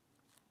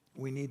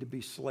 We need to be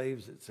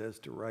slaves, it says,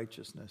 to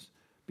righteousness,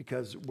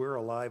 because we're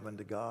alive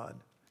unto God.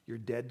 You're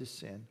dead to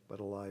sin, but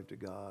alive to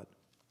God.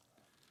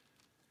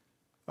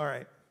 All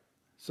right,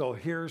 so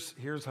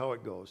here's how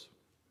it goes.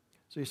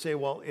 So you say,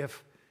 well,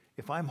 if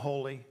I'm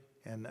holy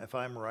and if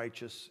I'm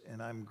righteous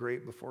and I'm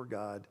great before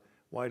God,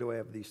 why do I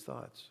have these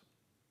thoughts?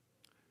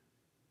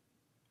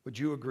 Would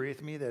you agree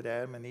with me that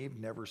Adam and Eve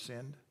never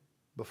sinned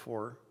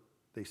before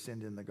they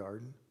sinned in the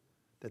garden?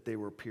 That they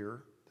were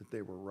pure, that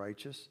they were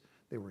righteous,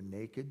 they were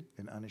naked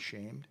and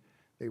unashamed,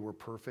 they were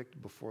perfect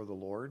before the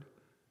Lord?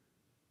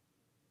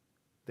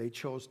 They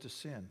chose to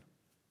sin,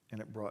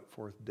 and it brought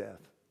forth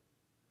death.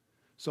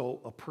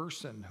 So a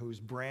person who's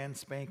brand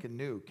spanking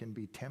new can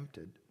be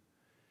tempted.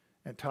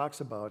 It talks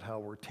about how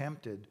we're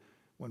tempted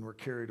when we're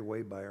carried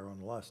away by our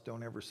own lust.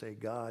 Don't ever say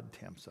God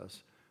tempts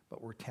us,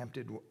 but we're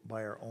tempted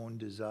by our own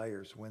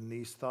desires. When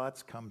these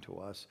thoughts come to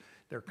us,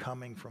 they're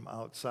coming from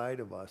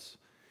outside of us.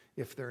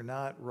 If they're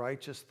not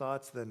righteous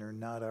thoughts, then they're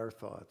not our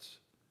thoughts,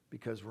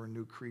 because we're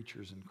new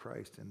creatures in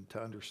Christ. And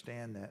to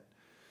understand that.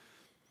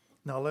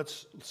 Now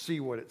let's see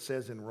what it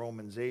says in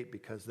Romans 8,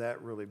 because that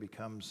really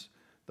becomes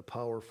the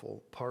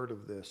powerful part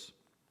of this.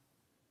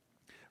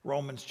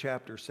 Romans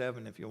chapter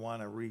 7, if you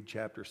want to read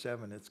chapter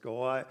 7, it's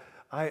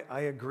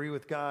I agree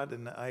with God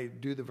and I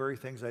do the very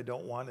things I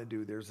don't want to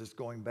do. There's this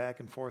going back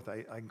and forth.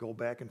 I go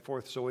back and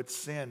forth. So it's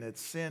sin.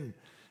 It's sin.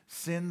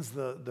 Sin's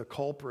the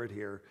culprit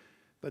here.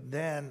 But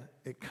then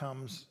it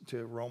comes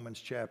to Romans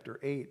chapter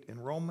 8.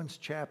 And Romans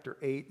chapter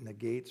 8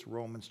 negates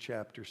Romans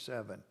chapter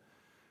 7.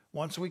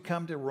 Once we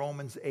come to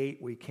Romans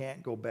 8, we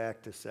can't go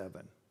back to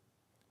 7.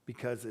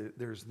 because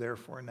there's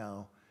therefore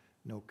now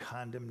no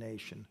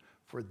condemnation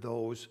for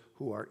those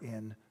who are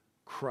in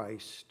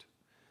Christ.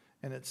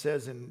 And it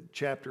says in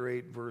chapter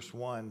 8, verse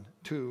 1,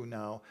 2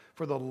 now,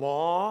 for the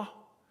law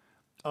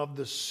of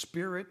the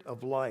Spirit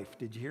of life.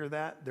 Did you hear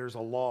that? There's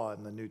a law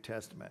in the New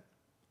Testament.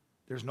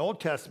 There's an Old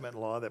Testament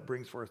law that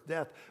brings forth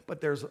death,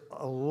 but there's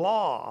a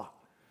law.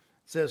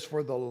 It says,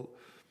 for the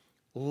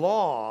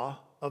law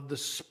of the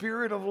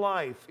Spirit of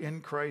life in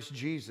Christ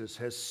Jesus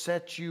has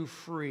set you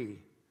free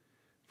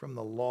from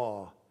the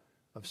law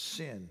of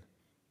sin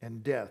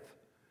and death.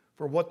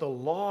 For what the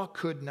law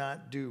could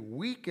not do,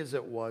 weak as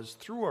it was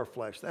through our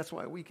flesh. That's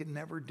why we can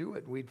never do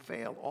it. We'd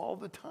fail all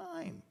the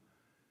time.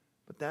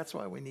 But that's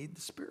why we need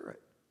the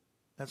Spirit.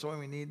 That's why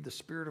we need the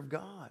Spirit of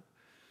God.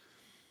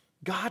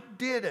 God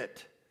did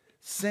it,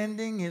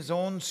 sending his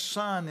own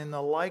Son in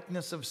the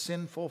likeness of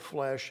sinful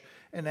flesh,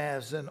 and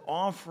as an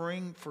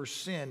offering for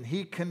sin,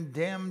 he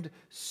condemned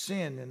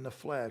sin in the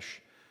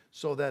flesh,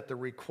 so that the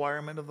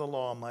requirement of the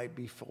law might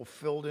be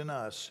fulfilled in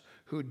us,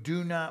 who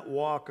do not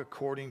walk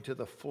according to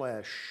the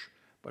flesh,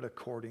 but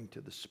according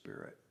to the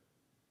Spirit.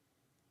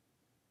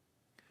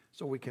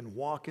 So we can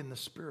walk in the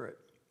Spirit.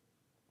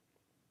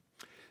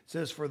 It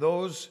says, for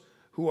those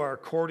who are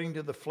according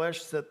to the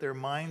flesh set their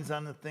minds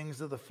on the things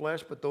of the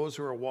flesh, but those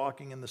who are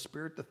walking in the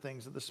Spirit, the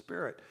things of the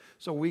Spirit.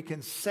 So we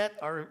can set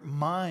our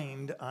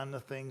mind on the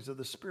things of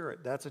the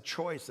Spirit. That's a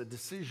choice, a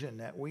decision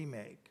that we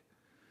make.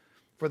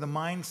 For the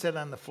mind set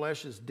on the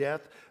flesh is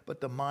death,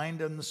 but the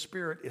mind on the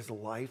Spirit is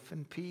life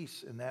and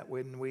peace. And that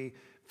when we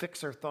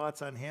fix our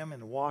thoughts on him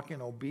and walk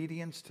in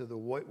obedience to the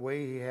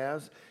way he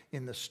has,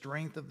 in the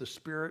strength of the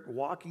Spirit,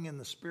 walking in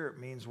the Spirit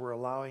means we're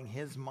allowing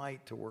his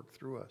might to work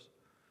through us.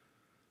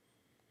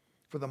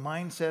 For the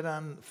mind set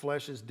on the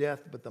flesh is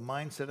death, but the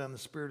mind set on the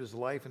Spirit is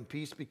life and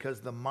peace,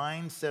 because the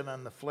mind set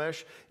on the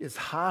flesh is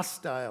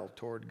hostile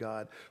toward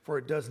God, for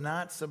it does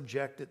not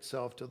subject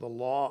itself to the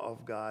law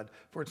of God,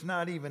 for it's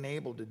not even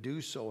able to do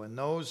so, and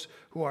those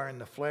who are in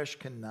the flesh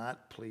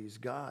cannot please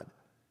God.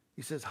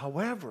 He says,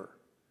 however,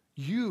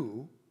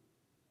 you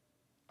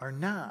are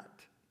not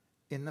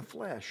in the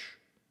flesh,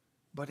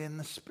 but in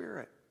the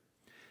Spirit,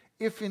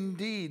 if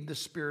indeed the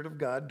Spirit of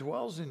God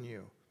dwells in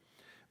you.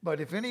 But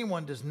if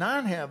anyone does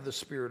not have the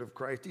Spirit of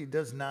Christ, he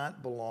does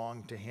not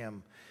belong to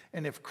him.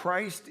 And if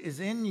Christ is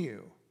in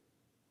you,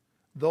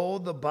 though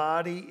the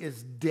body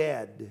is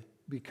dead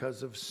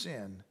because of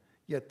sin,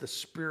 yet the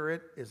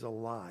Spirit is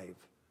alive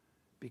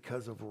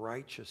because of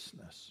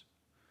righteousness.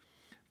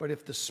 But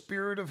if the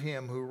Spirit of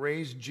him who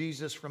raised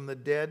Jesus from the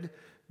dead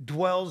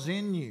dwells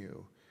in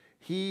you,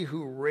 he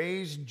who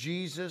raised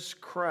Jesus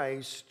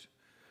Christ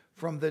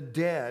from the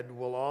dead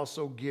will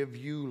also give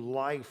you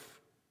life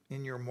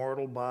in your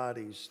mortal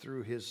bodies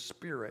through his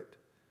Spirit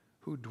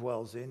who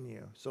dwells in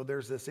you. So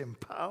there's this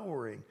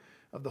empowering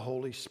of the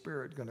Holy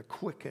Spirit going to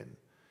quicken,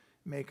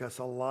 make us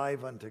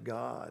alive unto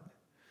God.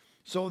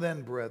 So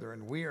then,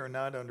 brethren, we are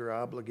not under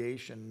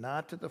obligation,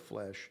 not to the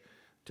flesh,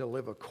 to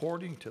live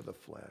according to the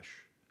flesh.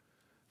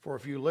 For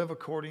if you live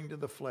according to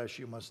the flesh,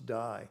 you must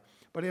die.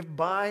 But if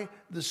by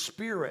the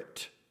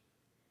Spirit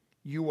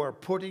you are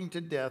putting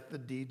to death the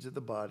deeds of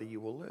the body, you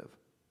will live.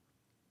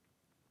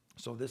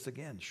 So this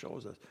again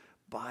shows us,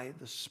 by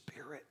the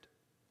Spirit,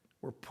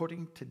 we're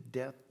putting to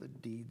death the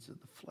deeds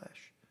of the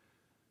flesh.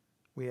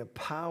 We have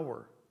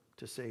power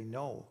to say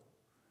no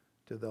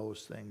to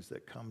those things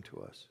that come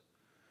to us.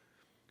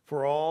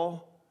 For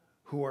all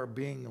who are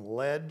being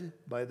led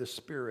by the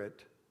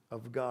Spirit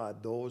of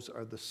God, those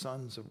are the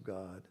sons of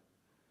God.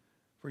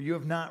 For you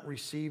have not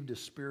received a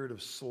spirit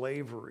of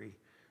slavery,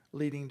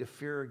 leading to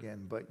fear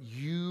again, but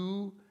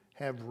you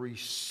have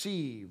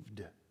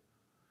received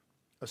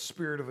a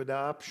spirit of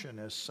adoption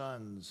as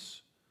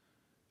sons,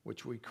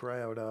 which we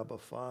cry out, Abba,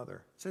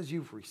 Father. It says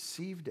you've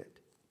received it.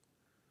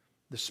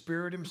 The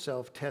Spirit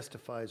himself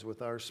testifies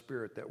with our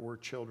spirit that we're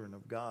children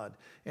of God.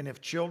 And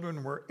if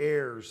children, we're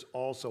heirs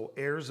also,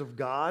 heirs of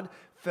God,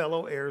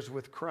 fellow heirs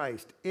with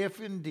Christ, if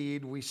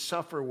indeed we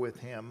suffer with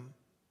him,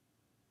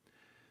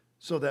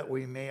 so that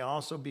we may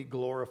also be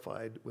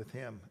glorified with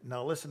him.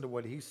 Now listen to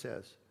what he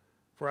says.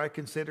 For I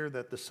consider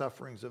that the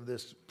sufferings of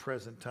this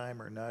present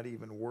time are not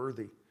even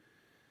worthy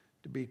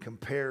to be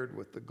compared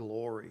with the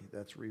glory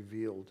that's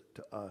revealed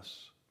to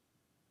us.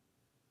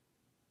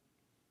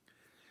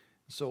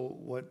 So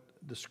what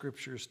the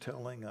Scripture's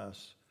telling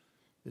us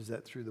is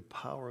that through the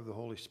power of the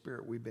Holy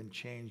Spirit, we've been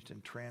changed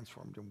and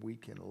transformed, and we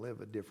can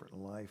live a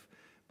different life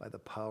by the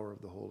power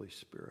of the Holy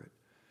Spirit.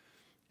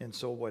 And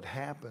so what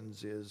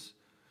happens is,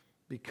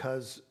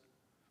 because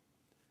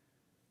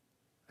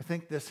I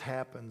think this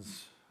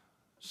happens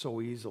so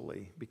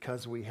easily,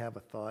 because we have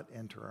a thought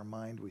enter our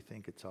mind, we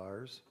think it's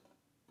ours.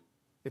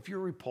 If you're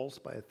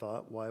repulsed by a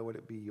thought, why would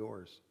it be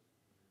yours?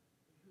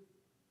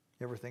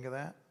 You ever think of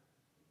that?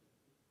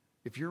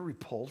 If you're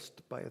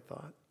repulsed by a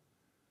thought,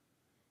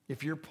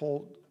 if you're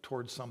pulled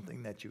towards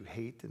something that you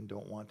hate and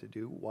don't want to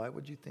do, why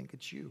would you think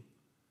it's you?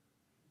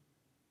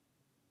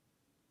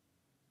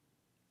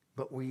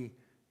 But we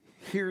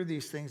hear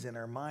these things in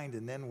our mind,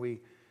 and then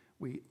we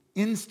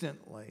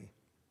instantly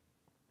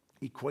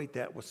equate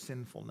that with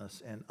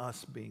sinfulness and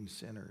us being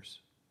sinners.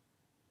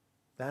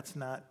 That's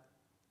not,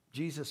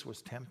 Jesus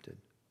was tempted.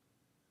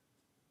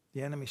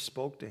 The enemy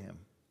spoke to him,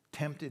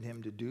 tempted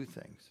him to do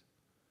things.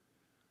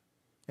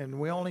 And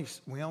we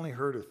only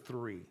heard of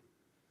 3.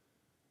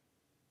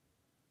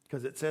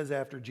 Because it says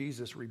after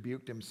Jesus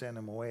rebuked him, sent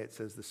him away, it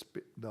says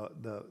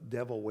the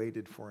devil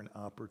waited for an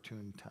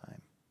opportune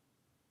time.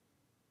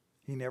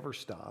 He never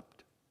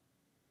stopped.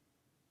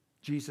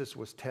 Jesus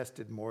was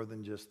tested more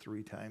than just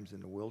 3 times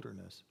in the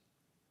wilderness.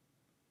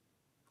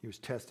 He was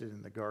tested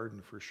in the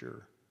garden for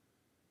sure.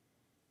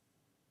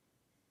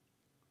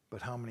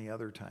 But how many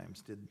other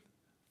times did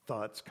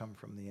thoughts come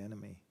from the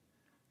enemy?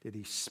 Did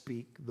he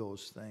speak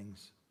those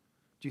things?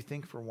 Do you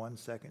think for one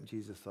second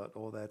Jesus thought,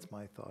 oh, that's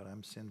my thought.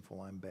 I'm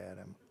sinful, I'm bad,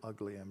 I'm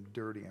ugly, I'm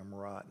dirty, I'm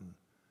rotten.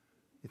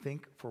 You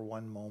think for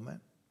one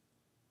moment?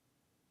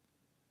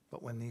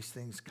 But when these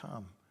things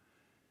come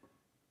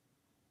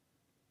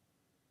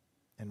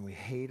and we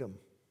hate them,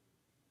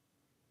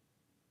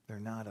 they're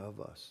not of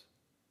us.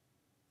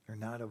 They're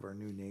not of our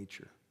new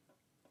nature.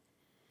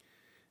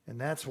 And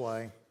that's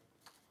why,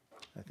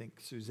 I think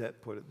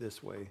Suzette put it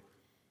this way,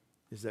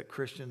 is that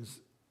Christians,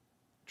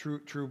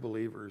 true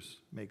believers,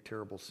 make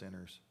terrible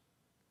sinners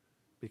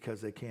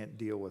because they can't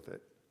deal with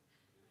it.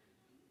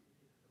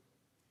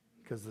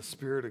 Because the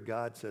Spirit of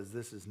God says,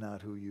 this is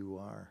not who you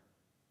are.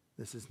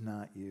 This is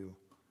not you.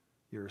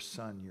 You're a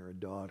son, you're a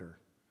daughter.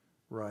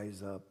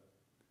 Rise up.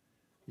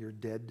 You're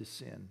dead to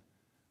sin.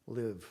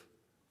 Live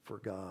for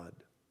God.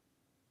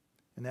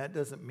 And that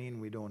doesn't mean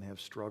we don't have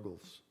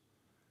struggles.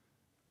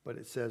 But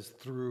it says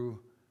through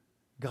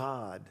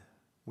God,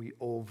 we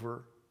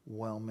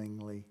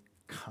overwhelmingly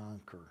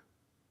conquer.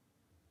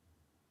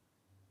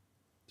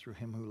 Through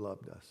him who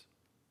loved us.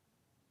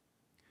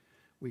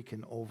 We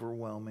can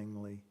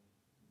overwhelmingly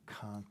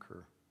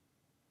conquer.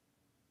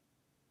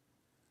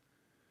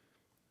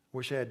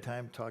 Wish I had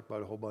time to talk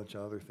about a whole bunch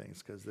of other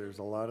things, because there's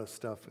a lot of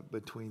stuff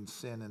between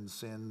sin and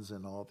sins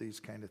and all these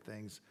kind of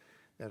things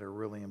that are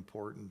really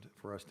important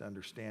for us to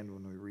understand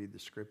when we read the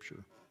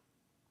Scripture.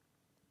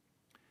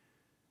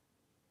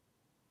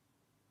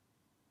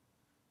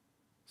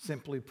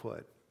 Simply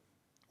put,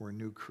 we're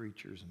new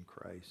creatures in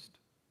Christ.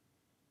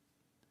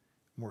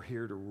 We're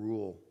here to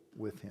rule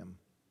with him.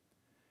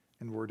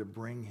 And we're to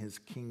bring his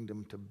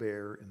kingdom to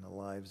bear in the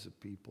lives of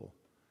people.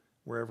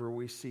 Wherever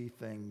we see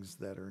things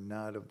that are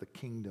not of the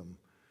kingdom,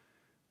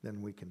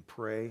 then we can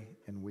pray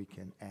and we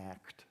can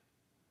act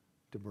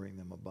to bring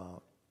them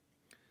about.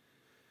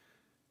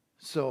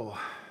 So,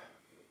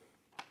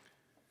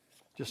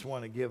 just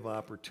want to give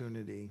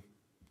opportunity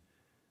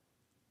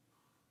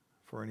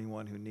for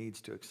anyone who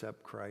needs to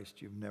accept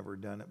Christ. You've never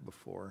done it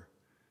before.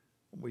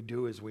 What we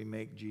do is we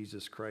make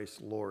Jesus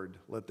Christ Lord.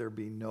 Let there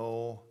be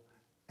no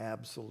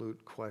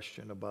absolute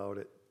question about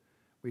it.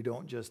 We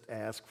don't just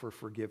ask for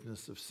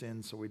forgiveness of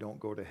sin so we don't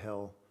go to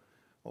hell.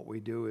 What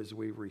we do is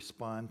we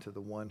respond to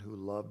the one who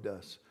loved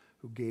us,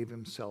 who gave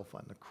himself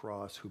on the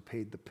cross, who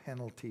paid the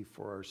penalty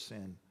for our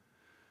sin.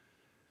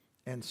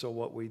 And so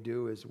what we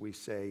do is we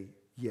say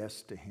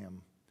yes to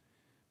him,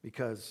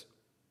 because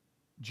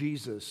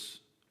Jesus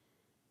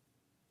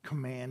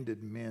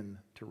commanded men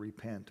to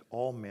repent,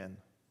 all men,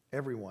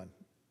 everyone,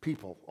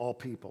 people, all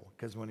people,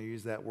 because when you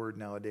use that word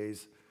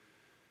nowadays,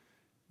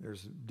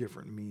 there's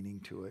different meaning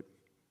to it.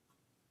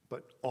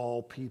 But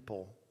all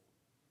people,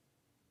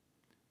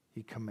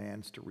 he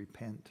commands to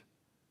repent,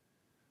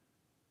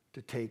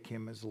 to take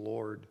him as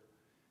Lord.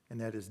 And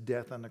that his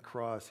death on the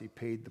cross, he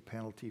paid the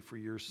penalty for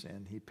your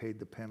sin. He paid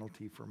the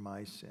penalty for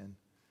my sin.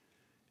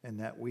 And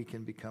that we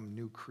can become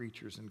new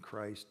creatures in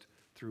Christ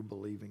through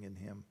believing in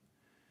him.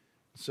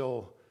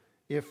 So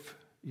if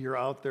you're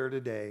out there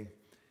today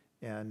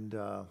and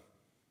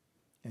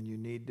you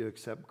need to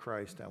accept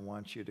Christ, I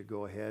want you to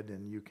go ahead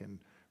and you can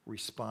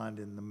respond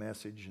in the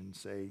message and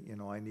say,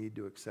 I need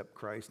to accept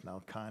Christ, and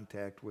I'll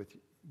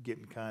get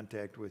in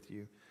contact with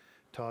you,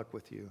 talk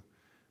with you.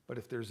 But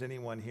if there's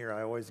anyone here,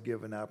 I always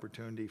give an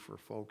opportunity for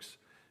folks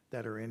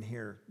that are in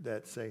here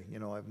that say,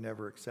 I've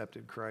never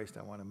accepted Christ,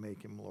 I want to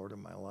make him Lord of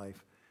my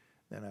life.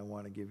 Then I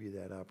want to give you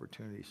that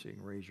opportunity so you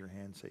can raise your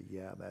hand and say,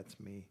 yeah, that's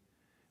me.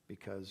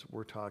 Because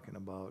we're talking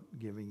about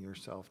giving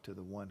yourself to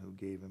the one who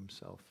gave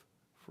himself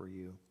for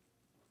you.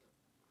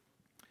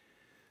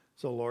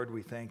 So, Lord,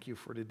 we thank you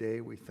for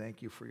today. We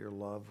thank you for your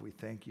love. We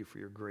thank you for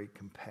your great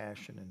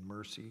compassion and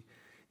mercy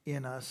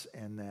in us,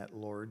 and that,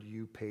 Lord,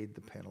 you paid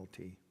the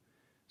penalty.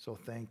 So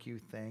thank you,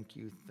 thank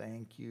you,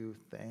 thank you,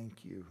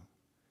 thank you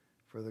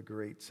for the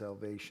great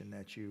salvation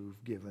that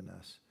you've given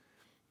us.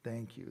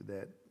 Thank you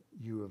that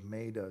you have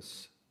made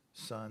us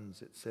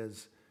sons. It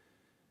says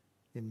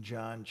in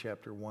John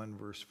chapter 1,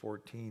 verse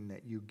 14,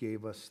 that you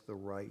gave us the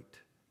right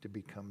to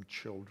become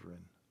children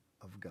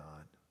of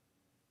God.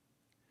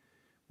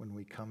 When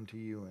we come to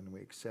you and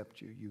we accept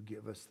you, you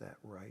give us that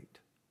right.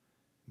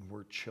 And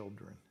we're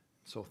children.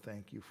 So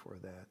thank you for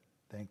that.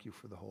 Thank you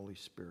for the Holy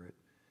Spirit.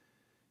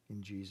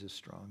 In Jesus'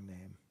 strong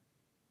name.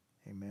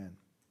 Amen.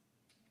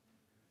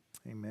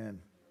 Amen.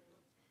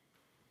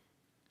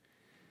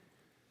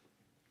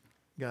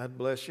 God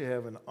bless you.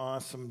 Have an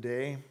awesome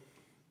day.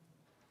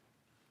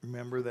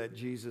 Remember that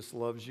Jesus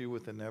loves you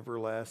with an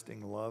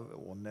everlasting love.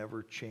 It will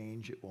never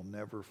change. It will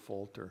never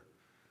falter.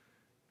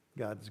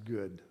 God's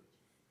good.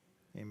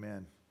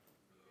 Amen.